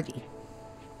 except Reggie.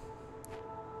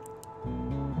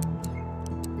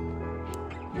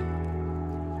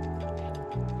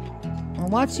 I'll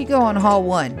watch you go on Hall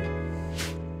 1.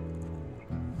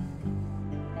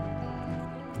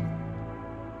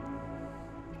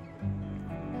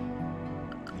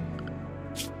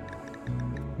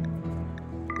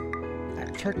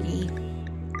 Turkey.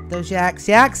 Those yaks.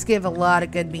 Yaks give a lot of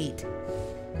good meat.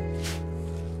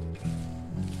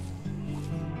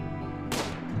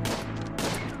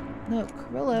 Look,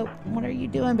 Carrillo, what are you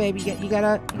doing, baby? You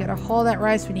gotta haul that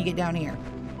rice when you get down here.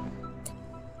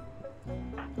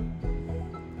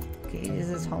 Okay, this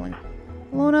is hauling.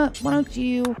 Lona, why don't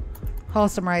you haul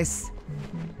some rice?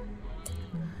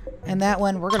 And that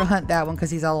one, we're gonna hunt that one because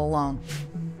he's all alone.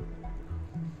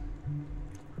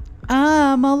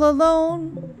 I'm all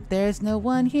alone. There's no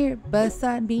one here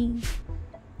beside me.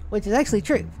 Which is actually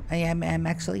true. I am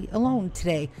actually alone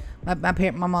today.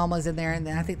 My mom was in there, and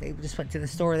I think they just went to the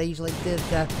store. They usually did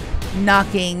the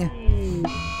knocking.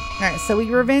 Alright, so we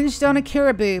revenged on a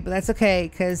caribou, but that's okay,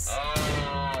 because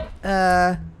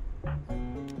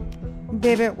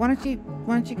baby, why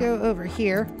don't you go over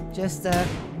here? Just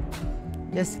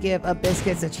give a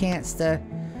Biscuits a chance to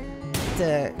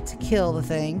kill the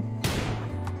thing.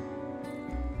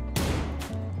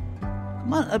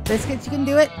 Come on, up Biscuits, you can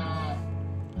do it.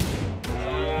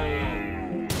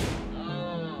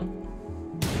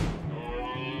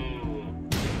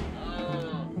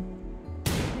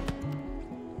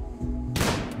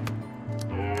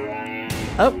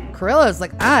 Oh, Carrillo's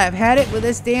like, I've had it with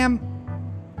this damn.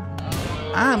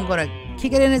 I'm gonna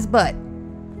kick it in his butt.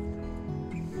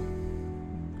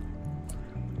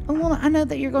 Oh, well, I know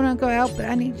that you're gonna go out, but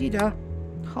I need you to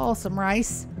haul some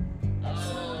rice.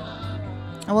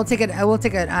 I will take an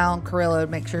eye on Carrillo to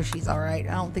make sure she's all right.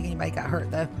 I don't think anybody got hurt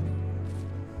though.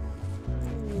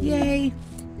 Yay!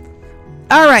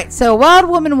 All right, so Wild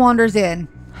Woman wanders in.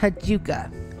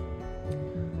 Hajuka.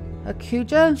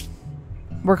 Akuja?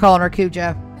 We're calling her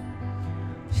Kuja.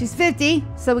 She's 50,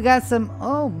 so we got some.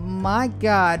 Oh my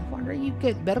God! What are you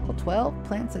getting? Medical 12,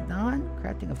 plants at 9,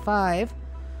 crafting a 5.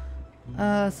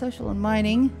 Social and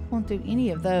mining won't do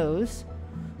any of those.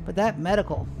 But that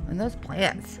medical and those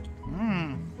plants.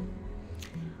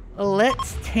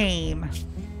 Let's tame.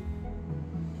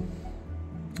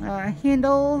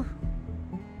 Handle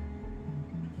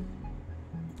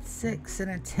 6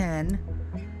 and a 10.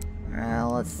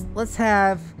 Let's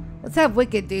have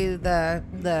Wicked do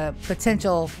the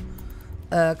potential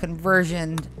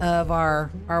conversion of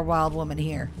our wild woman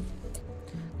here.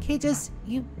 Okay, just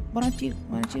why don't you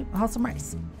haul some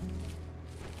rice?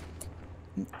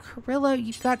 Carrillo,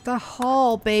 you got to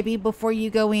haul, baby, before you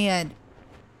go in.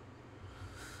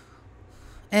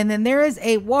 And then there is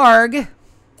a warg.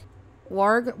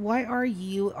 Warg, why are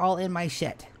you all in my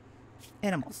shit?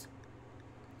 Animals.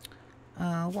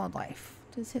 Wildlife.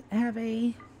 Does it have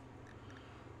a...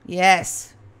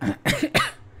 Yes.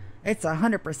 It's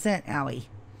 100% owie.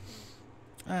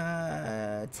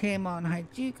 Tame on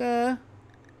Hyjuka.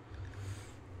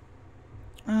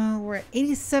 We're at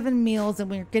 87 meals and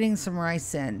we're getting some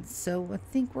rice in. So I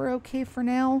think we're okay for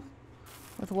now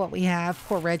with what we have.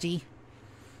 Poor Reggie.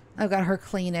 I've got her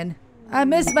cleaning. I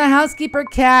miss my housekeeper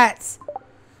cats.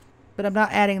 But I'm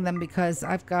not adding them because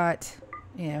I've got,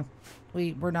 you know,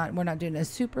 we're not doing a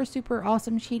super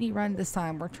awesome cheaty run this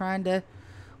time. We're trying to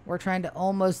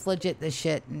almost legit this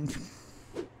shit, and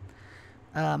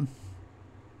I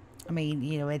mean,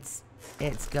 you know, it's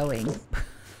going.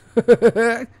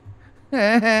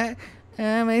 It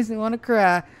makes me want to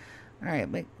cry. All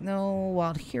right, but no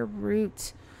wild heal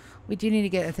root. We do need to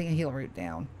get, I think, a heal root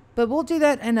down, but we'll do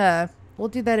that in a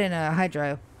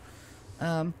hydro.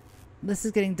 This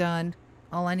is getting done.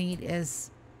 All I need is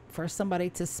for somebody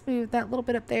to smooth that little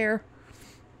bit up there,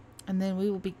 and then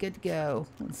we will be good to go.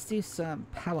 Let's do some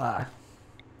power.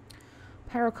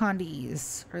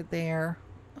 Paracondies are there.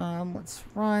 Let's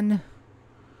run.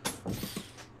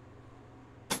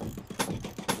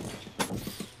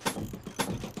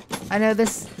 I know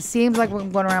this seems like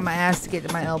I'm going around my ass to get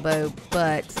to my elbow,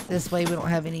 but this way we don't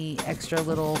have any extra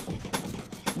little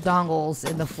dongles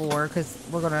in the floor, because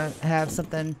we're going to have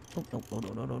something. No.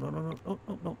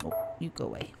 You go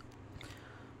away.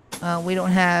 We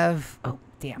don't have... Oh,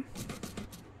 damn.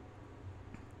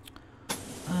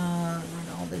 Run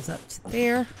all this up to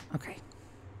there. Okay.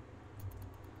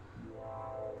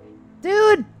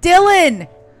 Dude, Dylan!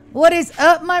 What is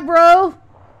up, my bro?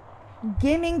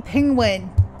 Gaming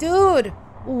Penguin. Dude,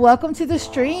 welcome to the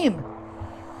stream.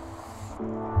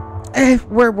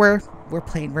 We're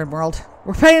playing Rimworld.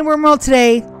 We're playing Rimworld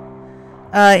today.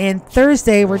 And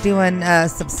Thursday we're doing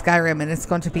some Skyrim, and it's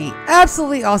going to be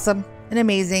absolutely awesome and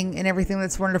amazing and everything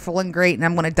that's wonderful and great, and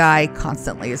I'm going to die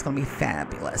constantly. It's going to be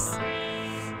fabulous.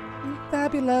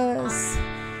 Fabulous.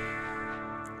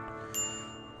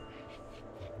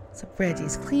 So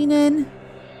Reggie's cleaning.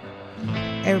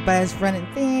 Everybody's running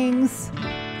things.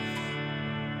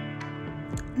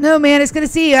 No, man, it's good to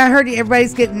see you. I heard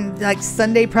everybody's getting like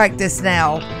Sunday practice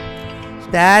now.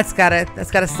 That's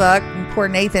gotta suck. And poor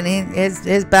Nathan,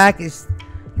 his back is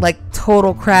like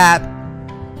total crap,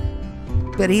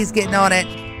 but he's getting on it.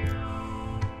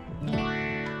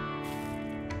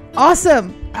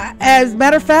 Awesome. As a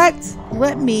matter of fact,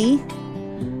 let me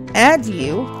add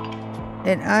you,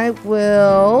 and I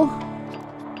will.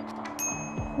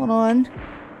 Hold on.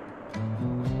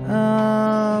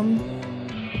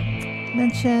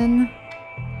 Mention.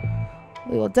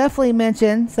 We will definitely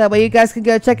mention, so that way you guys can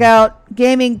go check out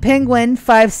Gaming Penguin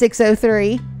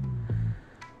 5603.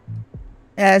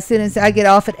 As soon as I get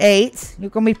off at 8, you're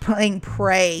going to be playing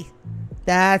Prey.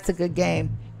 That's a good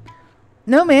game.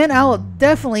 No, man, I will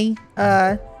definitely,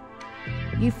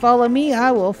 you follow me,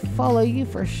 I will follow you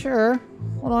for sure.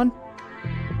 Hold on.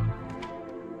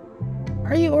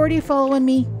 Are you already following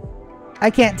me? I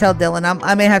can't tell, Dylan.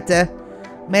 I may have to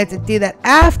do that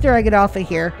after I get off of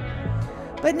here.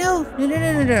 But no.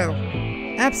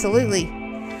 Absolutely.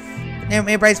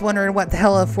 Everybody's wondering what the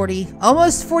hell a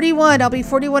almost 41. I'll be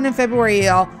 41 in February,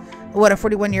 y'all. What a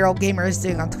 41-year-old gamer is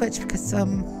doing on Twitch, because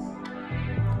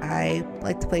I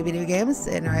like to play video games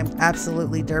and I'm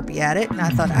absolutely derpy at it, and I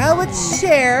thought I would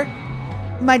share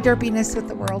my derpiness with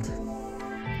the world.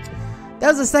 That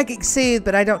was a psychic soothe,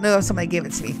 but I don't know if somebody gave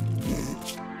it to me.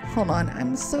 Hold on,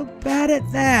 I'm so bad at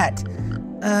that.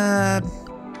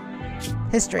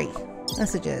 History.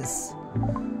 Messages.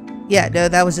 Yeah, no,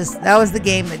 that was the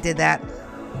game that did that.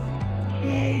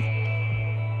 Yay.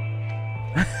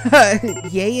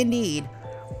 Yay indeed.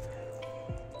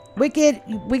 Wicked,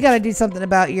 we gotta do something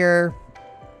about your...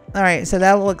 Alright, so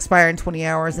that will expire in 20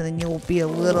 hours, and then you'll be a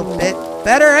little bit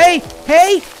better.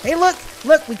 Hey, look,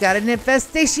 we got an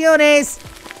infestaciones.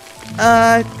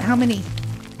 How many?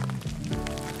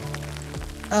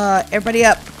 Everybody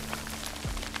up,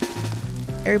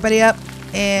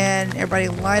 and everybody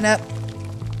line up.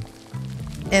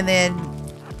 and then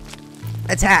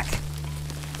attack.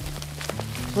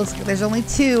 Looks like there's only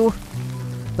 2,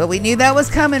 but we knew that was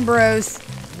coming, bros.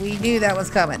 We knew that was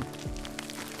coming.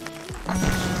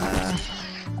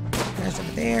 There's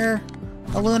over there.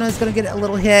 Aluna's gonna get a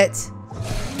little hit.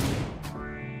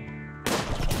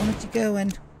 Why don't you go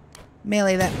and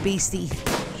melee that beastie?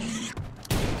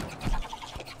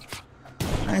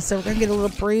 Alright, so we're gonna get a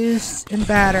little bruised and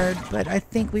battered, but I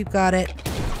think we've got it.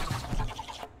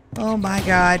 Oh my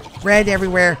god. Red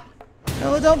everywhere.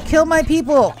 Oh, don't kill my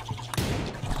people.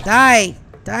 Die.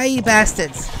 Die, you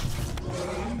bastards.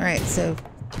 Alright, so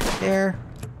there.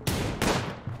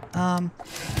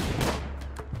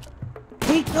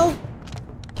 Hey, no.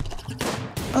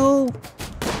 Oh.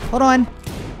 Hold on.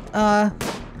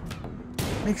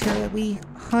 Make sure that we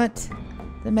hunt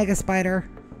the mega spider.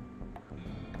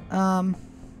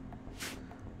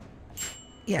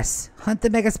 Yes. Hunt the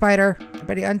mega spider.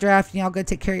 Everybody undraft and y'all go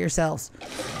take care of yourselves.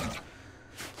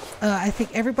 I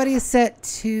think everybody is set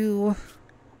to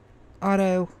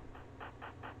auto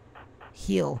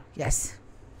heal. Yes.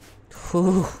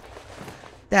 Whew.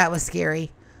 That was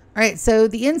scary. Alright, so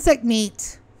the insect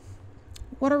meat.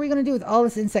 What are we going to do with all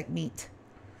this insect meat?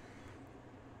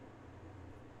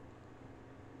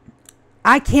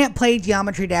 I can't play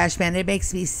Geometry Dash, man. It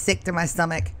makes me sick to my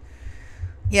stomach.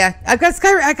 Yeah, I got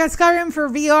Skyrim for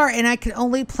VR, and I could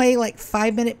only play like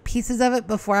 5-minute pieces of it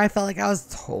before I felt like I was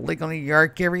totally going to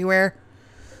yark everywhere.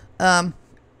 But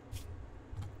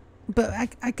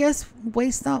I guess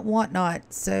waste not, want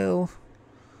not. So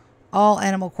all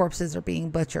animal corpses are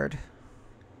being butchered.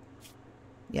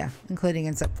 Yeah, including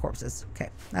insect corpses. Okay,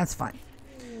 that's fine.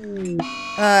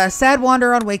 Sad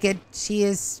Wander on Wicked. She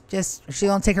is just, she's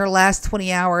gonna take her last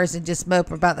 20 hours and just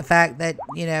mope about the fact that,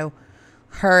 you know,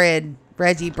 her and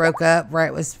Reggie broke up.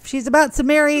 Right? She's about to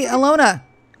marry Alona.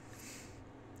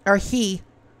 Or he.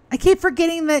 I keep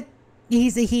forgetting that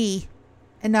he's a he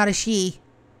and not a she.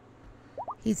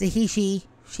 He's a he, she,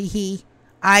 he.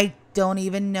 I don't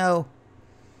even know.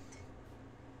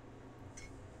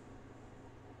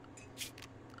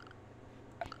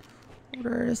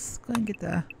 Orders. Go and get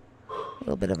a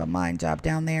little bit of a mine job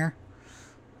down there.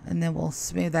 And then we'll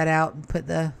smooth that out and put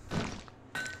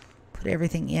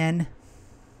everything in.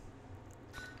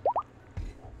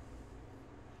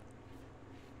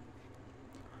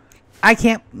 I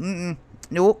can't.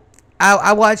 Nope.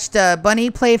 I watched Bunny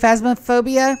play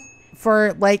Phasmophobia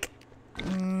for like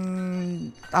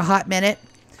a hot minute.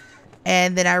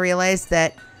 And then I realized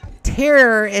that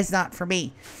terror is not for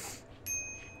me.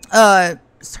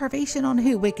 Starvation on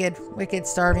who? Wicked. Wicked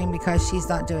starving because she's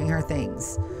not doing her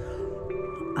things.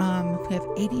 We have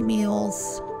 80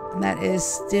 meals. And that is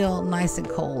still nice and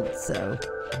cold, so.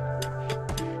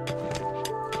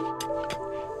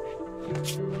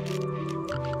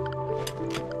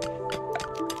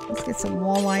 Let's get some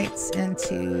wall lights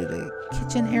into the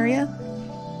kitchen area.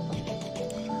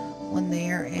 One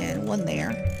there and one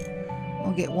there.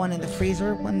 We'll get one in the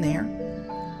freezer, one there.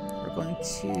 We're going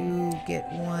to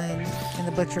get one in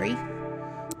the butchery.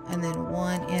 And then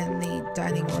one in the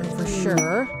dining room for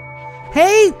sure.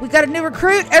 Hey, we got a new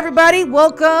recruit, everybody.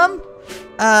 Welcome.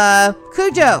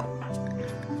 Cujo.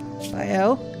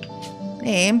 Bio.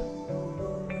 Name.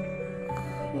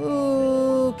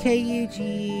 Cujo.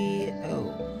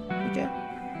 Cujo.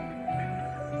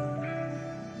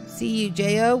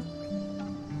 C-U-J-O.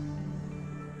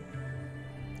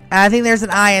 I think there's an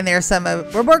I in there somewhere.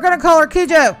 We're going to call her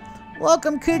Cujo.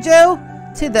 Welcome, Cujo,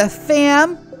 to the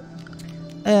fam.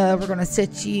 We're going to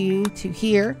set you to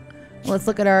here. Let's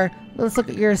look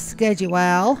at your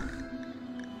schedule.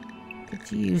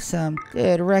 Get you some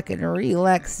good record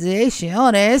relaxation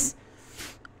on this.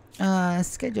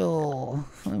 Schedule.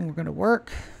 We're going to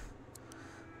work.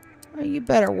 Well, you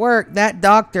better work. That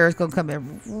doctor is going to come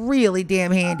in really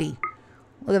damn handy.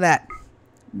 Look at that.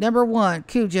 Number 1,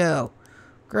 Cujo.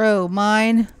 Grow,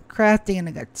 mine, crafting, and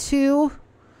I got 2.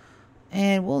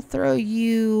 And we'll throw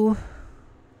you...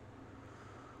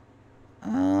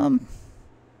 I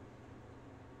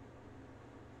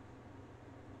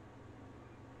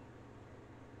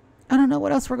don't know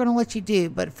what else we're going to let you do,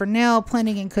 but for now,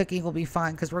 planning and cooking will be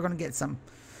fine because we're going to get some.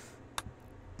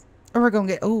 Or we're going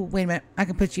to get, oh, wait a minute. I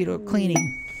can put you to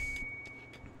cleaning.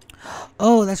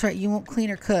 Oh, that's right. You won't clean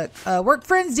or cook. Work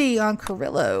frenzy on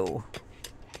Carrillo.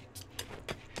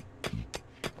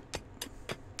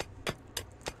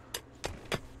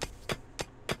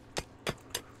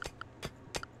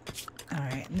 All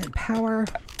right, and then power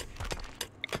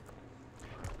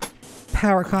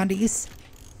condies.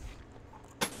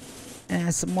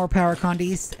 And some more power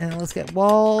condies. And let's get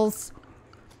walls.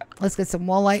 Let's get some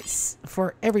wall lights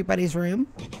for everybody's room.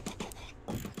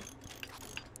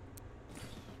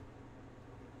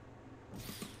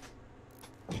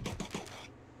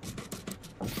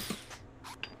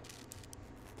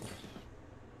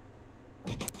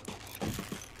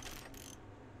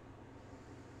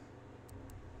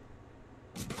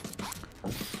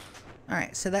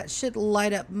 Alright, so that should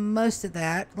light up most of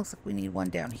that. Looks like we need one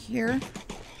down here.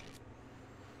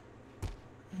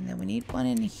 And then we need one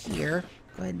in here.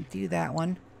 Go ahead and do that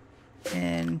one.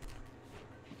 And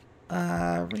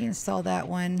reinstall that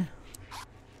one.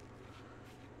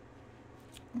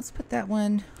 Let's put that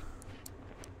one.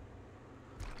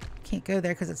 Can't go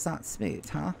there because it's not smooth,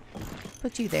 huh?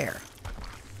 Put you there.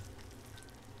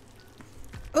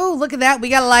 Oh, look at that. We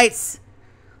got lights.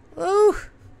 Oh,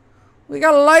 we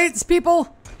got lights,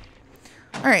 people.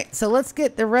 All right, so let's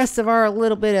get the rest of our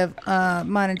little bit of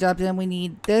mining jobs in. We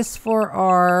need this for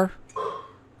our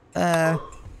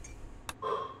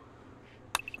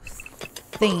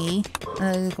thingy.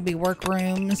 There's gonna be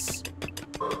workrooms.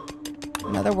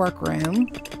 Another workroom.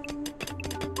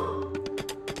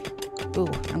 Ooh,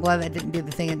 I'm glad that didn't do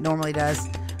the thing it normally does.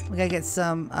 We gotta get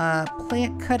some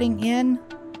plant cutting in.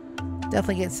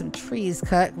 Definitely get some trees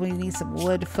cut. We need some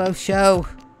wood faux show.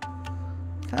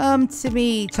 Come to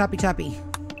me, choppy choppy.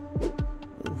 Ooh,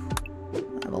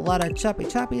 I have a lot of choppy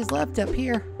choppies left up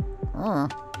here. No,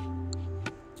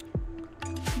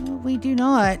 we do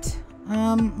not.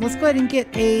 Let's go ahead and get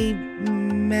a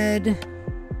med.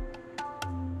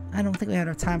 I don't think we have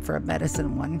enough time for a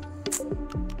medicine one.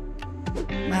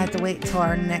 I have to wait till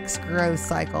our next growth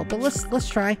cycle, but let's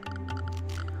try.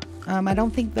 I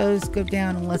don't think those go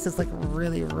down unless it's like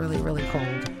really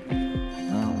cold.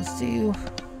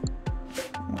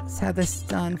 Let's have this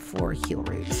done for heal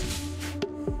roots.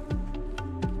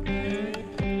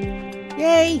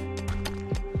 Yay!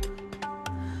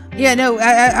 Yeah, no,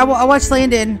 I watched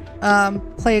Landon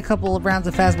play a couple of rounds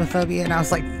of Phasmophobia, and I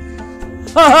was like,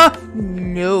 haha,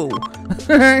 no.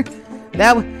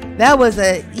 That was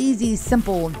a easy,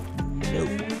 simple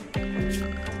no.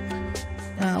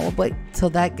 We'll wait till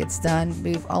that gets done.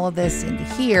 Move all of this into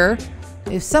here.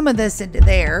 Move some of this into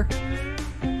there.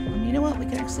 And you know what? We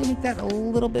can actually make that a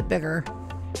little bit bigger.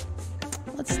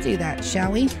 Let's do that,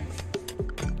 shall we?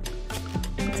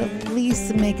 Let's at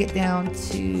least make it down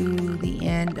to the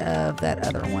end of that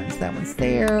other one. So that one's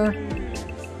there.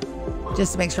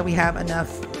 Just to make sure we have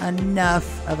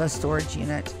enough of a storage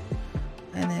unit.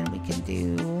 And then we can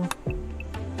do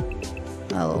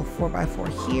a little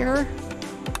 4x4 here.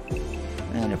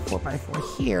 And a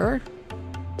 4x4 here.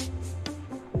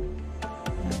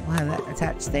 And we'll have that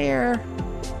attached there.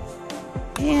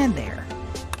 And there.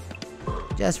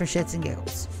 Just for shits and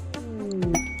giggles.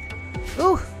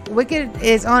 Ooh, Wicked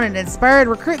is on an inspired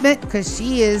recruitment because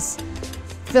she is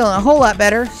feeling a whole lot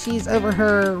better. She's over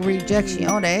her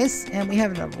rejecciones. And we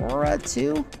have an Aurora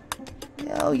too.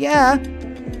 Oh yeah.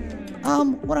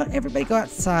 Why don't everybody go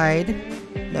outside?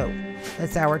 No.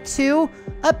 That's hour 2.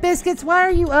 Up, Biscuits. Why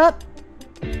are you up?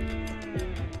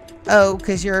 Oh,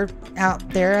 because you're out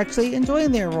there actually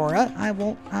enjoying the Aurora. I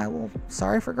will.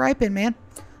 Sorry for griping, man.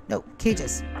 No,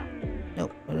 cages.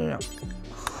 No.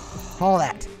 Haul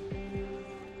that.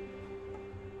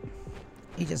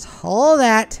 You just haul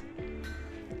that.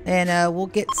 And we'll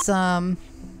get some.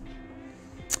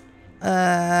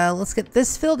 Let's get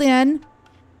this filled in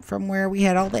from where we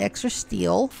had all the extra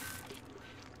steel.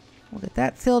 We'll get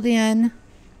that filled in.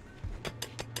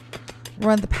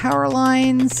 Run the power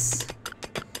lines.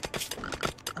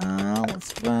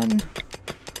 Let's run.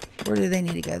 Where do they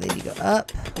need to go? They need to go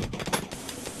up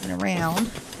and around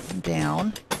and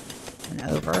down and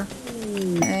over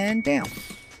and down.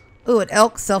 Ooh, an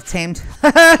elk self-tamed.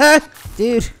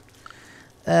 Dude.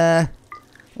 Well,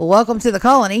 welcome to the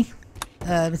colony.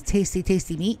 Tasty,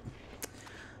 tasty meat.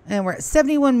 And we're at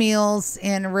 71 meals,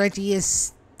 and Reggie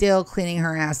is still cleaning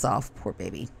her ass off. Poor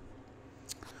baby.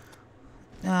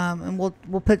 And we'll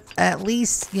put at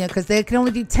least, because they can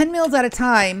only do 10 meals at a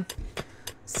time.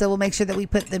 So we'll make sure that we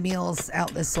put the meals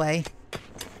out this way.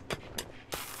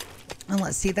 And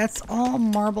let's see, that's all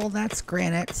marble. That's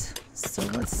granite. So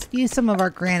let's use some of our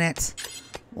granite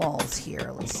walls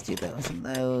here. Let's do those and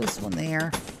those. One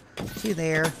there, 2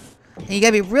 there. And you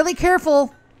gotta be really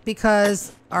careful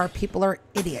because our people are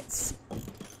idiots.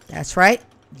 That's right.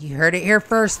 You heard it here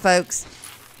first, folks.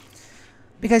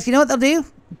 Because you know what they'll do?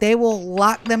 They will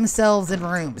lock themselves in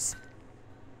rooms.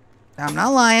 I'm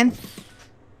not lying.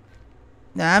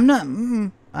 No, I'm not.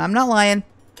 I'm not lying.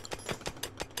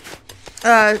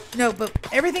 No, but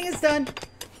everything is done.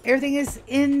 Everything is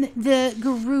in the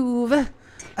groove.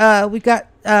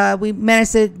 We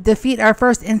managed to defeat our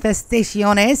first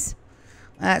infestaciones.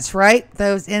 That's right.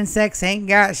 Those insects ain't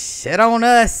got shit on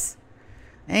us.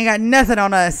 Ain't got nothing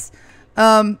on us.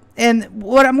 And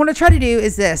what I'm going to try to do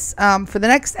is this. For the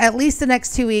next, at least the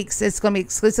next 2 weeks, it's going to be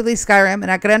exclusively Skyrim.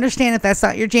 And I can understand if that's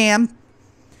not your jam.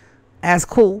 As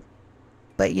cool.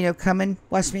 But, come and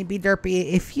watch me be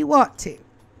derpy if you want to.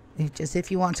 just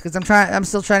if you want to, because I'm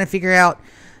still trying to figure out,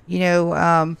 you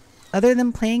know, other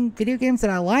than playing video games that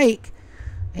I like.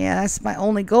 Yeah, that's my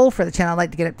only goal for the channel. I'd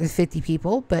like to get up to 50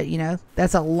 people, but you know,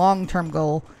 that's a long-term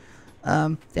goal.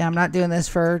 I'm not doing this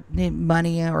for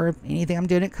money or anything. I'm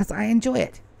doing it because I enjoy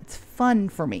it. It's fun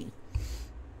for me.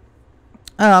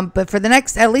 But for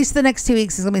at least the next 2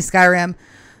 weeks is gonna be Skyrim.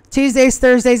 Tuesdays,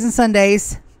 Thursdays, and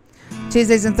Sundays.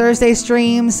 Tuesdays and Thursday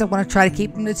streams. I want to try to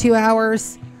keep them to 2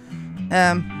 hours.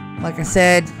 Like I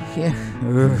said, yeah,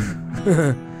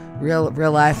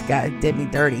 real life did me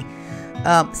dirty.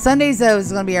 Sundays though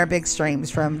is going to be our big streams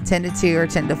from 10 to 2 or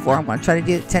 10 to 4. I'm going to try to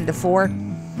do it 10 to 4.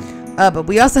 But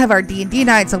we also have our D&D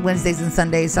nights on Wednesdays and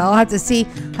Sundays. So I'll have to see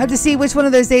which one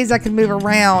of those days I can move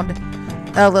around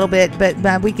a little bit. But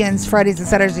my weekends, Fridays and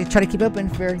Saturdays, I try to keep open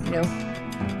for, you know.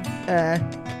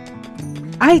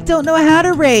 I don't know how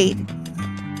to raid.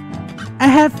 I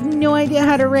have no idea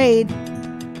how to raid.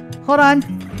 Hold on.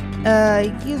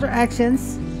 User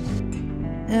actions.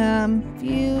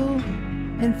 View.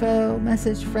 Info.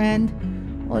 Message. Friend.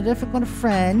 Well, definitely want a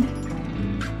friend.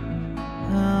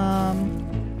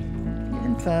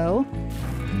 Info.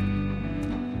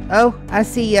 Oh, I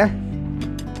see ya.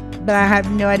 But I have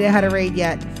no idea how to raid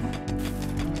yet.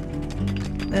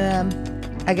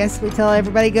 I guess we tell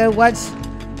everybody go watch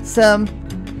some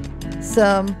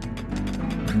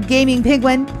Gaming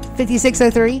Penguin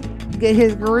 5603. Get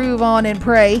his groove on and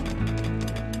pray.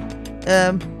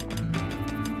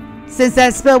 Since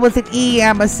that's spelled with an E,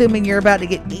 I'm assuming you're about to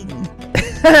get eaten.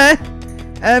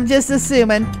 I'm just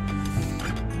assuming.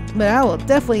 But I will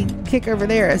definitely kick over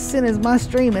there as soon as my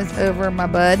stream is over, my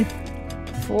bud.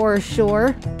 For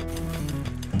sure.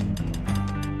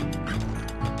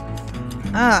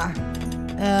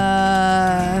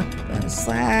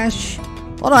 Slash.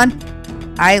 Hold on.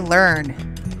 I learn.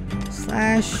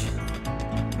 Slash.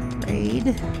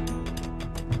 Raid.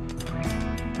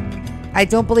 I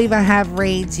don't believe I have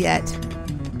raids yet.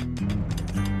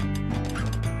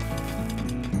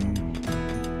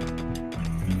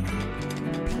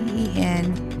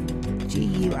 PENGUIN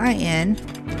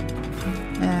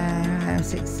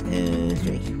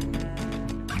 603.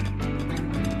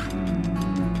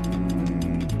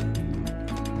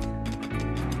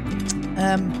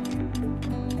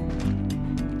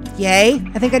 Yay.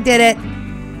 I think I did it.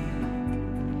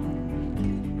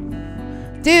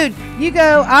 Dude, you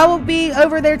go. I will be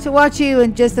over there to watch you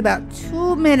in just about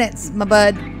 2 minutes, my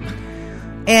bud.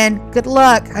 And good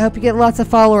luck. I hope you get lots of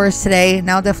followers today. And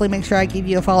I'll definitely make sure I give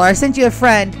you a follower. I sent you a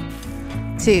friend,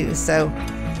 too. So,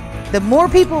 the more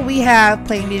people we have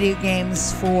playing video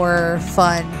games for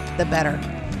fun, the better.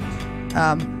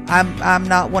 I'm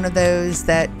not one of those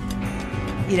that,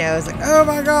 you know, it's like, oh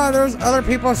my god, there's other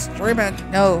people streaming.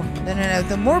 No.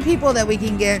 The more people that we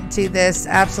can get to this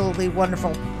absolutely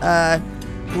wonderful,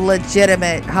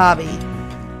 legitimate hobby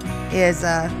is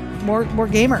more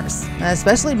gamers,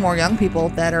 especially more young people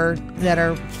that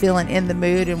are feeling in the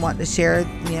mood and want to share,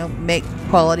 you know, make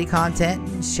quality content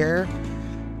and share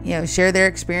their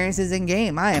experiences in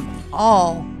game. I am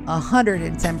all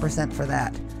 110% for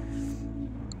that.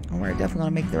 And we're definitely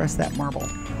gonna make the rest of that marble.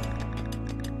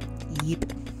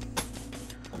 Yep.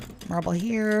 Marble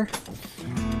here.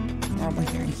 Marble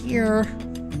here and here.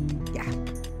 Yeah.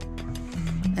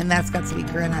 And that's got to be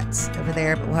granite over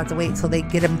there, but we'll have to wait until they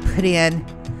get them put in.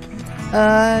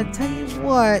 Tell you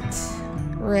what,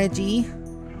 Reggie.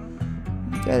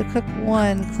 Go to cook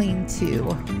 1, clean 2.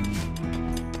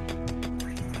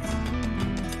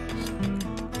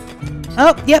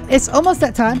 Oh, yep, it's almost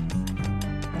that time.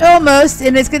 Almost,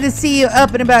 and it's good to see you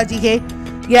up and about, DK.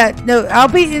 Yeah, no, I'll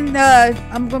be in,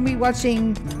 I'm going to be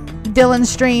watching Dylan's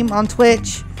stream on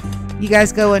Twitch. You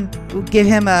guys go and give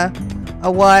him a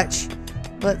watch.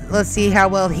 Let's see how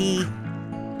well he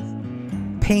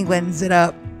penguins it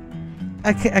up.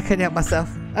 I couldn't help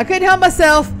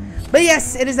myself. But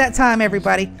yes, it is that time,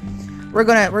 everybody. We're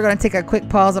gonna take a quick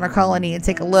pause on our colony and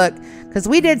take a look, because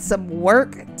we did some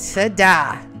work to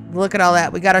die. Look at all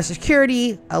that. We got our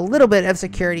security, a little bit of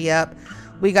security up.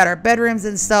 We got our bedrooms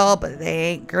installed, but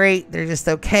they ain't great. They're just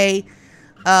okay.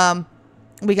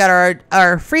 We got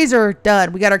our freezer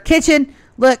done. We got our kitchen.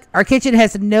 Look, our kitchen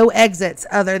has no exits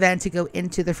other than to go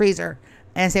into the freezer.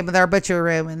 And same with our butcher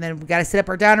room. And then we got to set up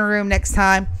our dining room next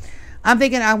time. I'm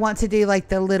thinking I want to do like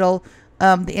the little,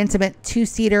 the intimate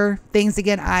 2-seater things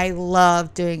again. I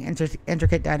love doing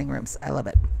intricate dining rooms. I love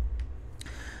it.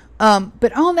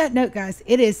 But on that note, guys,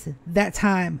 it is that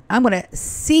time. I'm going to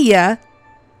see ya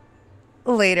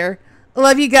later.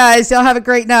 Love you guys. Y'all have a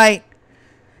great night.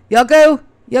 Y'all go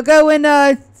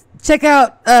and check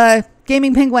out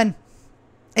Gaming Penguin,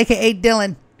 aka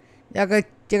Dylan. Y'all go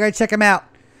check him out.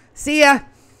 See ya.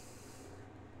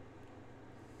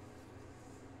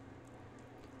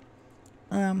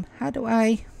 How do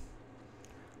I...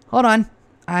 Hold on.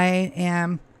 I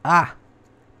am...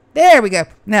 There we go.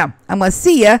 Now, I'm going to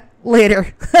see ya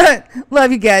later.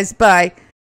 Love you guys. Bye.